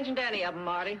pay attention to any of them,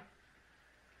 Marty.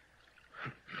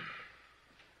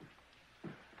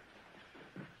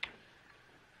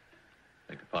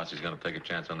 Think the posse's gonna take a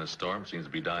chance on this storm? Seems to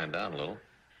be dying down a little.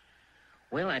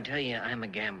 Well, I tell you, I'm a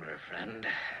gambler, friend.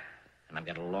 And I've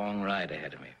got a long ride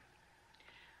ahead of me.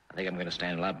 I think I'm going to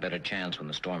stand a lot better chance when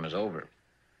the storm is over.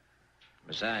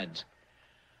 Besides,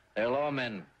 they're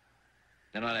lawmen.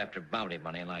 They're not after bounty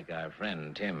money like our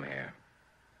friend Tim here.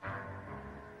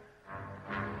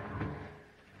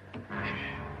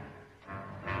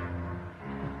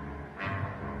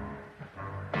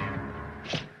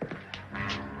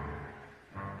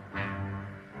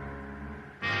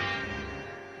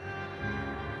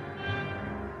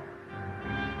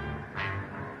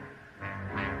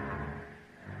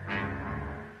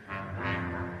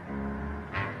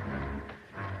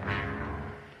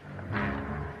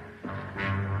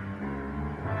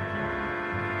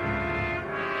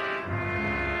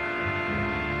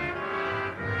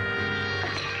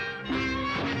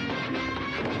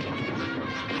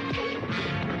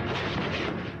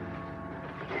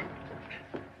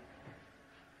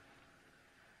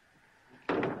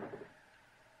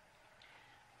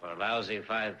 For a lousy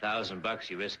 $5,000,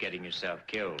 you risk getting yourself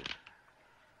killed.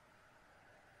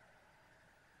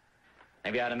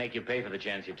 Maybe I ought to make you pay for the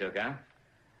chance you took, huh?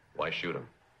 Why shoot him?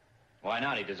 Why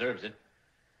not? He deserves it.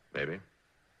 Maybe.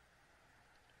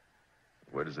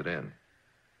 Where does it end?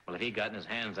 Well, if he'd gotten his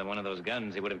hands on one of those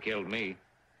guns, he would have killed me.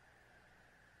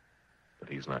 But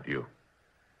he's not you.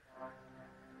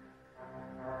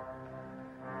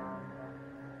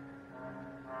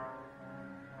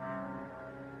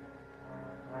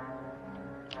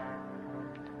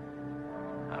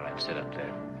 All right, sit up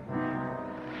there.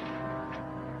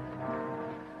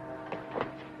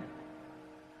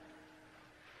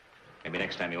 Maybe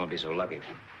next time you won't be so lucky.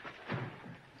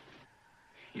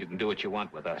 You can do what you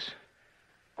want with us.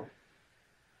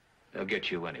 They'll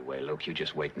get you anyway, Luke. You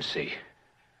just wait and see.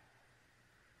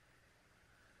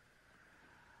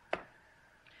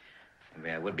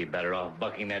 Maybe I would be better off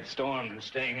bucking that storm than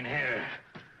staying in here.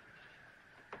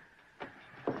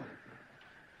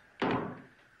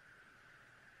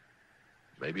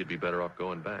 Maybe you'd be better off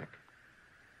going back.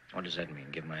 What does that mean,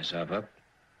 give myself up?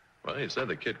 Well, you said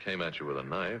the kid came at you with a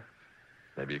knife.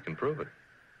 Maybe you can prove it.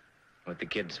 With the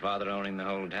kid's father owning the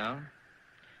whole town?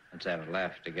 Let's have a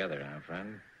laugh together, huh,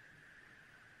 friend?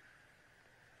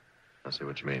 I see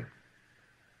what you mean.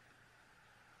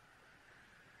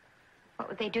 What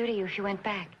would they do to you if you went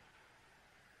back?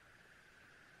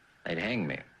 They'd hang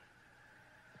me.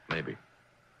 Maybe.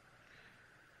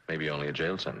 Maybe only a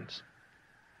jail sentence.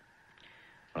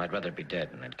 Well, I'd rather be dead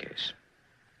in that case.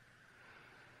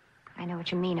 I know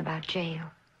what you mean about jail.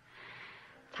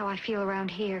 It's how I feel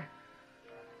around here.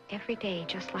 Every day,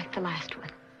 just like the last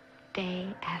one.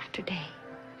 Day after day.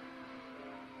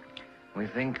 We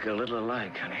think a little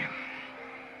alike, honey.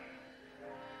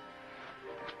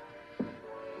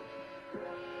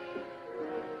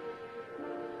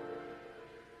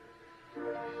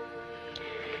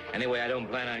 Anyway, I don't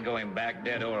plan on going back,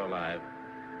 dead or alive.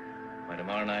 By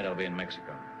tomorrow night, I'll be in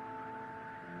Mexico.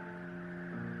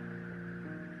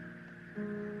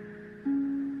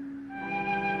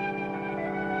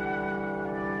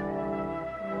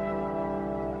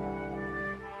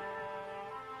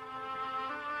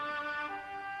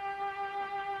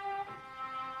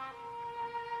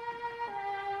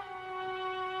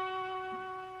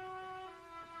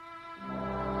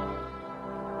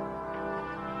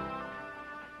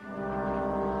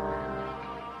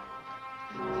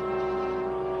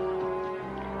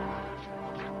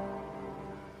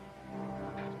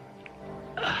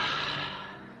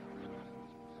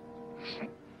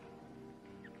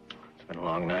 It's been a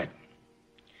long night.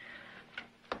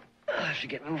 I should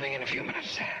get moving in a few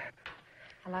minutes.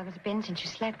 How long has it been since you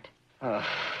slept? Oh,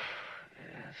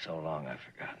 yeah, so long I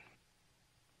forgot.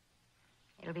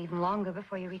 It'll be even longer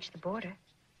before you reach the border.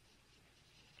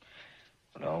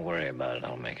 But don't worry about it.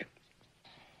 I'll make it.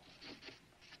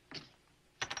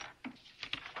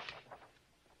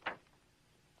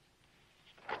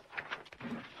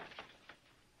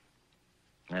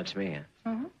 That's me, huh?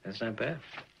 Mm-hmm. That's not bad.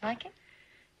 Like it?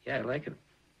 Yeah, I like it.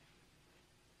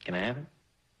 Can I have it?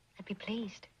 I'd be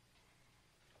pleased.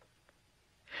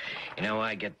 You know,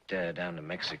 I get down to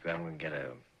Mexico, I'm going to get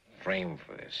a frame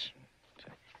for this.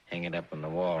 Hang it up on the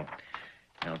wall.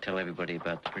 And I'll tell everybody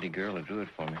about the pretty girl who drew it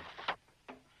for me.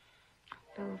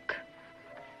 Luke.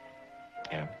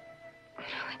 Yeah?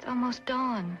 It's almost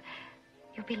dawn.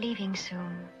 You'll be leaving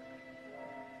soon.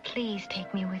 Please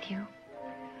take me with you.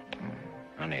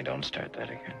 Honey, don't start that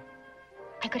again.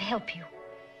 I could help you.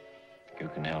 You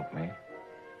can help me.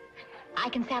 I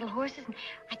can saddle horses and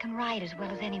I can ride as well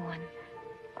as anyone.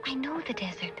 I know the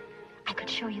desert. I could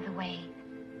show you the way.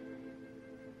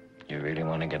 You really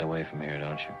want to get away from here,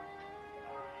 don't you?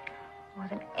 More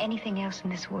than anything else in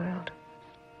this world.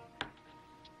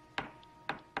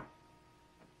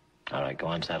 All right, go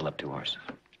on, saddle up 2 horses.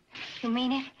 You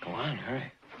mean it? Go on,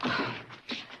 hurry.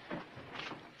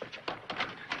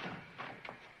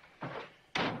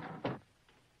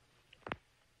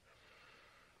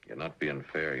 You're not being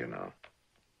fair, you know.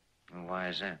 Well, why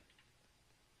is that?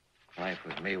 Life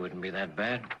with me wouldn't be that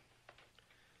bad.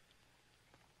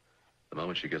 The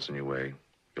moment she gets in your way,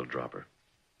 you'll drop her.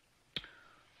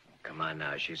 Come on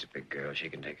now, she's a big girl. She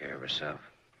can take care of herself.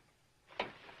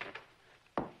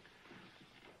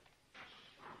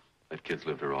 That kid's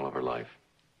lived here all of her life.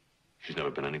 She's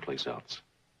never been anyplace else.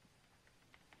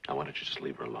 Now, why don't you just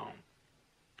leave her alone?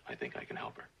 I think I can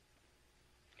help her.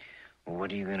 Well,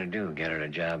 what are you going to do? Get her a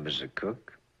job as a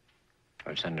cook?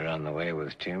 Or send her on the way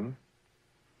with Tim?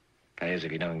 That is,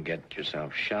 if you don't get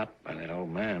yourself shot by that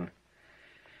old man.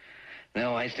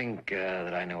 No, I think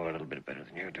that I know her a little bit better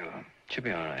than you do. She'll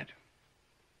be all right.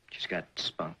 She's got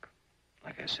spunk,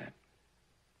 like I said.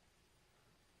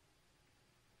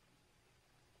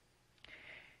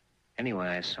 Anyway,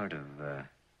 I sort of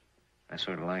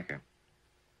like her.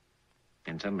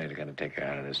 And somebody's got to take her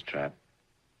out of this trap.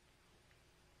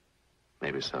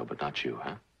 Maybe so, but not you,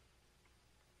 huh?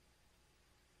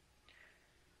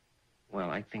 Well,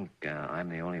 I think I'm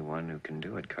the only one who can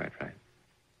do it, Cartwright.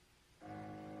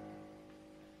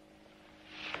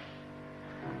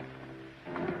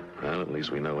 Well, at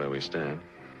least we know where we stand.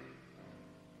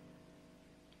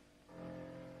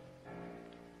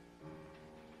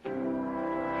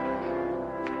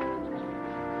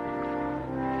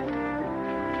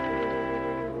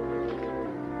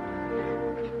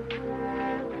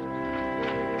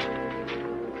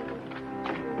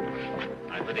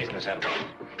 Put these in the saddle.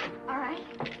 All right.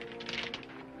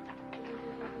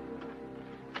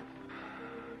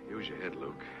 Use your head,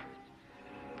 Luke.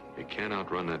 You can't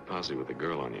outrun that posse with a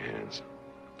girl on your hands.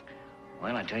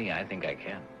 Well, I tell you, I think I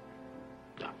can.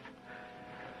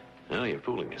 No, you're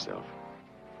fooling yourself.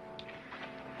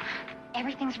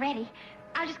 Everything's ready.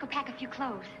 I'll just go pack a few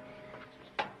clothes.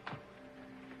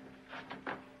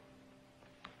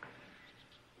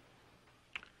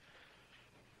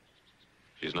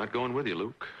 She's not going with you,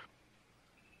 Luke.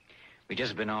 We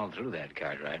just been all through that,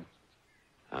 Cartwright.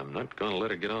 I'm not going to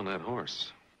let her get on that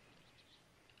horse.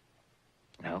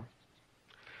 No?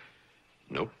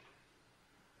 Nope.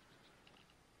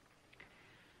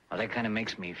 Well, that kind of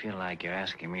makes me feel like you're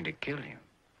asking me to kill you.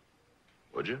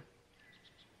 Would you?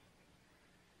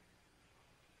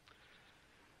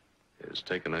 Is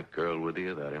taking that girl with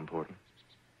you that important?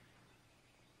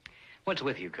 What's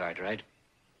with you, Cartwright?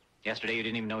 Yesterday you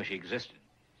didn't even know she existed.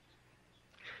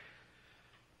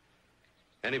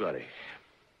 Anybody,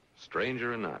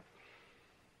 stranger or not,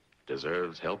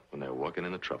 deserves help when they're walking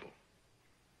into trouble.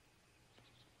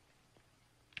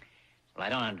 Well, I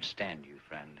don't understand you,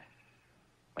 friend.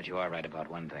 But you are right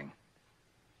about one thing.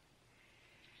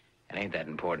 It ain't that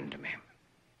important to me.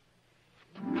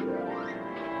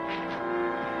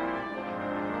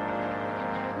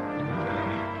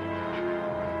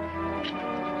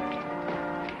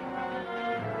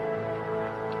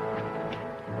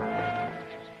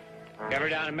 If you're ever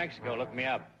down in Mexico, look me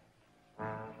up.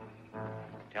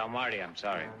 Tell Marty I'm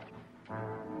sorry.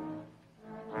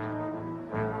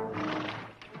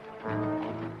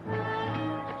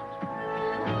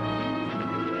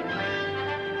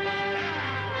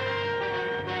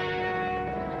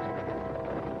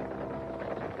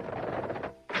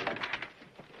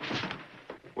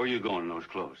 Where are you going in those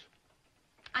clothes?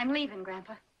 I'm leaving,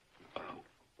 Grandpa.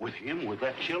 With him? With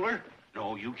that killer?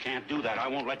 No, you can't do that. I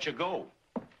won't let you go.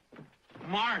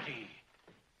 Marty!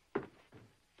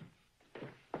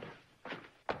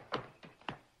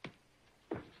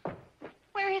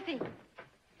 Where is he?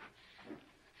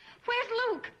 Where's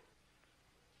Luke?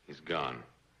 He's gone.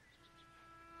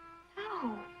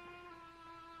 No.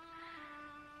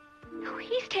 No,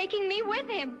 he's taking me with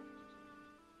him.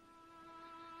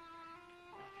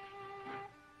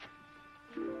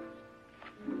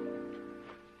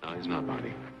 No, he's not,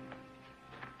 Marty.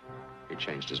 He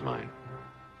changed his mind.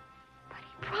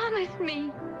 He promised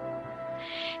me.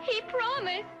 He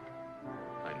promised.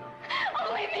 I know.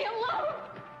 Oh, leave me alone.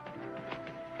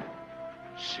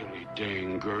 Silly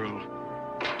dang girl.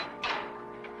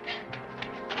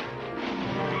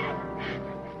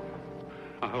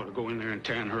 I ought to go in there and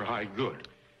tan her hide good.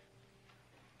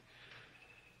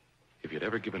 If you'd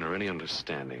ever given her any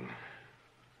understanding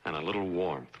and a little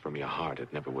warmth from your heart,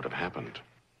 it never would have happened.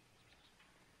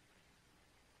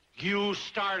 You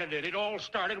started it. It all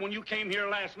started when you came here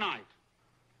last night.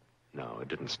 No, it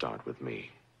didn't start with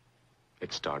me.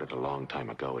 It started a long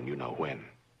time ago, and you know when.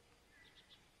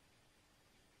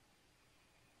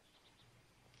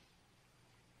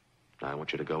 Now, I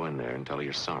want you to go in there and tell her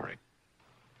you're sorry.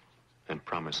 And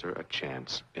promise her a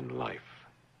chance in life.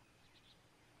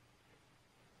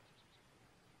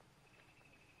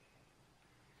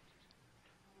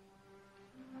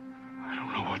 I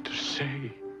don't know what to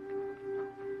say.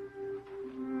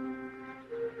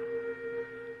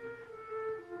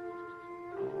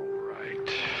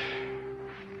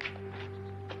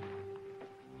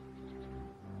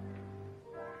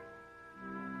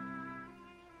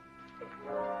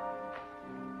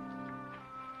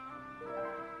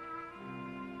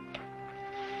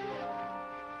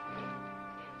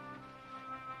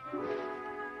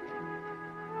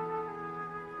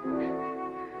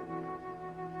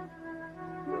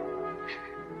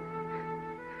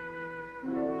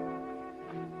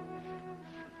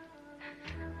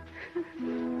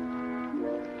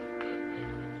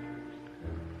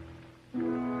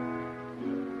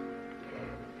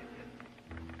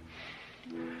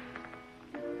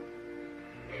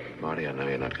 Marty, I know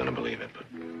you're not going to believe it, but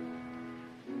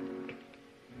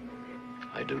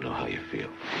I do know how you feel.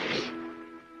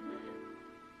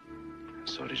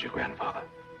 So does your grandfather.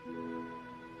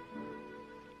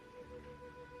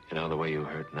 You know, the way you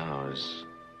hurt now is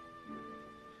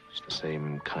it's the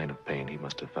same kind of pain he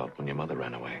must have felt when your mother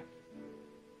ran away.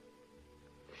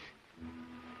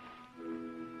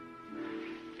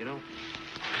 You know,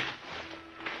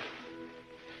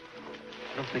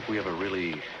 I don't think we ever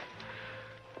really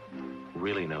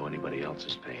know anybody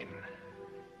else's pain.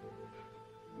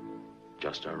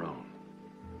 Just our own.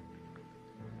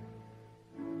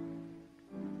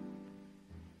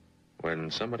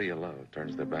 When somebody you love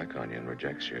turns their back on you and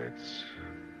rejects you, it's...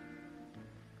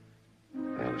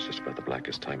 well, was just about the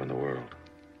blackest time in the world.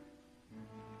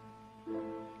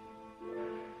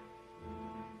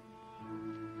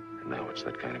 And now it's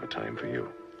that kind of a time for you.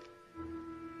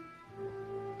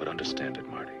 But understand it,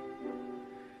 Marty.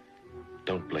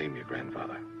 Don't blame your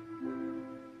grandfather.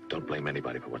 Don't blame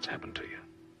anybody for what's happened to you.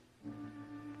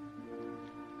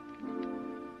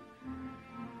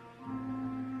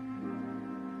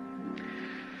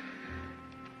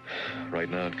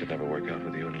 Right now, it could never work out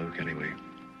with you and Luke anyway.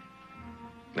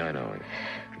 I know,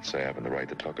 I could say I have the right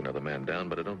to talk another man down,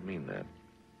 but I don't mean that.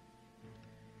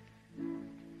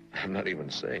 I'm not even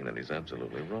saying that he's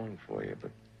absolutely wrong for you,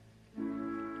 but...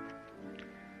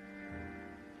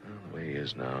 well, the way he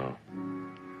is now,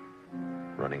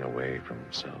 running away from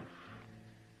himself,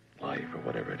 life, or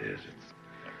whatever it is, it's...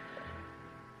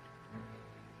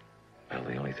 well,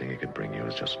 the only thing it could bring you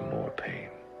is just more pain.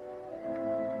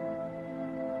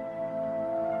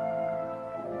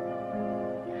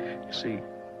 You see,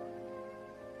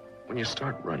 when you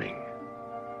start running,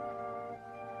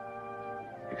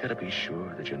 you gotta be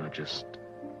sure that you're not just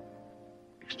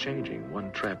exchanging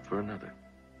one trap for another.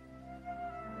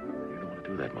 You don't want to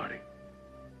do that, Marty.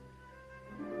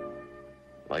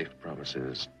 Life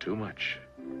promises too much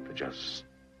to just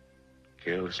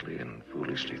carelessly and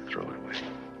foolishly throw it away.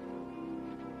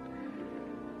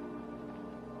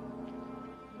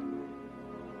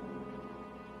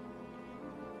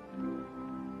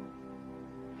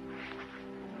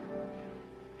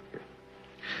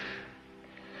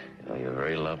 You're a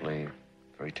very lovely,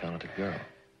 very talented girl. Your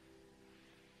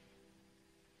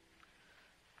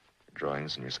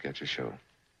drawings and your sketches show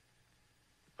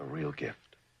a real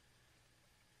gift.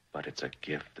 But it's a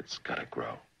gift that's gotta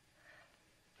grow.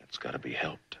 It's gotta be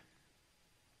helped.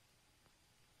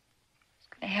 It's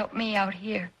gonna help me out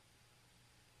here.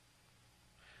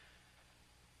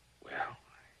 Well,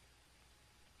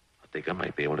 I think I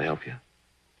might be able to help you.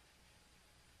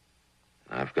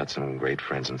 I've got some great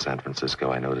friends in San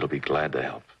Francisco I know that'll be glad to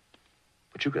help.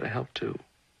 But you gotta help, too.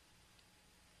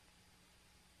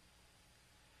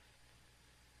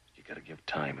 You gotta give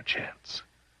time a chance.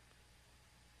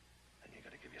 And you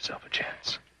gotta give yourself a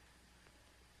chance.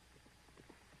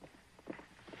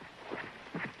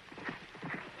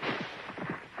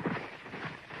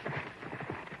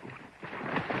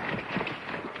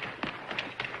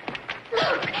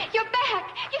 Luke, you're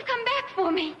back. You've come back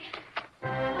for me.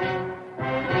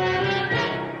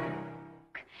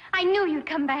 I knew you'd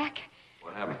come back.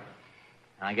 What happened?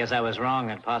 I guess I was wrong.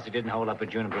 That posse didn't hold up at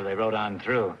Juniper. They rode on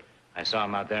through. I saw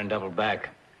them out there and doubled back.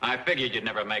 I figured you'd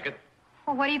never make it.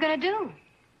 Well, what are you going to do?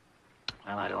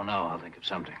 Well, I don't know. I'll think of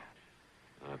something.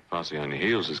 That posse on your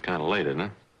heels is kind of late, isn't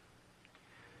it?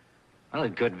 Well,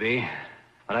 it could be.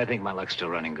 But I think my luck's still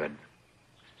running good.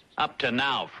 Up to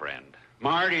now, friend.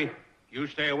 Marty, you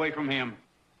stay away from him.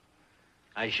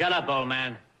 Hey, shut up, old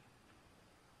man.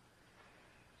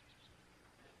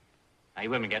 Now, you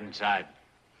women get inside.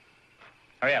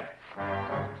 Hurry up.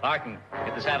 Larkin,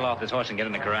 get the saddle off this horse and get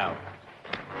in the corral.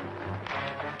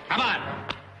 Come on!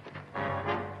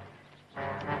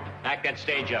 Back that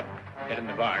stage up. Get in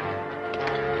the barn.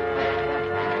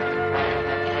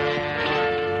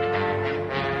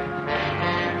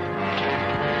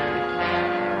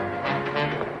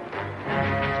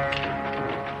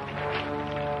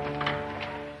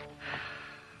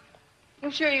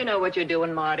 You sure you know what you're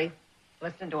doing, Marty?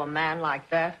 Listen to a man like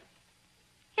that.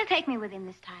 He'll take me with him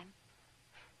this time.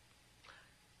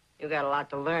 You got a lot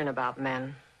to learn about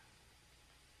men.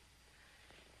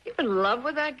 You in love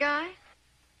with that guy?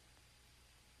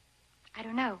 I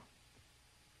don't know.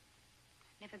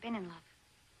 I've never been in love.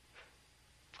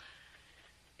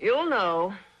 You'll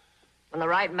know. When the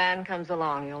right man comes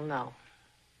along, you'll know.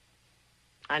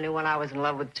 I knew when I was in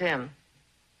love with Tim.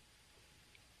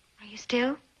 Are you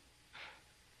still?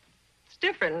 It's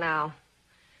different now.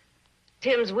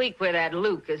 Tim's weak where that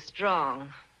Luke is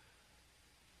strong.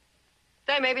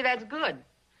 Say, maybe that's good.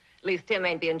 At least Tim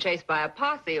ain't being chased by a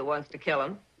posse who wants to kill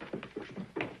him.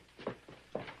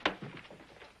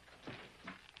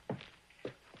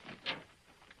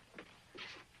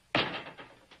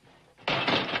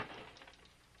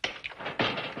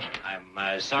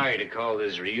 I'm sorry to call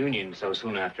this reunion so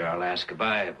soon after our last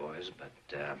goodbye, boys, but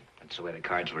that's the way the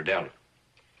cards were dealt.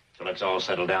 So let's all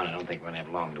settle down. I don't think we're going to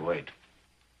have long to wait.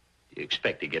 You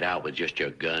expect to get out with just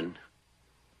your gun?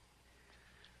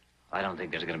 I don't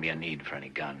think there's going to be a need for any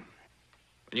gun.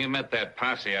 When you met that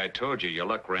posse, I told you your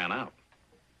luck ran out.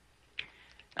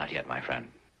 Not yet, my friend.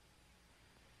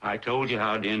 I told you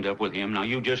how'd end up with him. Now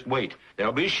you just wait.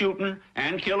 There'll be shooting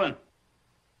and killing.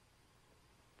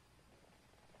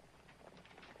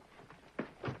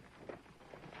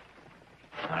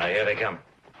 All right, here they come.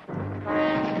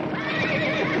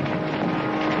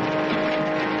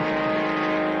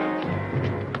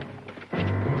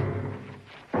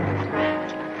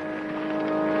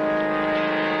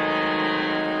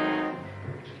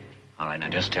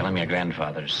 Just tell him your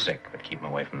grandfather's sick, but keep him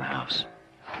away from the house.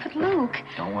 But Luke...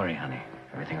 Don't worry, honey.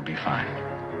 Everything will be fine.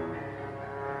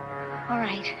 All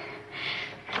right.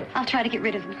 I'll try to get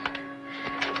rid of him.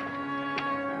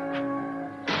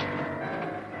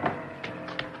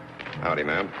 Howdy,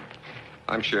 ma'am.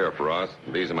 I'm Sheriff Ross.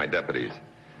 These are my deputies.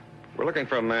 We're looking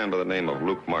for a man by the name of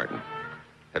Luke Martin.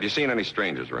 Have you seen any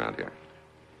strangers around here?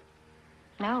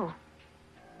 No.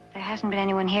 There hasn't been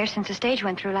anyone here since the stage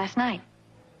went through last night.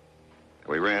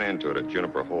 We ran into it at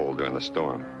Juniper Hole during the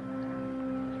storm.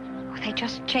 Oh, they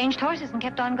just changed horses and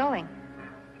kept on going.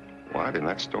 What, in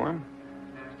that storm?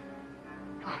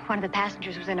 One of the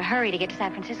passengers was in a hurry to get to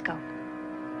San Francisco.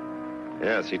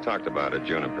 Yes, he talked about it,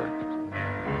 Juniper.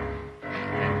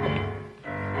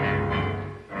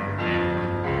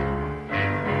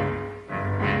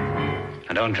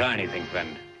 And don't try anything,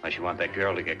 friend, unless you want that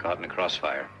girl to get caught in the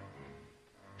crossfire.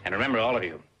 And remember, all of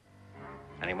you,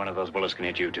 any one of those bullets can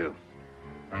hit you, too.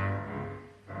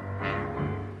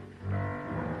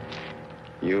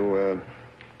 You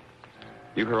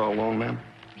here all alone, ma'am?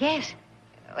 Yes.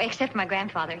 Except my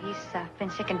grandfather. He's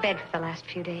been sick in bed for the last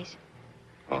few days.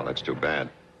 Oh, that's too bad.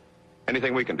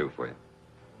 Anything we can do for you?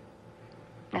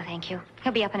 No, thank you.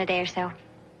 He'll be up in a day or so.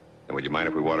 And would you mind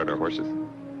if we watered our horses?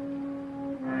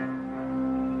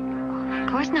 Of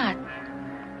course not.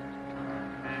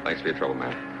 Thanks for your trouble,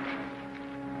 ma'am.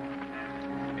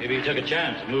 Maybe he took a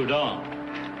chance and moved on.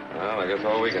 Well, I guess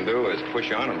all we can do is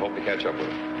push on and hope to catch up with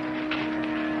him.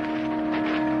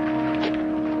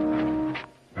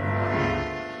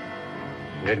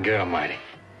 Good girl, Marty.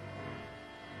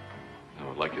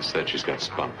 Oh, like you said, she's got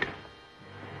spunk.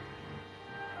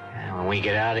 When we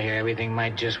get out of here, everything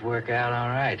might just work out all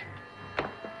right.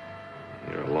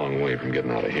 You're a long way from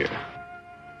getting out of here.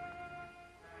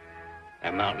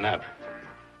 I'm mounting up.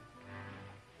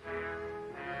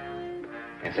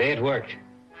 They say it worked.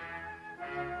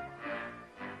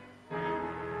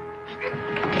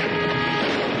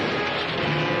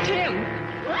 Tim!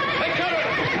 Take cover!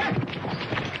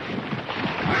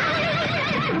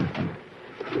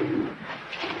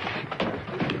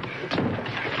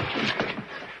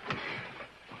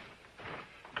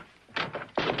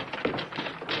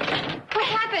 What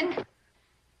happened?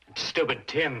 Stupid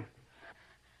Tim.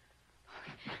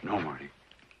 No, Marty.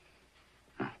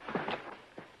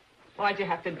 Why'd you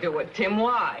have to do it, Tim?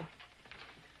 Why?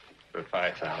 For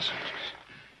 5,000.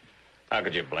 How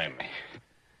could you blame me?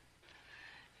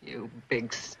 You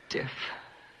big stiff.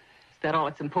 Is that all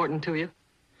that's important to you?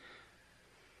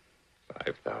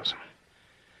 5,000.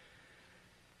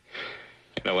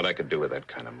 You know what I could do with that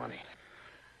kind of money?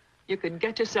 You could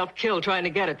get yourself killed trying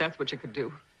to get it. That's what you could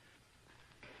do.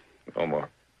 No more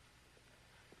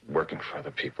working for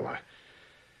other people. I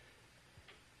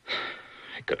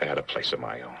could have had a place of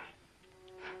my own.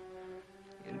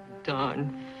 You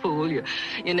darn fool. You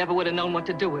never would have known what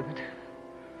to do with it.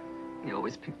 You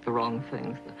always picked the wrong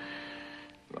things.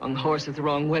 The wrong horses, the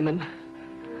wrong women.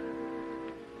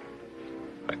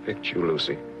 I picked you,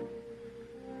 Lucy.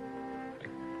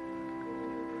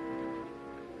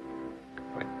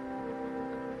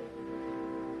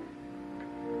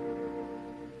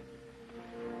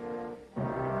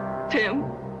 Tim?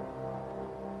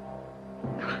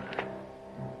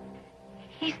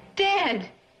 He's dead.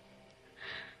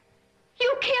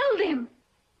 You killed him.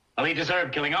 Well, he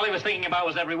deserved killing. All he was thinking about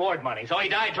was that reward money, so he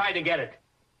died trying to get it.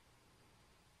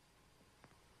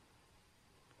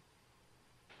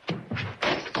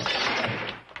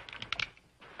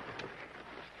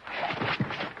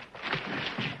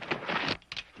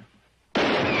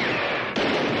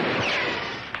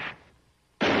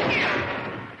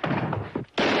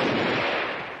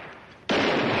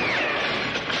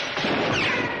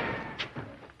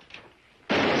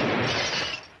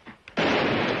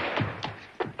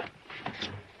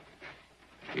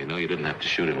 You know you didn't have to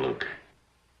shoot him, Luke.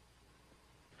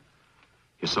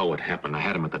 You saw what happened. I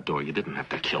had him at the door. You didn't have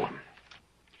to kill him.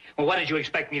 Well, what did you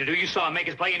expect me to do? You saw him make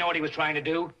his play. You know what he was trying to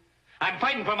do. I'm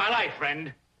fighting for my life,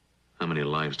 friend. How many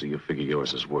lives do you figure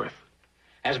yours is worth?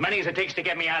 As many as it takes to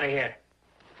get me out of here.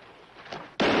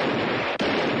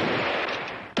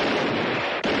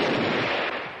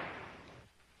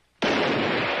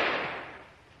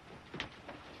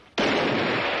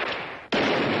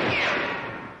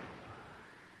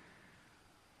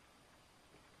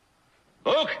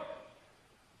 Luke!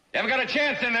 You haven't got a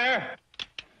chance in there.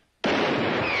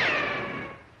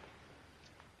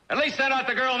 At least send out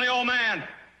the girl and the old man.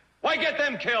 Why get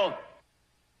them killed?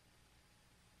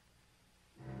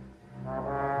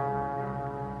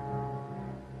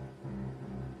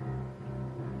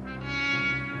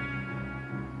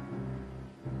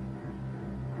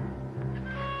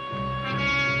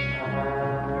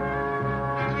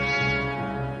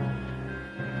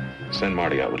 Send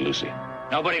Marty out with Lucy.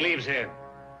 Nobody leaves here.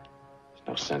 There's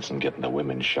no sense in getting the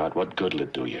women shot. What good'll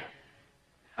it do you?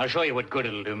 I'll show you what good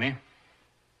it'll do me.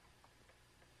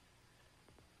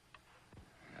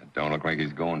 It don't look like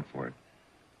he's going for it.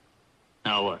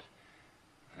 Now what?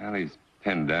 Well, he's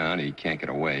pinned down. He can't get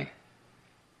away.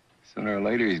 Sooner or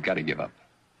later, he's got to give up.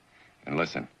 And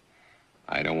listen,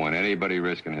 I don't want anybody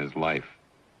risking his life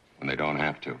when they don't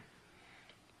have to.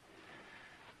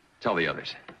 Tell the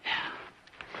others.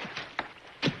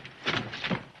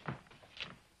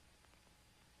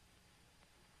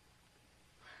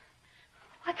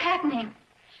 What's happening?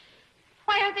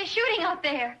 Why aren't they shooting out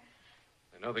there?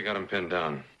 I know they got him pinned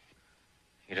down.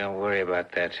 You don't worry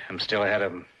about that. I'm still ahead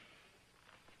of them.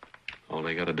 All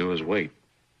they got to do is wait.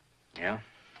 Yeah?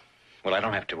 Well, I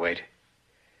don't have to wait.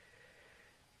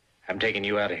 I'm taking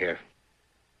you out of here.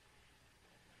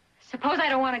 Suppose I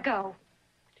don't want to go.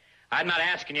 I'm not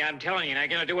asking you. I'm telling you. And I'm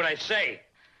going to do what I say.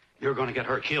 You're going to get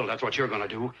her killed. That's what you're going to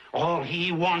do. All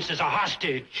he wants is a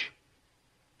hostage.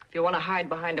 If you want to hide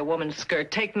behind a woman's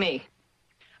skirt, take me.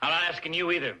 I'm not asking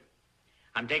you either.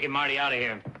 I'm taking Marty out of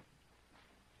here.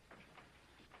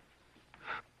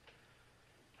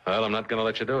 Well, I'm not going to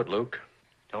let you do it, Luke.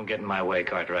 Don't get in my way,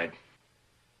 Cartwright.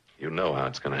 You know how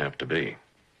it's going to have to be.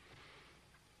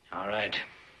 All right.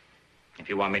 If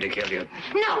you want me to kill you.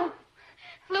 No!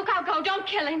 Luke, I'll go. Don't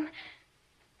kill him.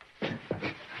 It's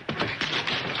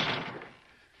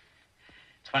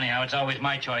funny how it's always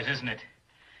my choice, isn't it?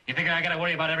 You figure I got to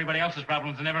worry about everybody else's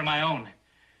problems and never my own.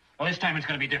 Well, this time it's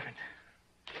going to be different.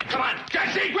 Come on,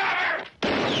 Jesse, grab her!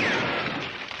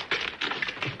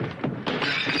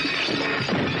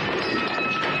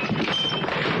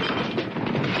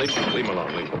 Leave him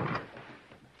alone, leave him.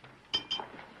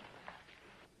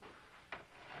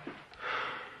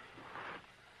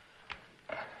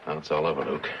 Now it's all over,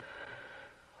 Luke.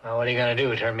 Well, what are you going to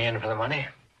do? Turn me in for the money?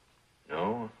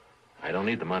 No, I don't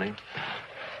need the money.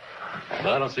 But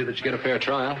I don't see that you get a fair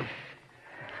trial.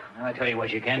 Well, I tell you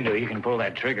what you can do. You can pull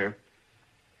that trigger.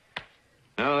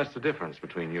 No, that's the difference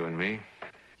between you and me.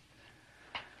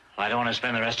 Well, I don't want to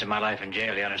spend the rest of my life in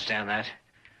jail. You understand that?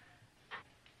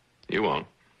 You won't.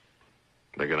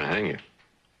 They're going to hang you.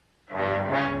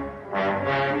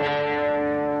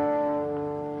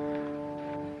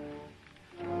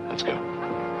 Let's go.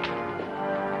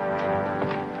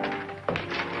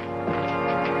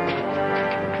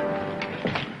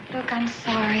 Look, I'm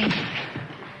sorry.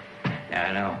 Yeah,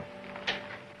 I know.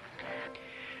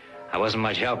 I wasn't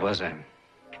much help, was I?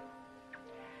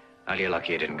 Well, you're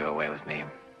lucky you didn't go away with me.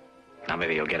 Now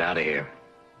maybe you'll get out of here.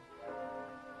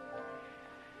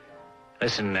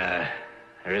 Listen,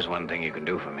 there is one thing you can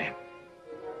do for me.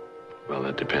 Well,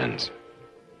 that depends.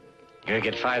 You're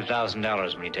gonna get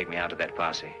 $5,000 when you take me out to that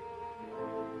posse.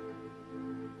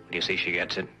 Do you see she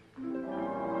gets it?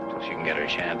 So she can get her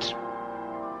chance.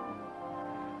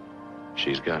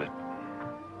 She's got it.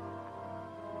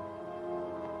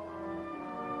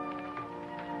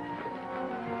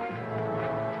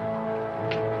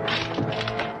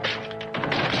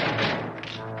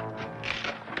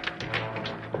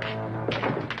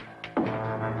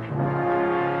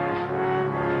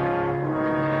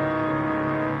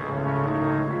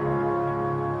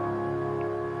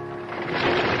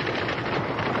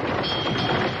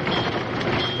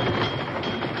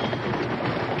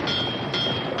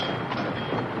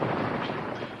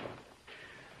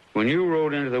 When you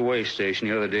rode into the way station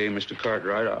the other day, Mr.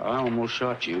 Cartwright, I almost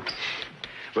shot you.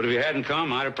 But if you hadn't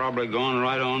come, I'd have probably gone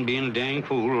right on being a dang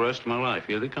fool the rest of my life.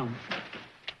 Here they come.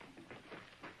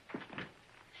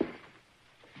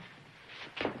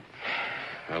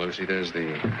 Well, Lucy, there's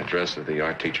the address of the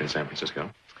art teacher in San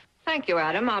Francisco. Thank you,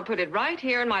 Adam. I'll put it right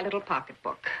here in my little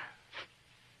pocketbook.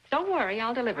 Don't worry,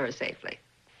 I'll deliver her safely.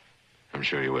 I'm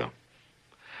sure you will.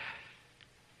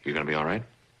 You gonna be all right?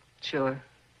 Sure.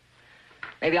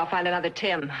 Maybe I'll find another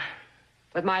Tim.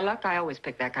 With my luck, I always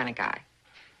pick that kind of guy.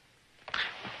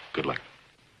 Good luck.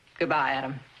 Goodbye,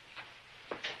 Adam.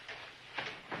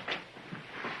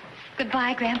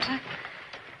 Goodbye, Grandpa.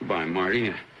 Goodbye,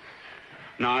 Marty.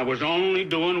 Now, I was only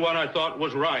doing what I thought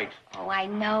was right. Oh, I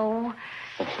know.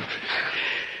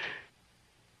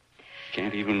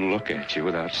 Can't even look at you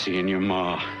without seeing your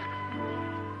ma.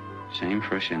 Same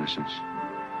fresh innocence.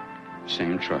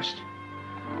 Same trust.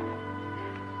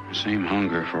 Same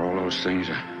hunger for all those things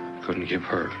I couldn't give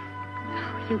her.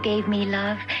 You gave me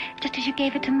love, just as you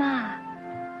gave it to Ma.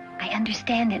 I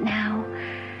understand it now.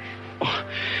 Oh,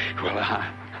 well,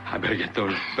 I better get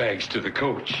those bags to the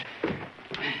coach.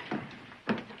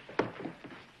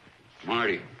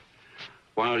 Marty,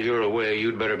 while you're away,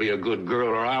 you'd better be a good girl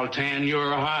or I'll tan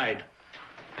your hide.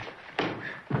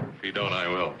 If you don't, I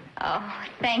will. Oh,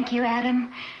 thank you,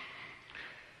 Adam.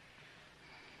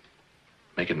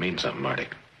 Make it mean something, Marty.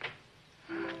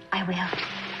 I will.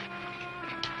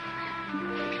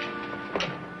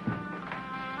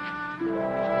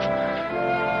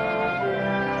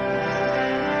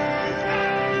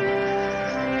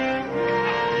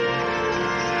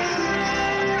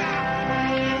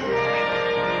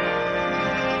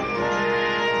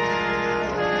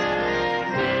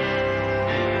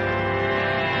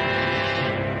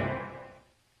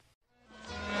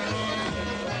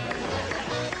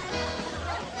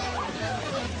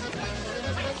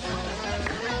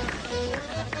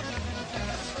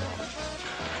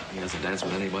 He hasn't danced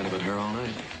with anybody but her all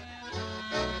night.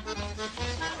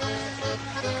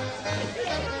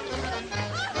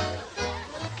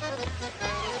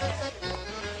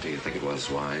 Do you think it was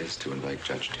wise to invite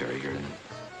Judge Terry here then?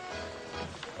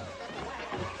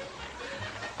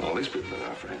 All these people are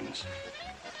our friends.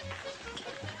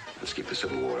 Let's keep the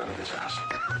Civil War out of this house.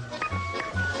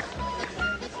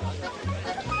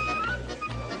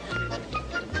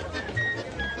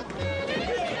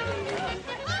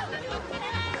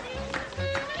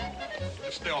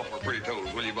 Stay off her pretty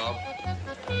toes, will you, Bob?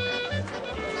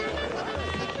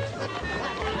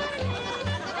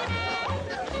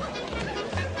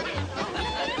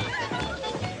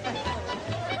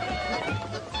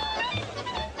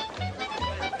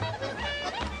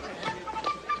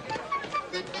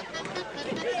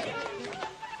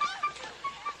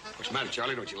 What's the matter,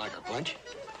 Charlie? Don't you like our punch?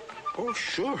 Oh,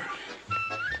 sure.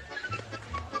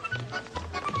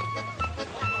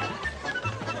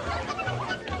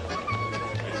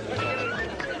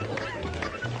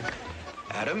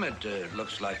 Adam, it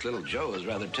looks like little Joe is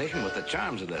rather taken with the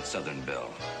charms of that Southern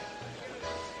belle.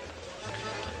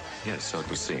 Yes, so it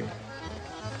would seem.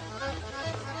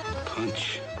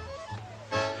 Punch.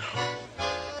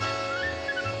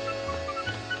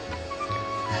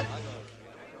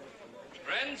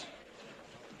 Friends,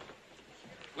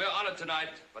 we're honored tonight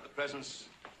by the presence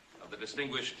of the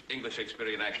distinguished English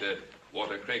Shakespearean actor,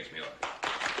 Walter Craigsmuir.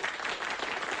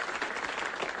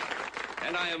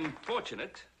 And I am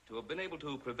fortunate to have been able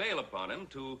to prevail upon him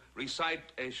to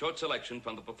recite a short selection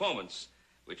from the performance,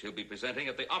 which he'll be presenting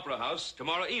at the Opera House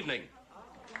tomorrow evening.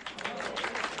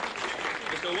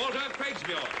 Mr. Walter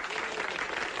Craigsmuir.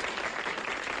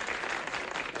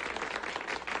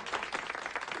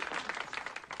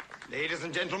 Ladies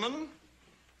and gentlemen,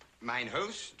 mine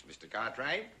host, Mr.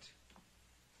 Cartwright.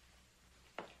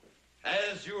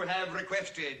 As you have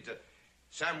requested,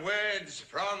 some words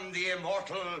from the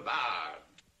immortal bard.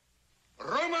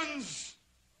 Romans,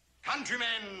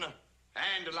 countrymen,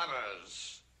 and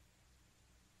lovers,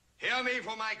 hear me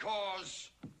for my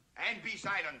cause, and be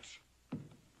silent,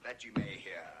 that you may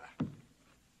hear.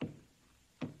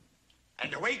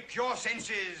 And awake your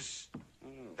senses,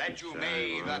 that you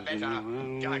may the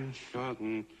better judge.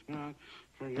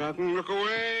 Forgotten, look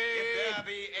away. If there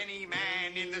be any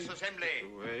man in this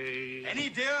assembly, any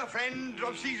dear friend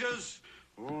of Caesar's,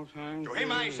 to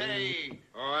him I say,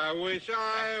 oh, I wish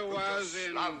I was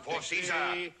in love for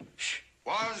Caesar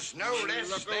was no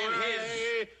less than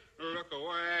his. Look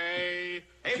away.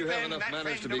 If you have enough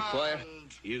manners to be quiet?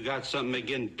 You got something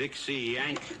against Dixie,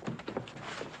 Yank?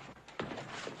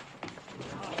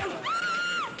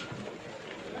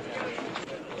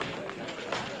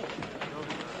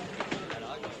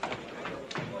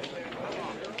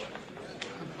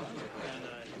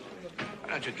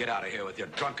 Why don't you get out of here with your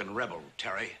drunken rebel,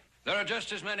 Terry? There are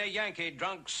just as many Yankee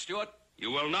drunks, Stuart. You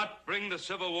will not bring the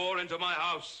Civil War into my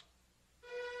house.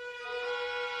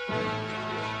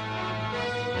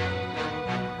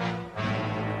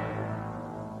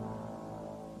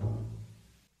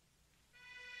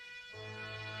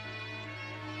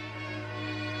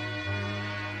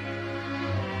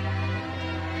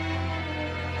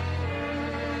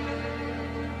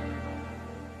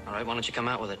 All right, why don't you come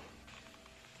out with it?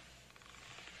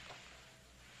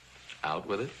 Out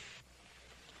with it?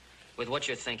 With what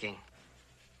you're thinking.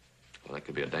 Well, that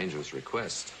could be a dangerous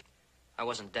request. I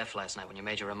wasn't deaf last night when you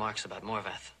made your remarks about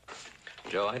Morvath.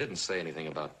 Joe, I didn't say anything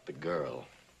about the girl.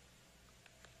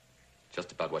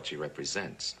 Just about what she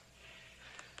represents.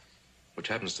 Which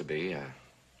happens to be a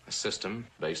system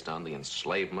based on the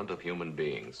enslavement of human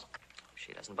beings.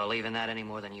 She doesn't believe in that any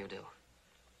more than you do.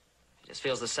 She just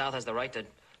feels the South has the right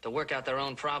to work out their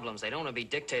own problems. They don't want to be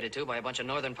dictated to by a bunch of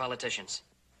northern politicians.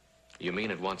 You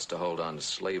mean it wants to hold on to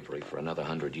slavery for another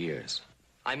 100 years?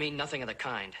 I mean nothing of the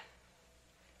kind.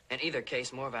 In either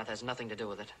case, Morvath has nothing to do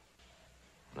with it.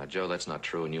 Now, Joe, that's not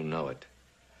true, and you know it.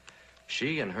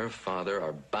 She and her father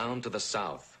are bound to the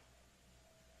South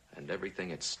and everything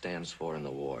it stands for in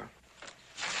the war.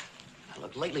 Now,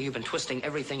 look, lately you've been twisting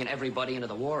everything and everybody into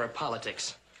the war or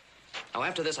politics. Now,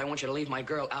 after this, I want you to leave my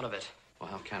girl out of it. Well,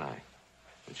 how can I?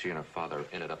 When she and her father are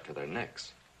in it up to their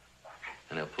necks.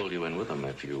 And they'll pull you in with them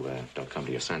if you don't come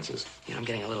to your senses. You know, I'm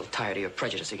getting a little tired of your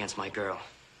prejudice against my girl.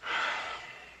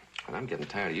 And I'm getting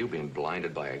tired of you being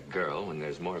blinded by a girl when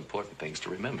there's more important things to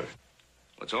remember.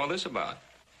 What's all this about?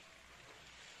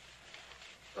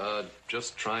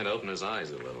 Just trying to open his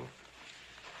eyes a little.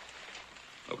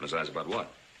 Open his eyes about what?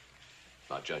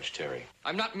 About Judge Terry.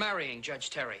 I'm not marrying Judge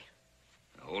Terry.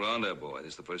 Now, hold on there, boy. This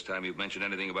is the first time you've mentioned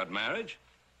anything about marriage?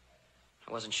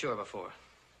 I wasn't sure before.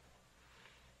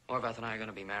 Morvath and I are going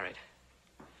to be married.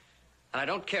 And I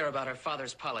don't care about her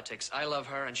father's politics. I love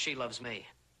her and she loves me.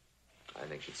 I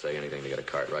think she'd say anything to get a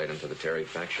Cartwright into the Terry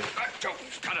faction. Joe,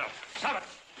 cut it up. Stop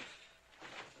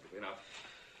it. Enough.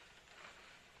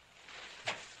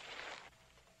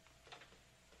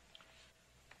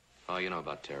 Oh, you know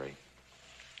about Terry.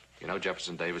 You know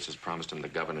Jefferson Davis has promised him the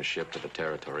governorship to the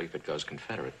territory if it goes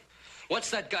Confederate. What's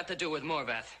that got to do with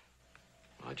Morvath?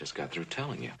 I just got through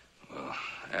telling you. Well,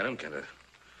 Adam, can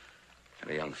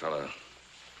a young fella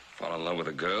fall in love with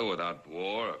a girl without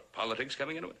war or politics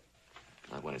coming into it?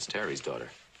 Not when it's Terry's daughter.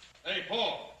 Hey,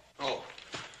 Paul. Oh.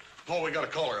 Paul, we got a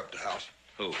caller up to the house.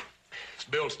 Who? It's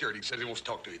Bill Stewart. He says he wants to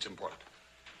talk to you. It's important.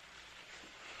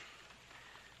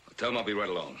 Well, tell him I'll be right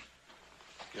along.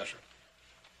 Yes, sir.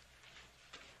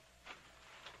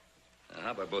 Now,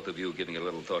 how about both of you giving a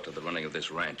little thought to the running of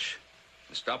this ranch?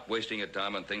 And stop wasting your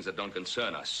time on things that don't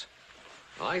concern us.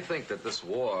 I think that this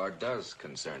war does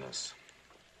concern us.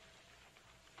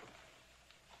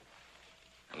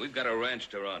 And we've got a ranch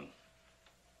to run.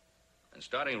 And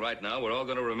starting right now, we're all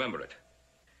going to remember it.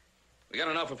 We got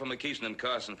an offer from McKeeson and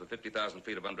Carson for 50,000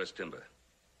 feet of undressed timber.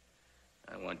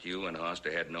 I want you and Haas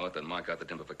to head north and mark out the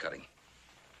timber for cutting.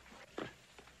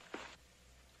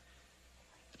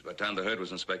 It's about time the herd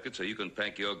was inspected so you can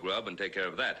pack your grub and take care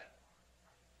of that.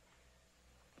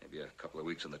 Maybe a couple of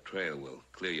weeks on the trail will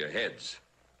clear your heads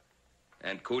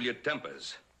and cool your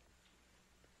tempers.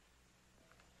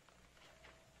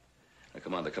 Now,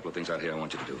 come on, there are a couple of things out here I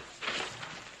want you to do.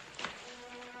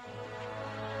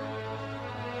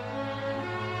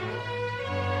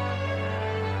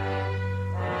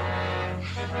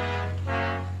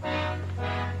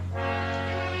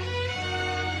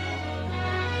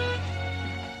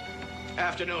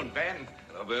 Afternoon, Ben.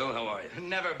 Hello, Bill. How are you?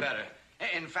 Never better.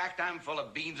 In fact, I'm full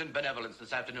of beans and benevolence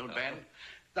this afternoon, Ben.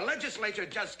 The legislature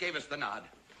just gave us the nod.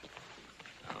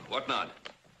 What nod?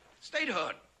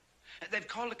 Statehood. They've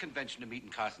called a convention to meet in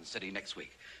Carson City next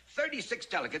week. 36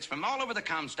 delegates from all over the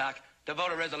Comstock to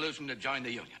vote a resolution to join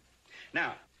the Union.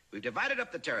 Now, we've divided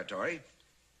up the territory,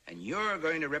 and you're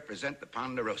going to represent the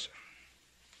Ponderosa.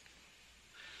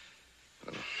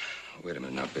 Well, wait a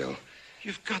minute now, Bill.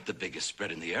 You've got the biggest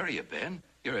spread in the area, Ben.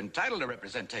 You're entitled to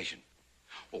representation.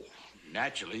 Oh,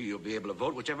 naturally, you'll be able to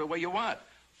vote whichever way you want,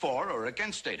 for or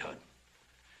against statehood.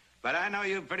 But I know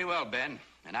you pretty well, Ben,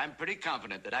 and I'm pretty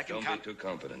confident that I can Don't be too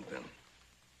confident, Bill.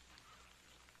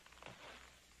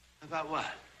 About what?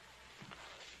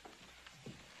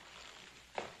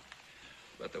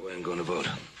 About the way I'm going to vote.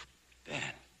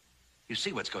 Ben, you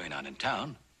see what's going on in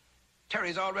town.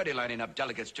 Terry's already lining up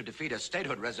delegates to defeat a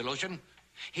statehood resolution.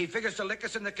 He figures to lick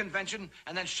us in the convention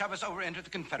and then shove us over into the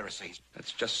Confederacy.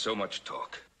 That's just so much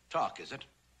talk. Talk, is it?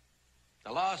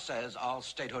 The law says all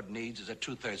statehood needs is a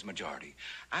 2/3 majority.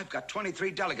 I've got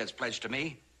 23 delegates pledged to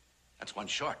me. That's one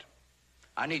short.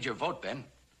 I need your vote, Ben.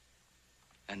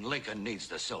 And Lincoln needs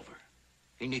the silver.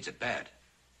 He needs it bad.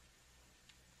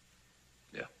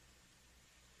 Yeah.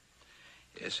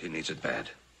 Yes, he needs it bad.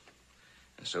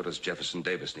 And so does Jefferson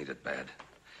Davis need it bad.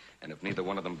 And if neither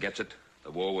one of them gets it, the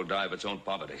war will die of its own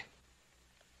poverty.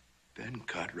 Ben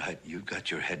Cartwright, you got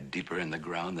your head deeper in the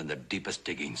ground than the deepest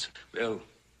diggings. Bill,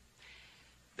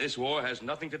 this war has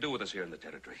nothing to do with us here in the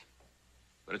territory.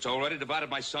 But it's already divided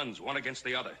my sons, one against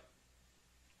the other.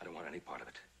 I don't want any part of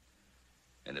it.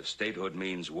 And if statehood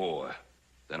means war,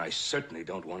 then I certainly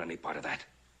don't want any part of that.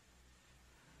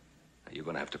 Now, you're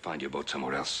going to have to find your vote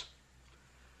somewhere else.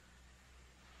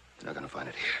 You're not going to find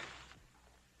it here.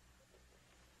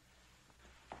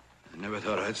 I never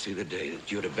thought I'd see the day that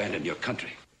you'd abandon your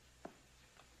country.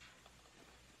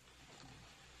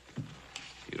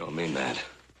 You don't mean that.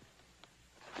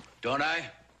 Don't I?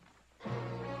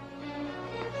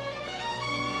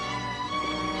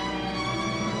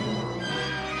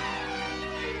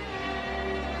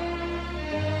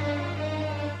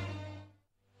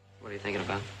 What are you thinking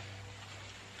about?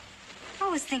 I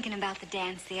was thinking about the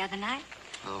dance the other night.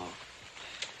 Oh.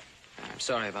 I'm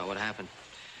sorry about what happened.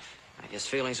 I guess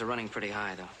feelings are running pretty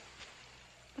high, though.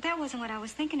 But that wasn't what I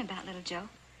was thinking about, little Joe.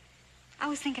 I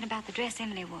was thinking about the dress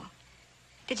Emily wore.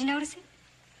 Did you notice it?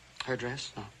 Her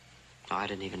dress? No. No, I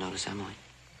didn't even notice Emily.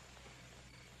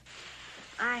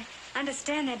 I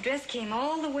understand that dress came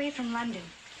all the way from London,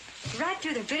 right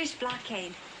through the British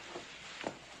blockade,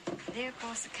 there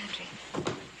across the country.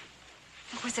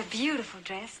 It was a beautiful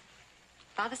dress.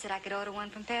 Father said I could order one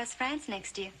from Paris, France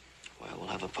next year. Well, we'll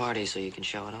have a party so you can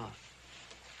show it off.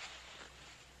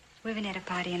 We haven't had a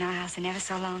party in our house in ever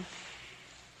so long.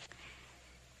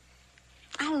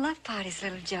 I love parties,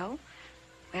 little Joe,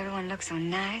 where everyone looks so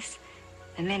nice.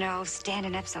 The men are all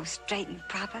standing up so straight and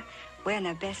proper, wearing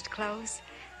their best clothes.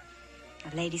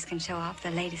 The ladies can show off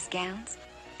their latest gowns.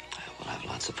 We'll have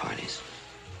lots of parties.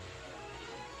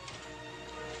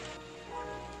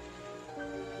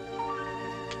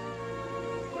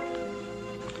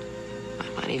 I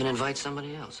might even invite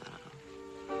somebody else, I don't know.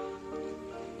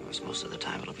 Of course, most of the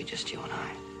time it'll be just you and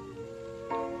I.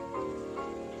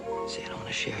 See, I don't want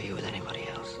to share you with anybody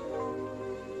else.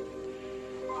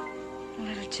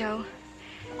 Little Joe,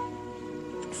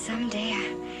 someday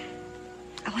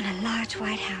I want a large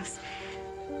white house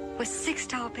with 6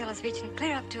 tall pillars reaching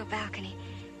clear up to a balcony.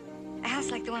 A house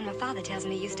like the one my father tells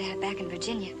me he used to have back in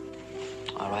Virginia.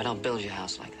 All right, I'll build you a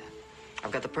house like that.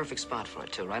 I've got the perfect spot for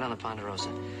it, too, right on the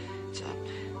Ponderosa.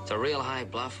 It's a real high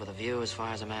bluff with a view as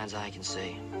far as a man's eye can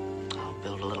see. I'll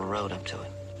build a little road up to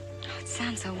it. Oh, it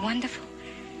sounds so wonderful.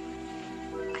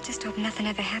 I just hope nothing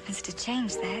ever happens to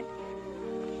change that.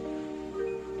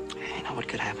 Hey, you know what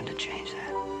could happen to change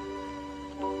that?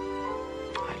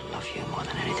 I love you more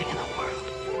than anything in the world.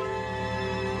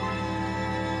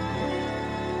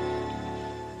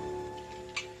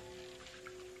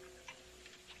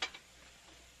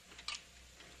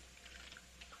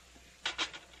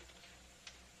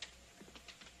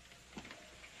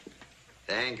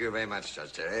 Thank you very much,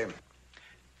 Judge Terry.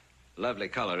 Lovely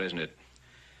color, isn't it?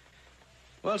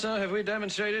 Well, sir, have we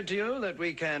demonstrated to you that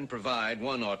we can provide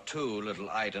 1 or 2 little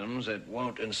items that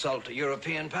won't insult the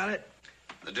European palate?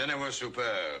 The dinner was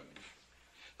superb.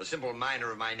 The simple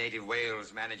miner of my native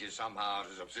Wales manages somehow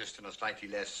to subsist in a slightly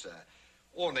less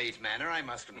ornate manner, I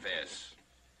must confess.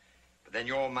 But then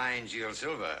your mines yield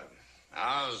silver,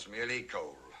 ours merely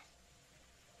coal.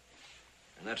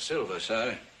 And that's silver,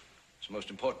 sir. It's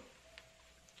most important.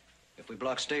 If we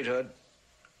block statehood,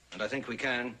 and I think we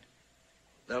can,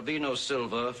 there'll be no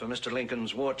silver for Mr.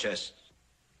 Lincoln's war chest.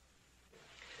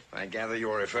 I gather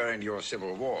you're referring to your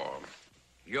Civil War.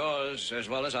 Yours as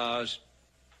well as ours.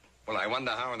 Well, I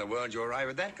wonder how in the world you arrive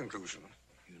at that conclusion.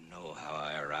 You know how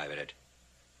I arrive at it.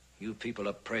 You people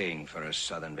are praying for a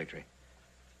Southern victory.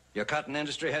 Your cotton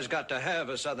industry has got to have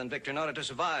a Southern victory in order to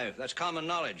survive. That's common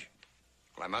knowledge.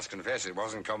 Well, I must confess it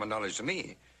wasn't common knowledge to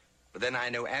me. But then I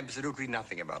know absolutely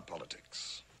nothing about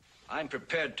politics. I'm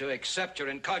prepared to accept your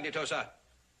incognito, sir.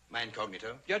 My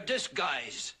incognito? Your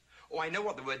disguise. Oh, I know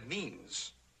what the word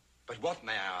means. But what,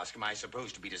 may I ask, am I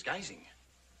supposed to be disguising?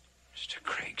 Mr.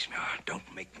 Craigsmuir, don't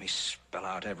make me spell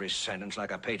out every sentence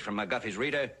like a page from McGuffey's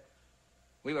reader.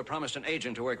 We were promised an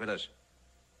agent to work with us.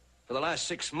 For the last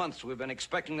 6 months, we've been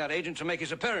expecting that agent to make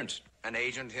his appearance. An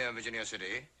agent here in Virginia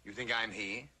City? You think I'm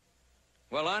he?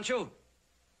 Well, aren't you?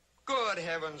 Good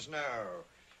heavens, no.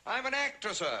 I'm an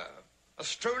actor, sir. A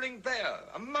strolling bear,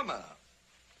 a mummer.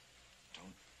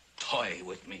 Don't toy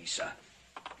with me, sir.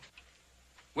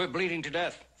 We're bleeding to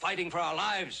death, fighting for our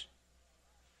lives.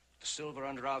 The silver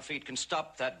under our feet can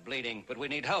stop that bleeding, but we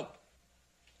need help.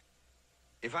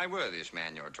 If I were this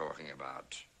man you're talking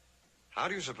about, how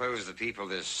do you suppose the people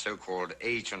this so-called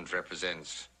agent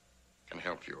represents can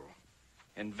help you?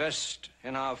 Invest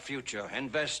in our future.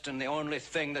 Invest in the only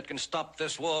thing that can stop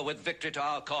this war with victory to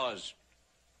our cause.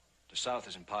 The South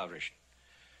is impoverished,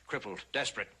 crippled,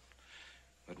 desperate.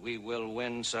 But we will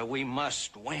win, sir. We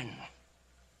must win.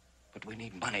 But we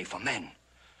need money for men.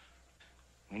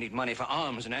 We need money for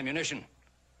arms and ammunition.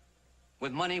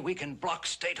 With money, we can block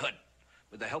statehood.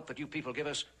 With the help that you people give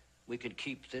us, we could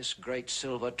keep this great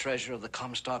silver treasure of the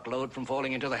Comstock Lode from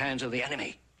falling into the hands of the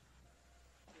enemy.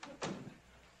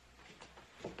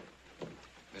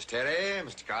 Miss Terry,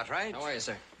 Mr. Cartwright. How are you,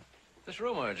 sir? This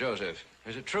rumor, Joseph,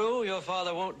 is it true your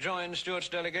father won't join Stuart's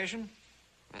delegation?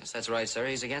 Yes, that's right, sir.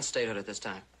 He's against statehood at this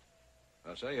time.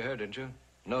 Well, so you heard, didn't you?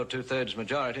 No 2/3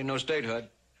 majority, no statehood.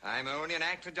 I'm only an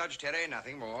actor, Judge Terry,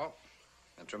 nothing more.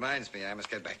 That reminds me, I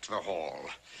must get back to the hall.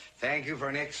 Thank you for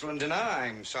an excellent dinner.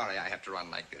 I'm sorry I have to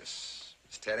run like this.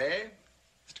 Miss Terry,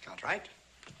 Mr. Cartwright.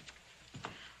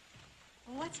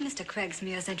 What's Mr.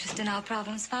 Craigsmuir's interest in our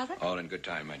problems, Father? All in good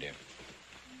time, my dear.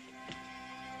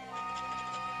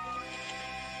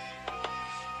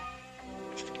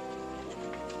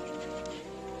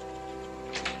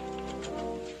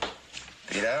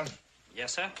 Peter,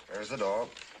 Yes, sir? There's the door.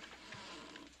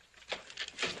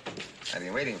 I've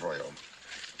been waiting for you.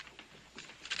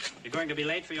 You're going to be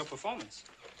late for your performance.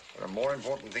 There are more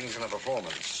important things than a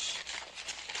performance.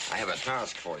 I have a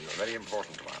task for you, a very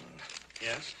important one.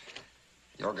 Yes?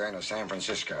 You're going to San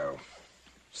Francisco.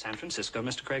 San Francisco,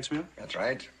 Mr. Craigsmuir? That's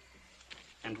right.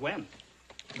 And when?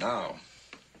 Now.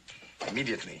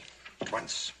 Immediately. At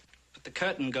once. But the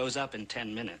curtain goes up in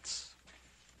 10 minutes.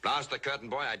 Blast the curtain,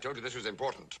 boy. I told you this was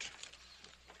important.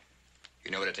 You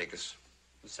know where to take us?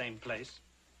 The same place.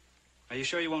 Are you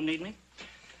sure you won't need me?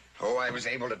 Oh, I was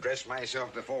able to dress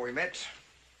myself before we met.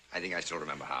 I think I still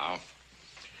remember how.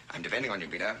 I'm depending on you,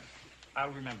 Peter.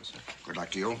 I'll remember, sir. Good luck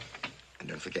to you. And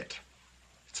don't forget,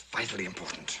 it's vitally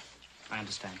important. I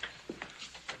understand.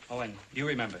 Oh, and you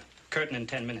remember, curtain in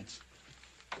 10 minutes.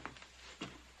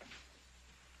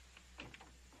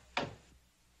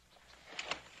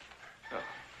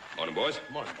 Morning, boys.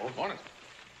 Morning, Paul. Morning.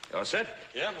 You all set?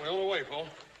 Yeah, we're on the way, Paul.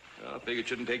 Well, I figured it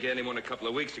shouldn't take you any more than a couple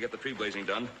of weeks to get the tree blazing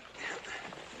done.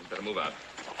 You better move out.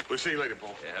 We'll see you later,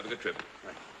 Paul. Yeah, have a good trip.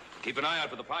 Right. Keep an eye out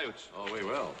for the Paiutes. Oh, we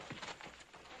will.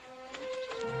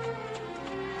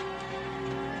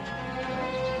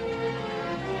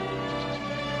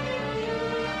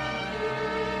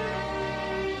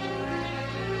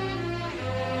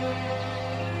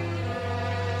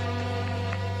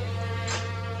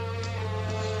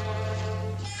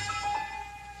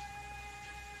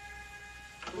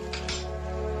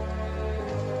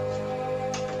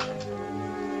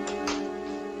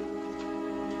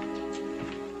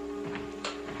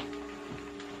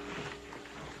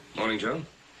 Morning, Joe.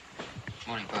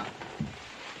 Morning, Pop.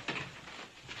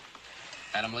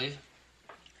 Adam leave?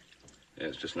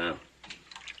 Yes, just now.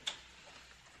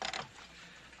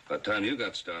 About time you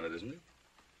got started, isn't it?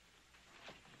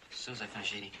 As soon as I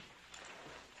finish eating.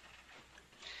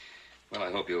 Well,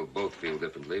 I hope you'll both feel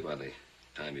differently by the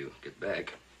time you get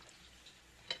back.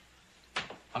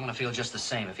 I'm gonna feel just the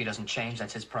same. If he doesn't change,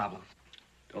 that's his problem.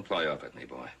 Don't fly off at me,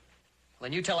 boy. Well,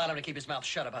 then you tell Adam to keep his mouth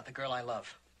shut about the girl I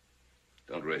love.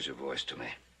 Don't raise your voice to me.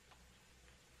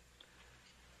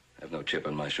 I have no chip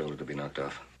on my shoulder to be knocked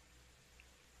off.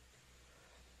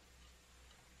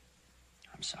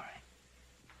 I'm sorry.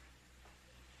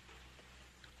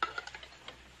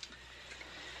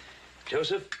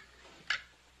 Joseph,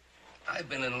 I've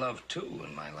been in love, too,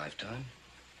 in my lifetime.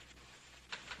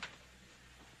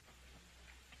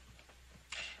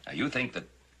 Now, you think that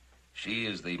she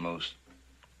is the most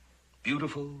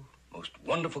beautiful, most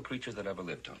wonderful creature that ever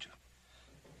lived, don't you?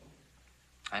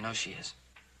 I know she is.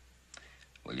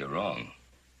 Well, you're wrong.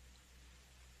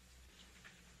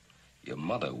 Your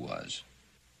mother was.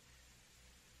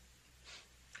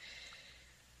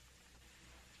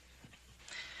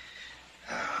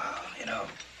 You know,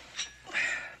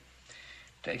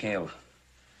 taking a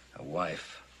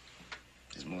wife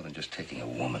is more than just taking a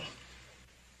woman.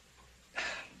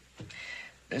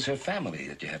 There's her family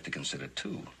that you have to consider,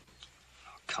 too.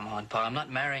 Oh, come on, Pa. I'm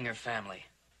not marrying her family.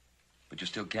 But you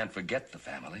still can't forget the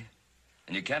family.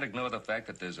 And you can't ignore the fact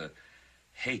that there's a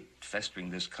hate festering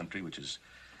this country which is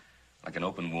like an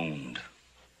open wound.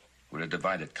 We're a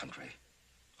divided country.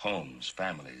 Homes,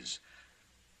 families,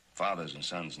 fathers and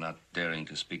sons not daring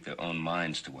to speak their own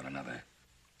minds to one another.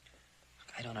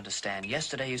 I don't understand.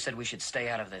 Yesterday you said we should stay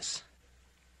out of this.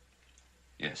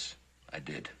 Yes, I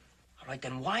did. All right,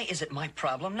 then why is it my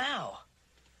problem now?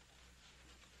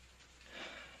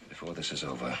 Before this is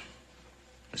over,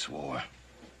 this war,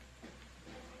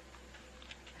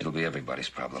 it'll be everybody's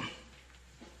problem.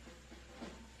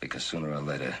 Because sooner or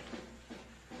later,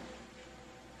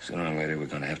 we're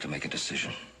going to have to make a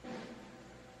decision.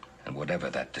 And whatever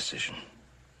that decision,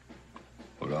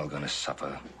 we're all going to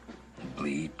suffer and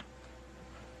bleed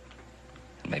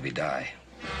and maybe die.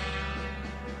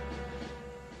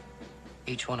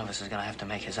 Each one of us is going to have to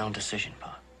make his own decision,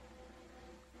 Pa.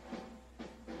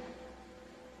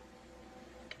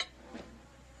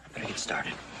 I better get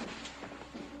started.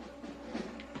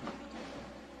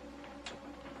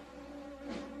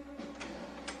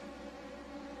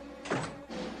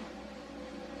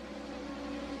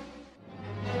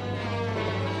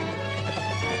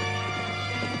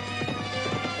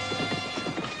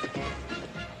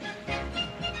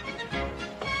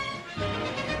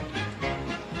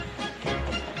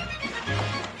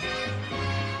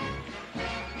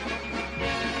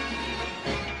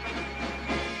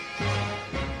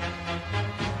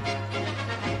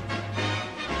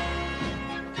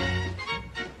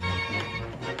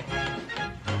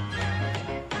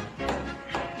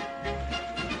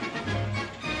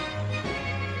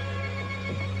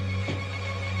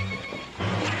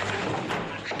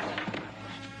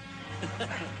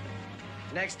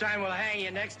 Next time we'll hang you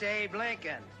next to Abe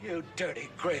Lincoln. You dirty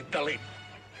gray belly.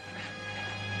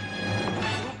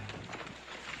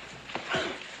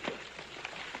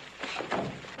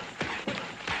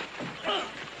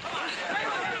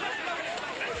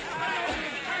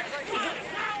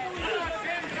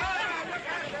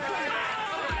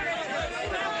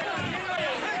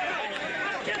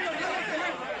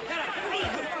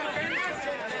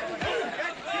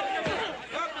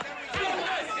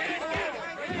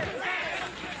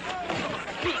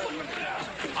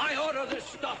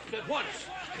 At once.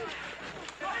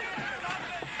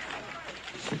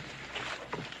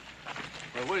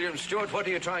 Well, William Stewart, what are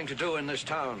you trying to do in this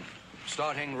town?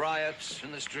 Starting riots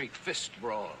in the street, fist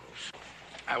brawls.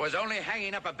 I was only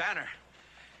hanging up a banner.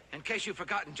 In case you've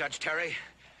forgotten, Judge Terry,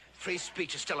 free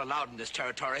speech is still allowed in this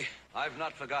territory. I've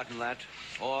not forgotten that,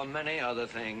 or many other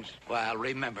things. Well,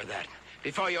 remember that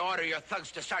before you order your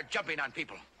thugs to start jumping on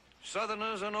people.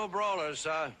 Southerners are no brawlers,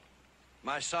 sir.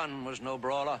 My son was no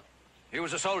brawler. He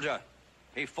was a soldier.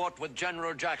 He fought with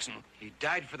General Jackson. He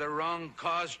died for the wrong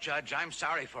cause, Judge. I'm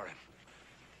sorry for him.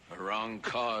 The wrong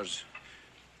cause.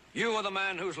 You are the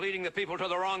man who's leading the people to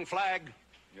the wrong flag.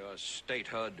 Your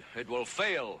statehood, it will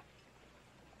fail.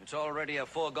 It's already a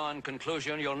foregone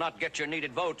conclusion you'll not get your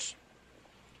needed votes.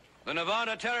 The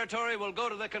Nevada Territory will go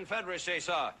to the Confederacy,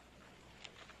 sir.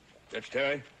 Judge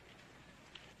Terry,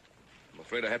 I'm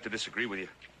afraid I have to disagree with you.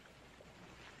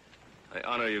 I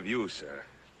honor your views, sir.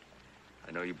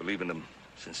 I know you believe in them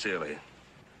sincerely.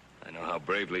 I know how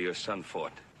bravely your son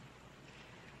fought.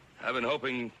 I've been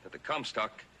hoping that the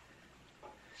Comstock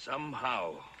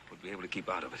somehow would be able to keep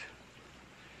out of it.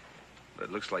 But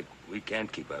it looks like we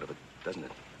can't keep out of it, doesn't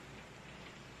it?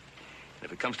 And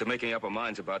if it comes to making up our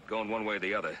minds about going one way or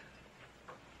the other,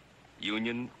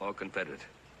 Union or Confederate,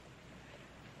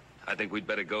 I think we'd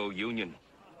better go Union.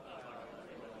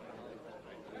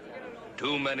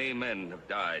 Too many men have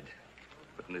died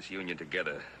putting this Union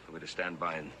together for me to stand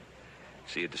by and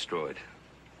see it destroyed.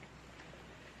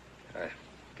 I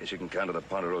guess you can count on the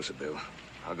Ponderosa bill.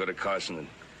 I'll go to Carson and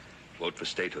vote for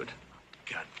statehood.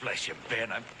 God bless you,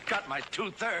 Ben. I've got my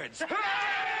 2/3.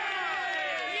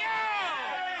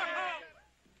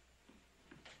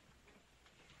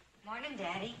 Morning,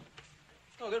 Daddy.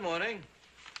 Oh, good morning.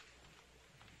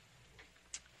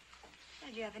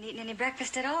 Well, you haven't eaten any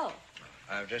breakfast at all.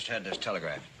 I've just had this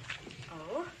telegram.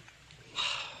 Oh?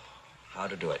 How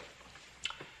to do it.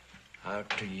 How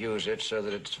to use it so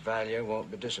that its value won't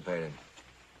be dissipated.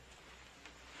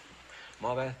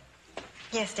 Marva?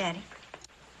 Yes, Daddy.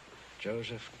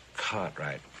 Joseph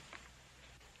Cartwright.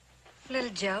 Little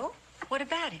Joe? What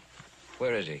about him?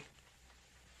 Where is he?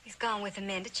 He's gone with the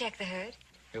men to check the herd.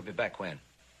 He'll be back when?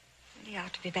 He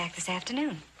ought to be back this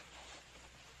afternoon.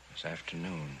 This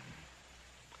afternoon.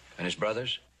 And his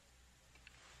brothers?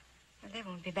 Well, they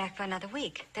won't be back for another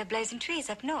week. They're blazing trees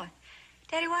up north.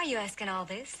 Daddy, why are you asking all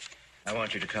this? I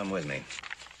want you to come with me.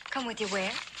 Come with you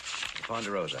where? To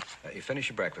Ponderosa. You finish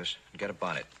your breakfast and get a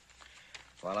bonnet.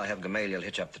 While I have Gamaliel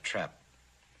hitch up the trap.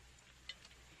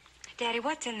 Daddy,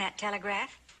 what's in that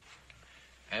telegraph?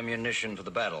 Ammunition for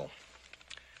the battle.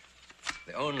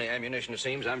 The only ammunition, it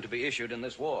seems, I'm to be issued in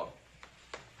this war.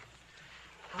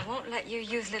 I won't let you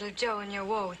use little Joe in your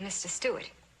war with Mr. Stewart.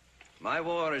 My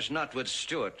war is not with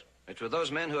Stewart. It's with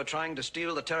those men who are trying to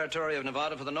steal the territory of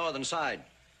Nevada for the northern side.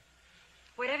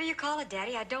 Whatever you call it,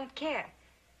 Daddy, I don't care.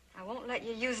 I won't let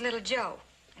you use little Joe.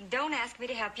 And don't ask me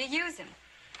to help you use him.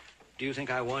 Do you think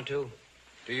I want to?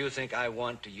 Do you think I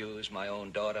want to use my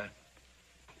own daughter?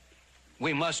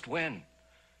 We must win.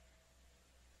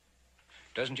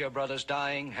 Doesn't your brother's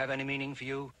dying have any meaning for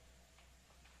you?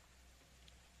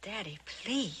 Daddy,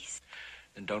 please.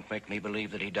 Then don't make me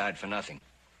believe that he died for nothing.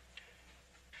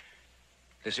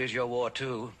 This is your war,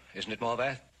 too, isn't it,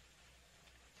 Morvath?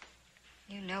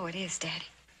 You know it is, Daddy.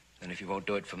 Then if you won't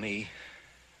do it for me,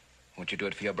 won't you do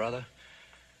it for your brother?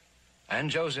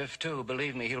 And Joseph, too.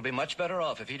 Believe me, he'll be much better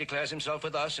off if he declares himself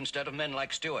with us instead of men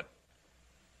like Stewart.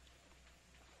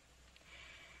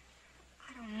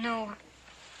 I don't know.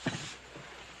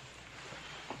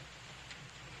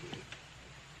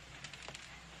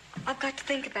 I've got to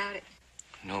think about it.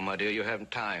 No, my dear, you haven't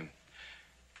time.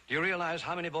 Do you realize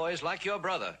how many boys like your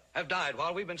brother have died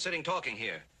while we've been sitting talking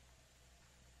here?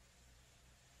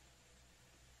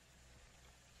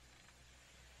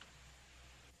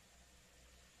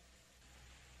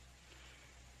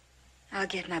 I'll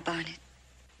get my bonnet.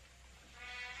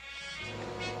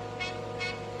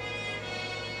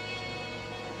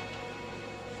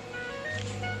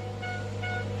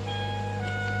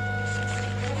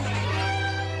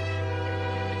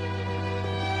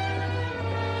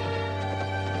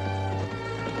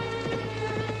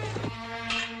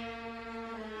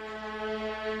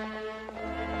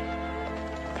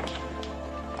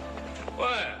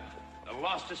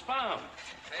 lost is found.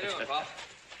 How you doing, Pop?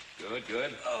 Good,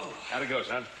 good. Oh. How'd it go,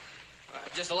 son?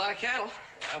 Just a lot of cattle.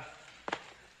 Well,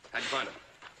 how'd you find them?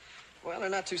 Well, they're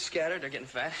not too scattered. They're getting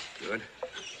fat. Good.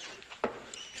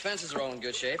 Fences are all in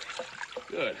good shape.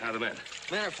 Good. How are the men?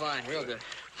 Men are fine, real good.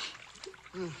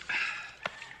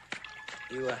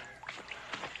 You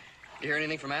hear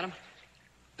anything from Adam?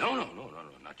 No,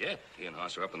 not yet. He and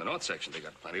Hoss are up in the north section. They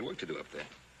got plenty of work to do up there.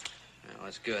 Well,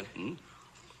 that's good.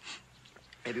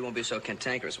 Maybe he won't be so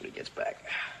cantankerous when he gets back.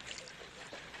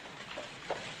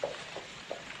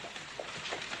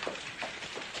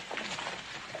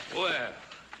 Well,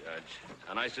 Judge,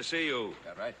 how nice to see you.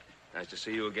 Cartwright. Nice to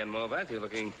see you again, Morvat. You're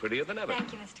looking prettier than ever.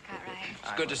 Thank you, Mr. Cartwright.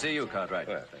 It's good to see you, Cartwright.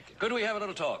 Well, thank you. Could we have a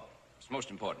little talk? It's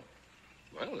most important.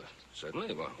 Well,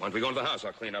 certainly. Well, why don't we go into the house?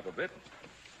 I'll clean up a bit.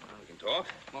 We can talk.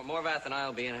 Morvath and I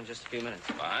will be in just a few minutes.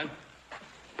 Fine.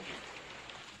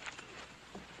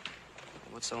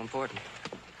 What's so important?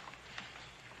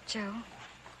 Joe.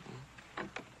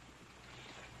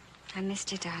 I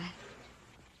missed you, darling.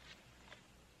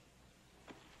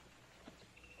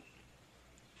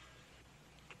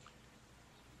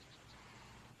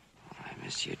 I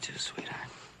miss you too, sweetheart.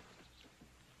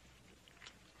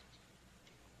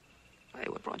 Hey,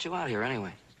 what brought you out here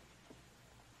anyway?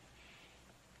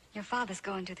 Your father's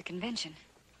going to the convention.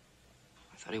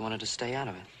 I thought he wanted to stay out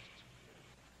of it.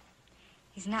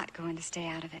 He's not going to stay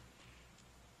out of it.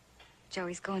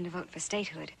 Joey's going to vote for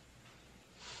statehood.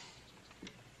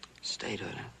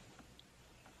 Statehood, huh?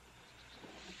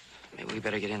 Maybe we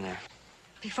better get in there.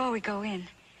 Before we go in,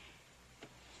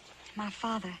 my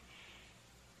father,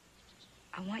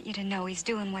 I want you to know he's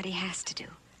doing what he has to do.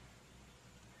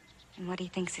 And what he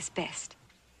thinks is best.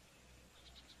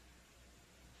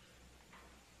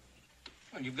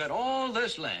 Well, you've got all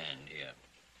this land here.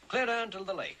 Clear down to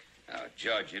the lake. Now,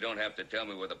 Judge, you don't have to tell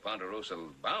me where the Ponderosa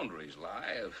boundaries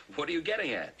lie. What are you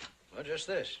getting at? Well, just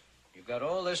this. You've got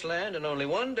all this land and only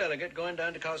one delegate going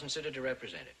down to Carson City to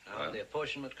represent it. Now, the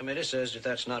apportionment committee says that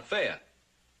that's not fair.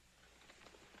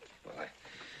 Well,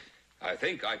 I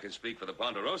think I can speak for the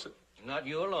Ponderosa. Not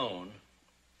you alone.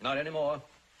 Not anymore.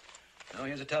 Now,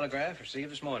 here's a telegraph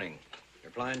received this morning,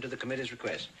 replying to the committee's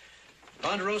request.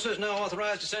 Ponderosa is now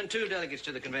authorized to send 2 delegates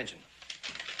to the convention.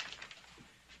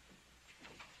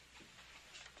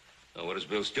 Now, what does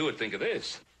Bill Stewart think of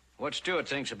this? What Stewart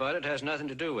thinks about it has nothing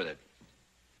to do with it.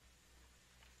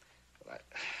 Well,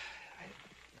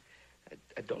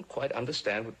 I don't quite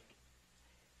understand what...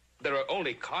 There are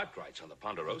only Cartwrights on the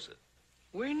Ponderosa.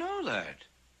 We know that.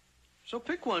 So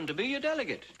pick one to be your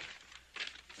delegate.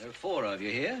 There are 4 of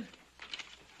you here.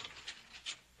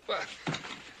 Well,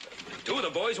 2 of the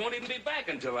boys won't even be back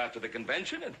until after the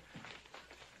convention, and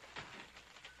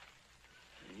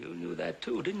you knew that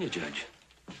too, didn't you, Judge?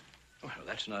 Well,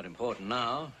 that's not important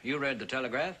now. You read the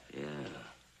telegraph? Yeah.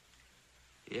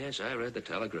 Yes, I read the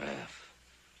telegraph.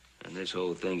 And this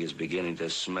whole thing is beginning to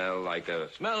smell like a...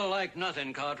 Smell like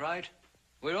nothing, Cartwright.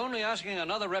 We're only asking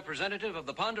another representative of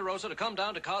the Ponderosa to come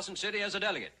down to Carson City as a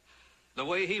delegate. The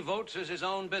way he votes is his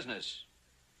own business.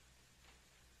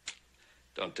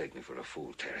 Don't take me for a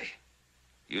fool, Terry.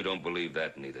 You don't believe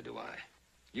that, neither do I.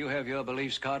 You have your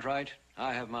beliefs, Cartwright.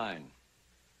 I have mine.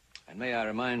 And may I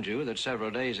remind you that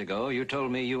several days ago you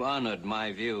told me you honored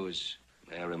my views.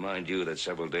 May I remind you that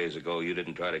several days ago you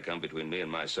didn't try to come between me and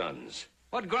my sons.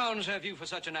 What grounds have you for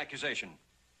such an accusation?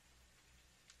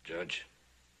 Judge,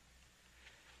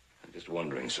 I'm just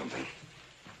wondering something.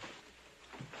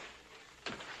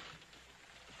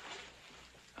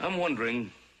 I'm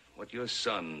wondering what your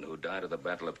son, who died at the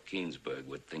Battle of Keensburg,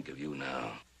 would think of you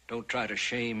now. Don't try to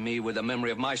shame me with the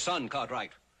memory of my son,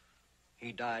 Cartwright.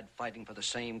 He died fighting for the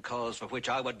same cause for which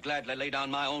I would gladly lay down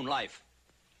my own life.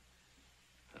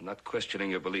 I'm not questioning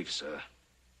your beliefs, sir.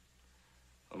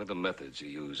 Only the methods you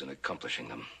use in accomplishing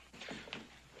them.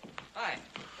 Hi.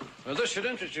 Well, this should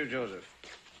interest you, Joseph.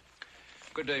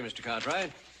 Good day, Mr.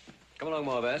 Cartwright. Come along,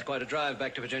 Morvath. Quite a drive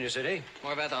back to Virginia City.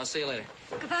 Morvath, I'll see you later.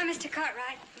 Goodbye, Mr.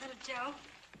 Cartwright. Little Joe.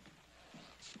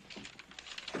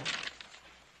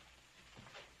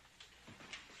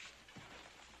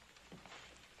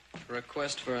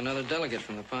 Request for another delegate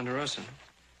from the Ponderosa.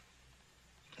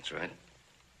 That's right.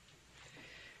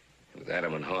 With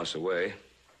Adam and Hoss away,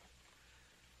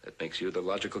 that makes you the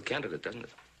logical candidate, doesn't it?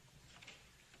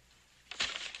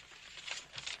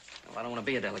 Well, I don't want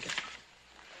to be a delegate.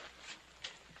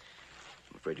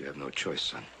 I'm afraid you have no choice,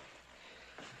 son.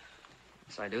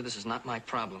 Yes, I do. This is not my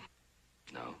problem.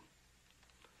 No.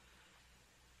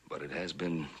 But it has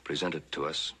been presented to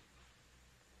us.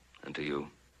 And to you.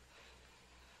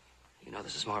 You know,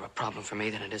 this is more of a problem for me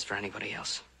than it is for anybody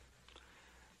else.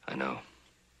 I know.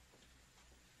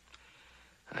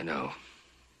 I know.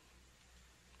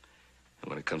 And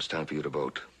when it comes time for you to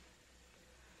vote,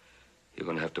 you're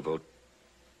going to have to vote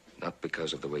not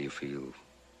because of the way you feel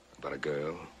about a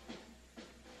girl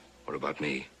or about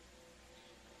me,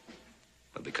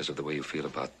 but because of the way you feel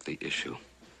about the issue.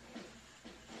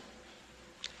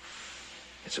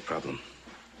 It's a problem,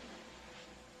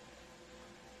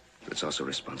 but it's also a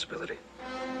responsibility.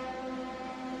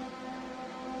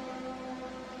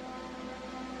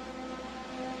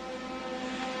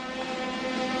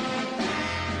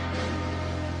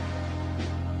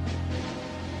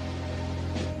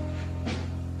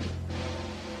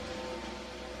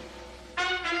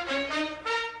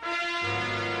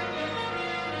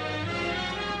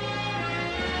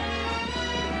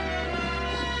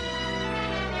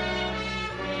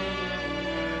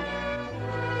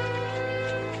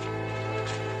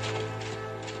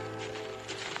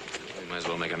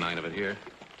 Make a night of it here.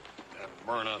 That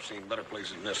burn-off's seen better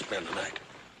places than this spend the night.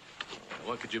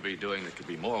 What could you be doing that could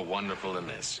be more wonderful than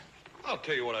this? I'll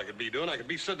tell you what I could be doing. I could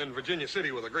be sitting in Virginia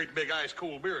City with a great big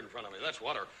ice-cold beer in front of me. That's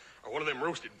what. Or one of them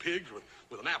roasted pigs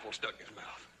with an apple stuck in his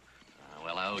mouth.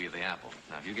 Well, I owe you the apple.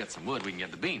 Now, if you get some wood, we can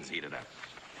get the beans heated up.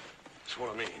 That's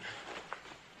what I mean.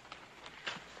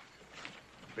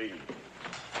 Beans.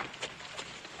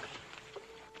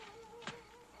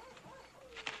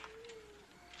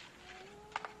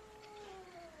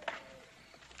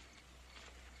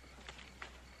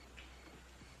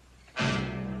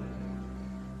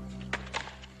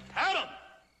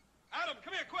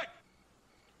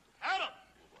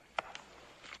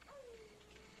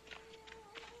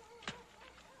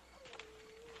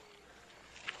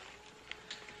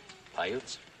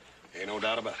 Coyotes? Ain't no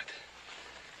doubt about it.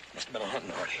 Must have been a hunting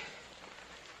party.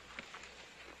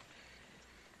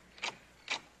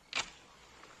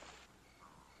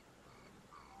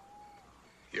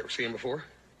 You ever seen him before?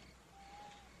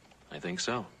 I think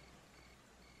so.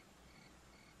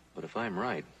 But if I'm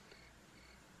right,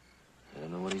 I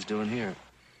don't know what he's doing here.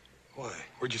 Why?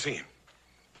 Where'd you see him?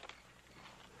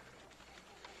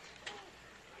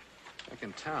 Back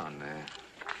in town,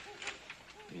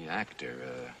 the actor,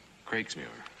 Craigsmuir.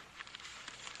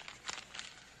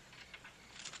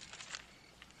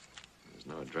 There's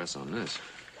no address on this.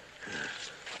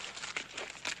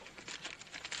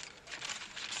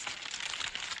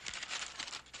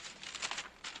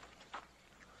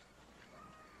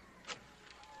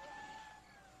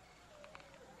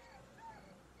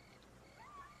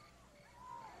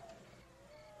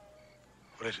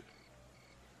 What is it?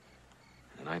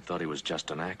 And I thought he was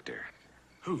just an actor.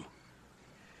 Who?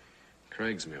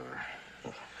 Craigsmuir.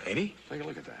 Oh, ain't he? Take a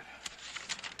look at that.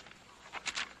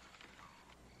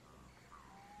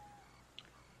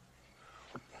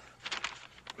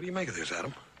 What do you make of this,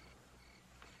 Adam?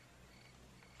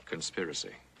 Conspiracy.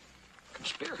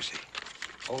 Conspiracy?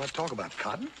 All that talk about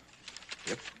cotton?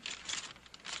 Yep.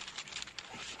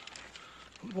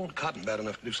 Who'd want cotton bad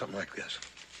enough to do something like this?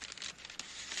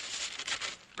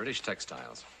 British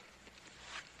textiles.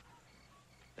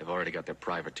 They've already got their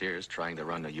privateers trying to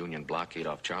run the Union blockade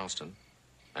off Charleston.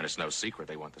 And it's no secret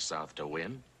they want the South to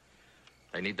win.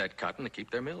 They need that cotton to keep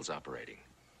their mills operating.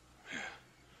 Yeah.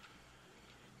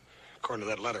 According to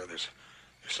that letter, there's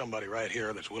somebody right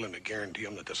here that's willing to guarantee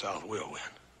them that the South will win.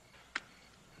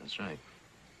 That's right.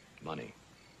 Money.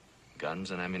 Guns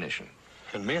and ammunition.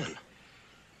 And men.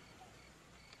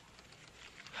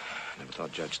 Never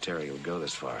thought Judge Terry would go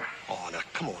this far. Oh, now,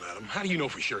 come on, Adam. How do you know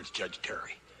for sure it's Judge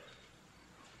Terry?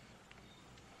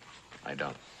 I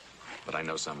don't. But I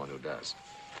know someone who does.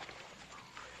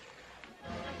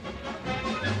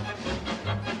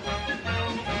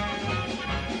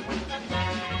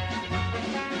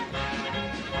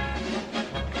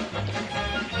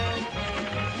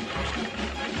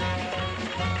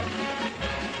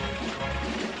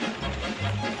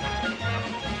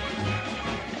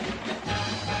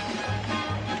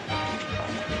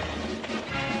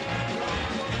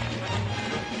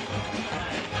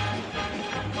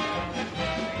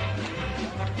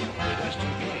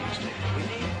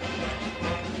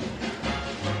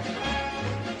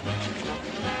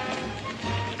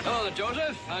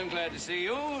 Joseph, I'm glad to see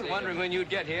you. Wondering when you'd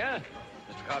get here.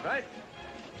 Mr. Cartwright?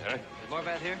 Terry? Is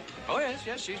Morvath here? Oh,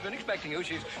 yes, she's been expecting you.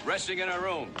 She's resting in her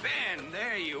room. Ben,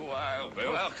 there you are.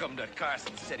 Bill. Welcome to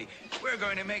Carson City. We're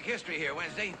going to make history here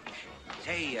Wednesday.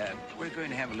 Say, we're going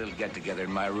to have a little get-together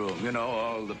in my room. You know,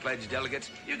 all the pledged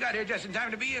delegates. You got here just in time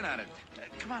to be in on it.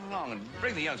 Come on along and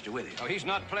bring the youngster with you. Oh, he's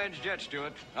not pledged yet,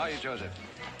 Stuart. Are you, Joseph?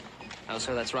 Oh,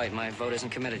 sir, that's right. My vote isn't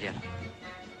committed yet.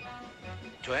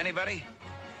 To anybody?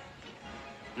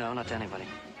 No, not to anybody.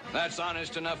 That's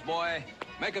honest enough, boy.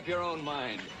 Make up your own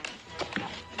mind.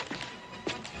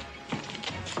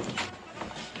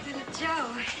 Little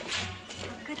Joe,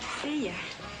 Good to see you.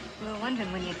 We were wondering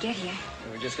when you'd get here.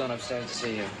 We were just going upstairs to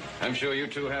see you. I'm sure you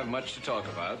two have much to talk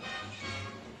about.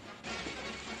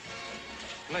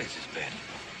 Blazes, Ben.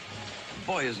 The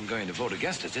boy isn't going to vote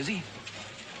against us, is he?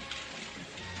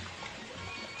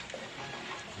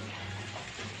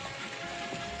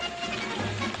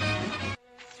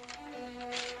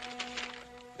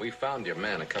 We found your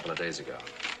man a couple of days ago.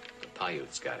 The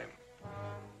Paiutes got him.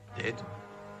 Did?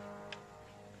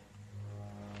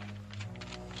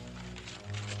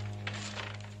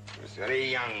 He was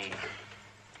very young.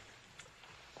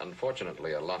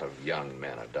 Unfortunately, a lot of young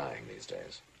men are dying these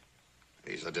days.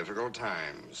 These are difficult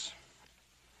times.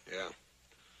 Yeah.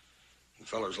 And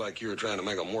fellas like you are trying to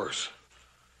make them worse.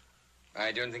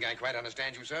 I don't think I quite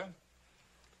understand you, sir.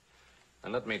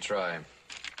 And let me try.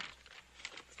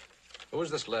 Who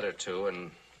was this letter to,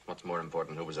 and what's more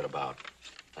important, who was it about?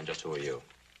 And just who are you?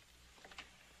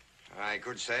 I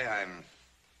could say I'm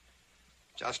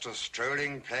just a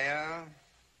strolling player,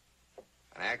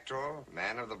 an actor,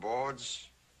 man of the boards.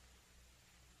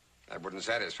 That wouldn't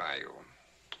satisfy you.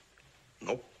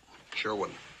 Nope, sure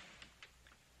wouldn't.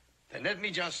 Then let me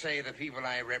just say the people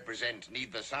I represent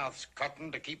need the South's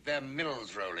cotton to keep their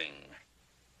mills rolling.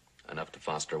 Enough to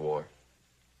foster war?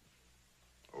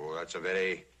 Oh, that's a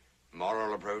very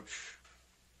moral approach.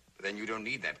 But then you don't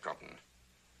need that cotton.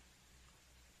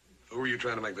 Who are you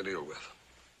trying to make the deal with?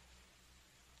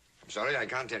 I'm sorry, I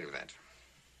can't tell you that.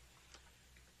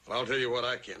 Well, I'll tell you what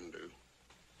I can do.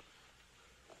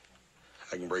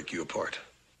 I can break you apart.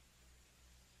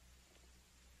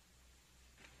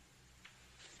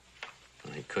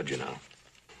 Well, he could, you know.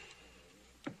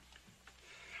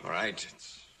 All right,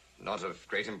 it's not of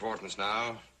great importance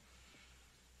now.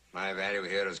 My value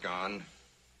here is gone.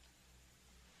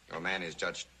 Your man is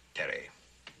Judge Terry.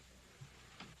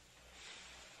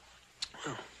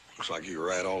 Well, looks like you were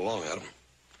right all along, Adam.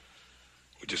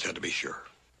 We just had to be sure.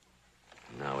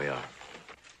 Now we are.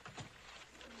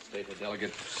 State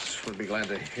delegates would be glad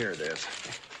to hear this.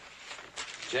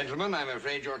 Gentlemen, I'm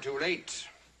afraid you're too late.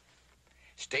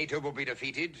 Statehood will be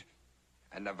defeated,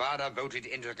 and Nevada voted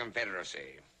into the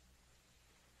Confederacy.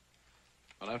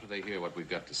 Well, after they hear what we've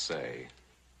got to say,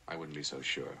 I wouldn't be so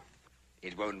sure.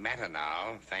 It won't matter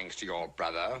now, thanks to your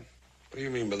brother. What do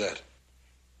you mean by that?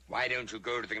 Why don't you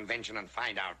go to the convention and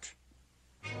find out?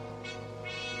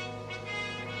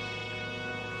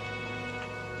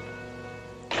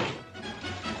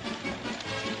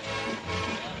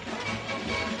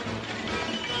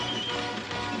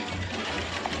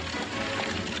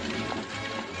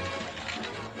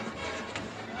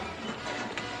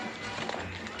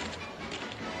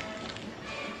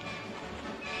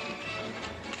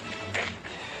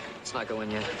 It's not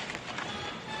going yet.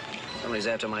 Somebody's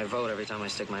after my vote every time I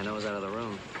stick my nose out of the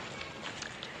room.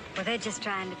 Well, they're just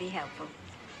trying to be helpful.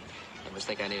 They must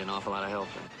think I need an awful lot of help.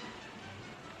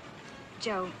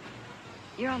 Joe,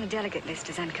 you're on the delegate list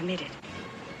as uncommitted.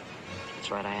 That's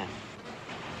right, I am.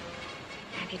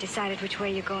 Have you decided which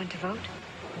way you're going to vote?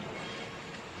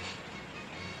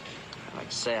 I'd like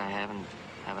to say I haven't,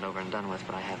 have it over and done with,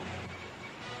 but I haven't.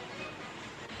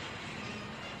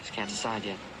 Just can't decide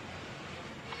yet.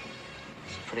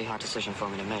 It's a pretty hard decision for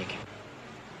me to make.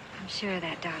 I'm sure of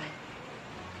that, darling.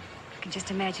 I can just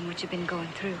imagine what you've been going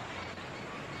through.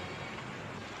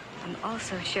 I'm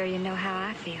also sure you know how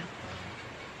I feel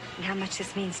and how much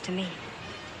this means to me.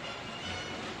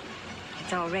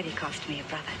 It's already cost me a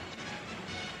brother.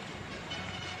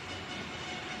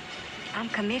 I'm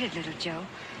committed, little Joe.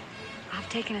 I've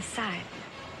taken a side.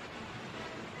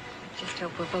 I just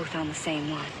hope we're both on the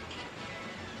same one.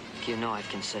 You know I've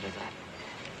considered that.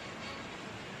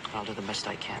 I'll do the best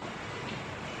I can.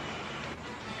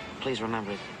 Please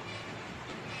remember,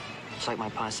 it's like my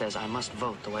pa says, I must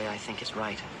vote the way I think is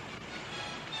right.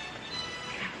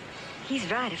 He's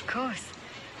right, of course.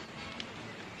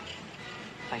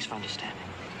 Thanks for understanding.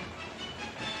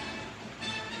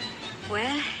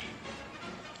 Well,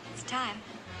 it's time.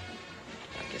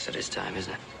 I guess it is time,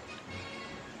 isn't it?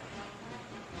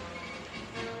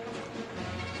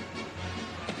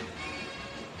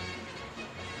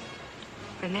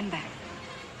 Remember,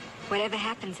 whatever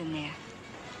happens in there,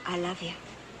 I love you.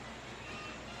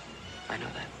 I know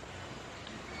that.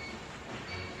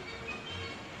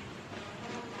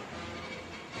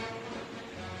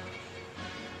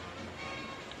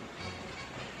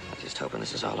 I'm just hoping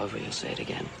this is all over, you'll say it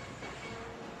again.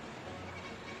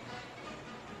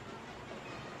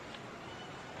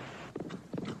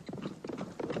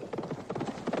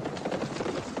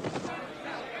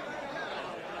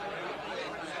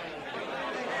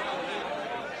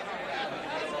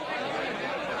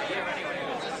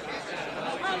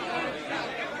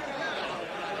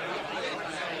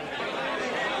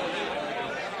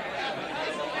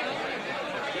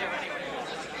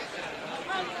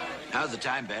 Now's the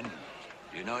time, Ben.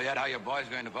 Do you know yet how your boy's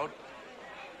going to vote?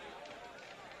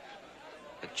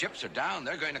 The chips are down.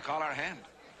 They're going to call our hand.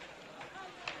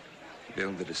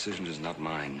 Bill, the decision is not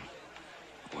mine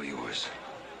or yours.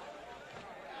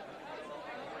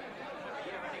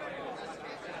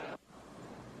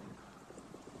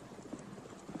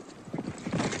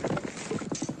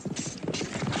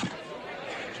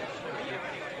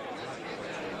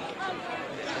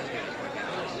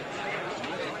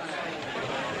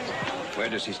 Where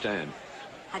does he stand?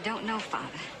 I don't know, Father.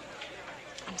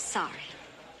 I'm sorry.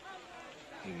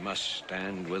 He must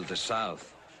stand with the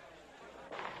South.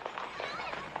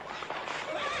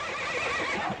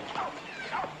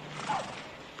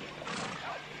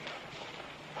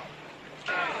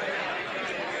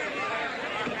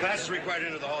 Pass is required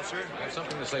into the hall, sir. I have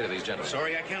something to say to these gentlemen.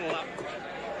 Sorry, I can't allow...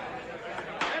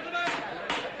 Gentlemen,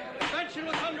 convention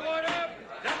will come to order.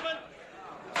 Gentlemen.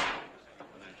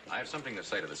 I have something to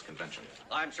say to this convention.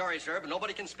 I'm sorry, sir, but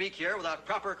nobody can speak here without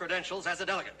proper credentials as a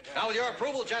delegate. Now, with your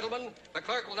approval, gentlemen, the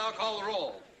clerk will now call the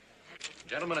roll.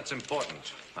 Gentlemen, it's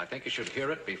important. I think you should hear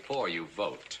it before you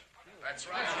vote. That's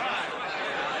right.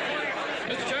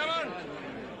 Mr. Chairman,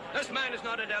 this man is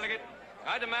not a delegate.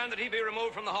 I demand that he be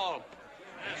removed from the hall.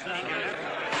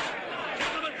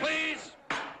 Gentlemen, please.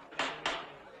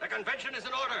 The convention is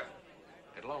in order.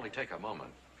 It'll only take a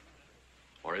moment.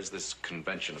 Or is this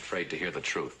convention afraid to hear the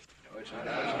truth? Hold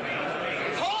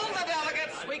the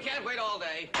delegates. We can't wait all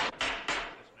day.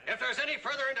 If there's any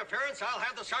further interference, I'll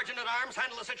have the sergeant-at-arms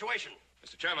handle the situation.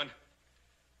 Mr. Chairman,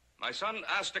 my son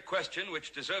asked a question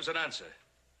which deserves an answer.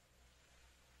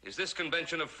 Is this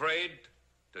convention afraid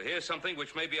to hear something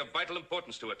which may be of vital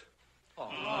importance to it?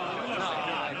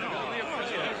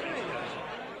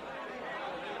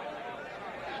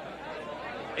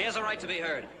 He has a right to be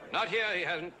heard. Not here, he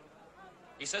hasn't.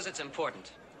 He says it's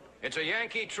important. It's a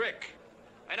Yankee trick.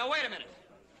 Hey, now, wait a minute.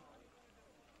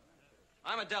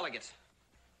 I'm a delegate.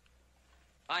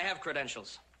 I have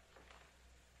credentials.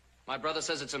 My brother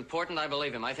says it's important. I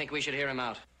believe him. I think we should hear him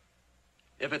out.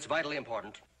 If it's vitally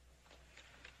important.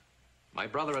 My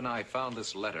brother and I found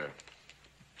this letter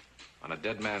on a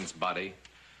dead man's body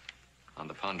on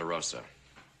the Ponderosa.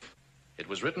 It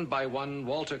was written by one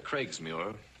Walter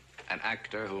Craigsmuir, an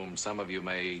actor whom some of you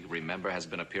may remember has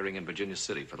been appearing in Virginia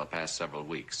City for the past several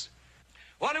weeks.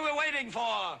 What are we waiting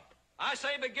for? I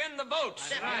say begin the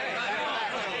votes.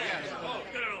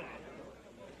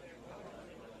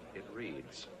 It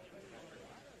reads,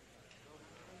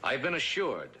 I've been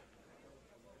assured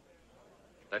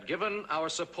that given our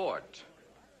support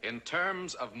in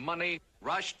terms of money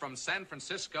rushed from San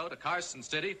Francisco to Carson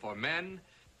City for men,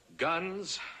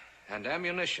 guns, and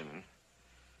ammunition,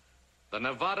 the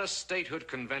Nevada Statehood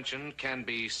Convention can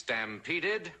be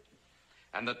stampeded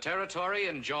and the territory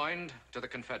enjoined to the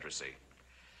Confederacy,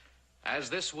 as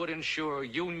this would ensure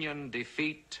Union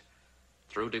defeat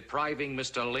through depriving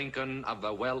Mr. Lincoln of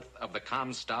the wealth of the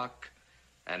Comstock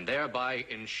and thereby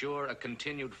ensure a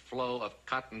continued flow of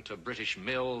cotton to British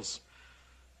mills.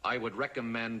 I would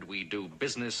recommend we do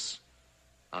business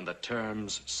on the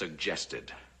terms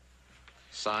suggested.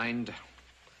 Signed,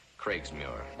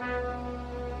 Craigsmuir.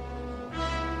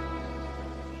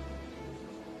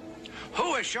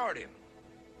 Who assured him?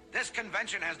 This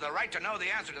convention has the right to know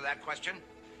the answer to that question.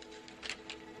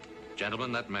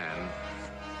 Gentlemen, that man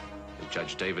is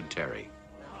Judge David Terry.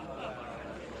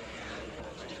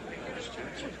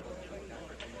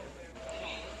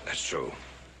 That's true.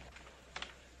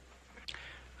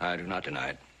 I do not deny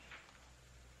it.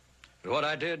 But what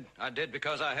I did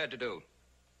because I had to do.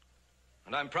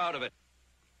 And I'm proud of it.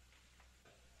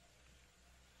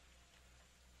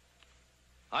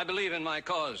 I believe in my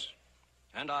cause,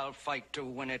 and I'll fight to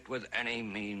win it with any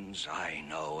means I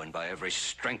know and by every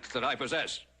strength that I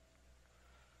possess.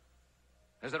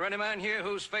 Is there any man here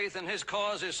whose faith in his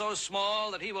cause is so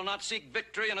small that he will not seek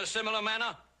victory in a similar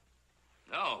manner?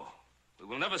 No, we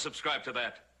will never subscribe to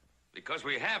that, because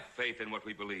we have faith in what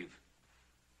we believe.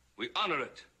 We honor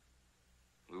it.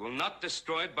 We will not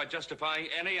destroy it by justifying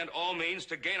any and all means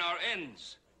to gain our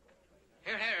ends.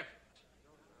 Here, here.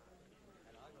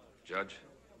 Judge,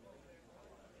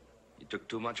 you took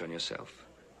too much on yourself.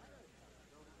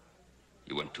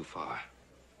 You went too far.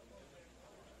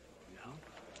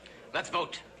 Let's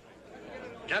vote.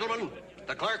 Gentlemen,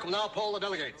 the clerk will now poll the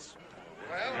delegates.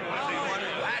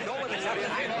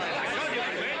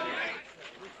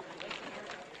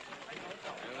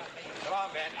 Come on,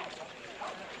 Ben.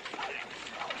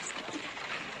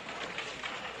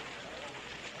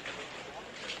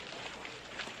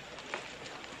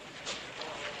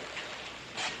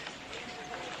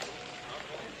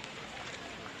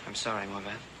 I'm sorry,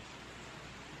 Morvan.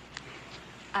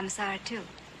 I'm sorry, too.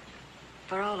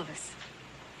 For all of us.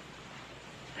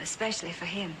 Especially for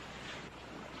him.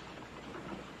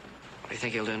 What do you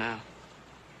think he'll do now?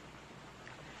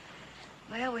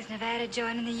 Well, with Nevada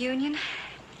joining the Union,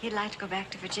 he'd like to go back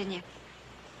to Virginia.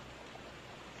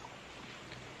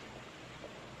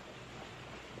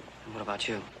 And what about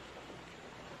you?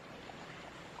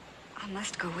 I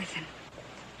must go with him.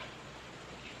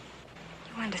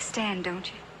 You understand,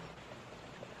 don't you?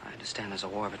 I understand there's a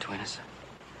war between us.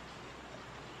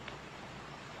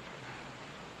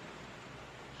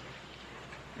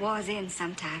 War's in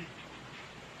sometime.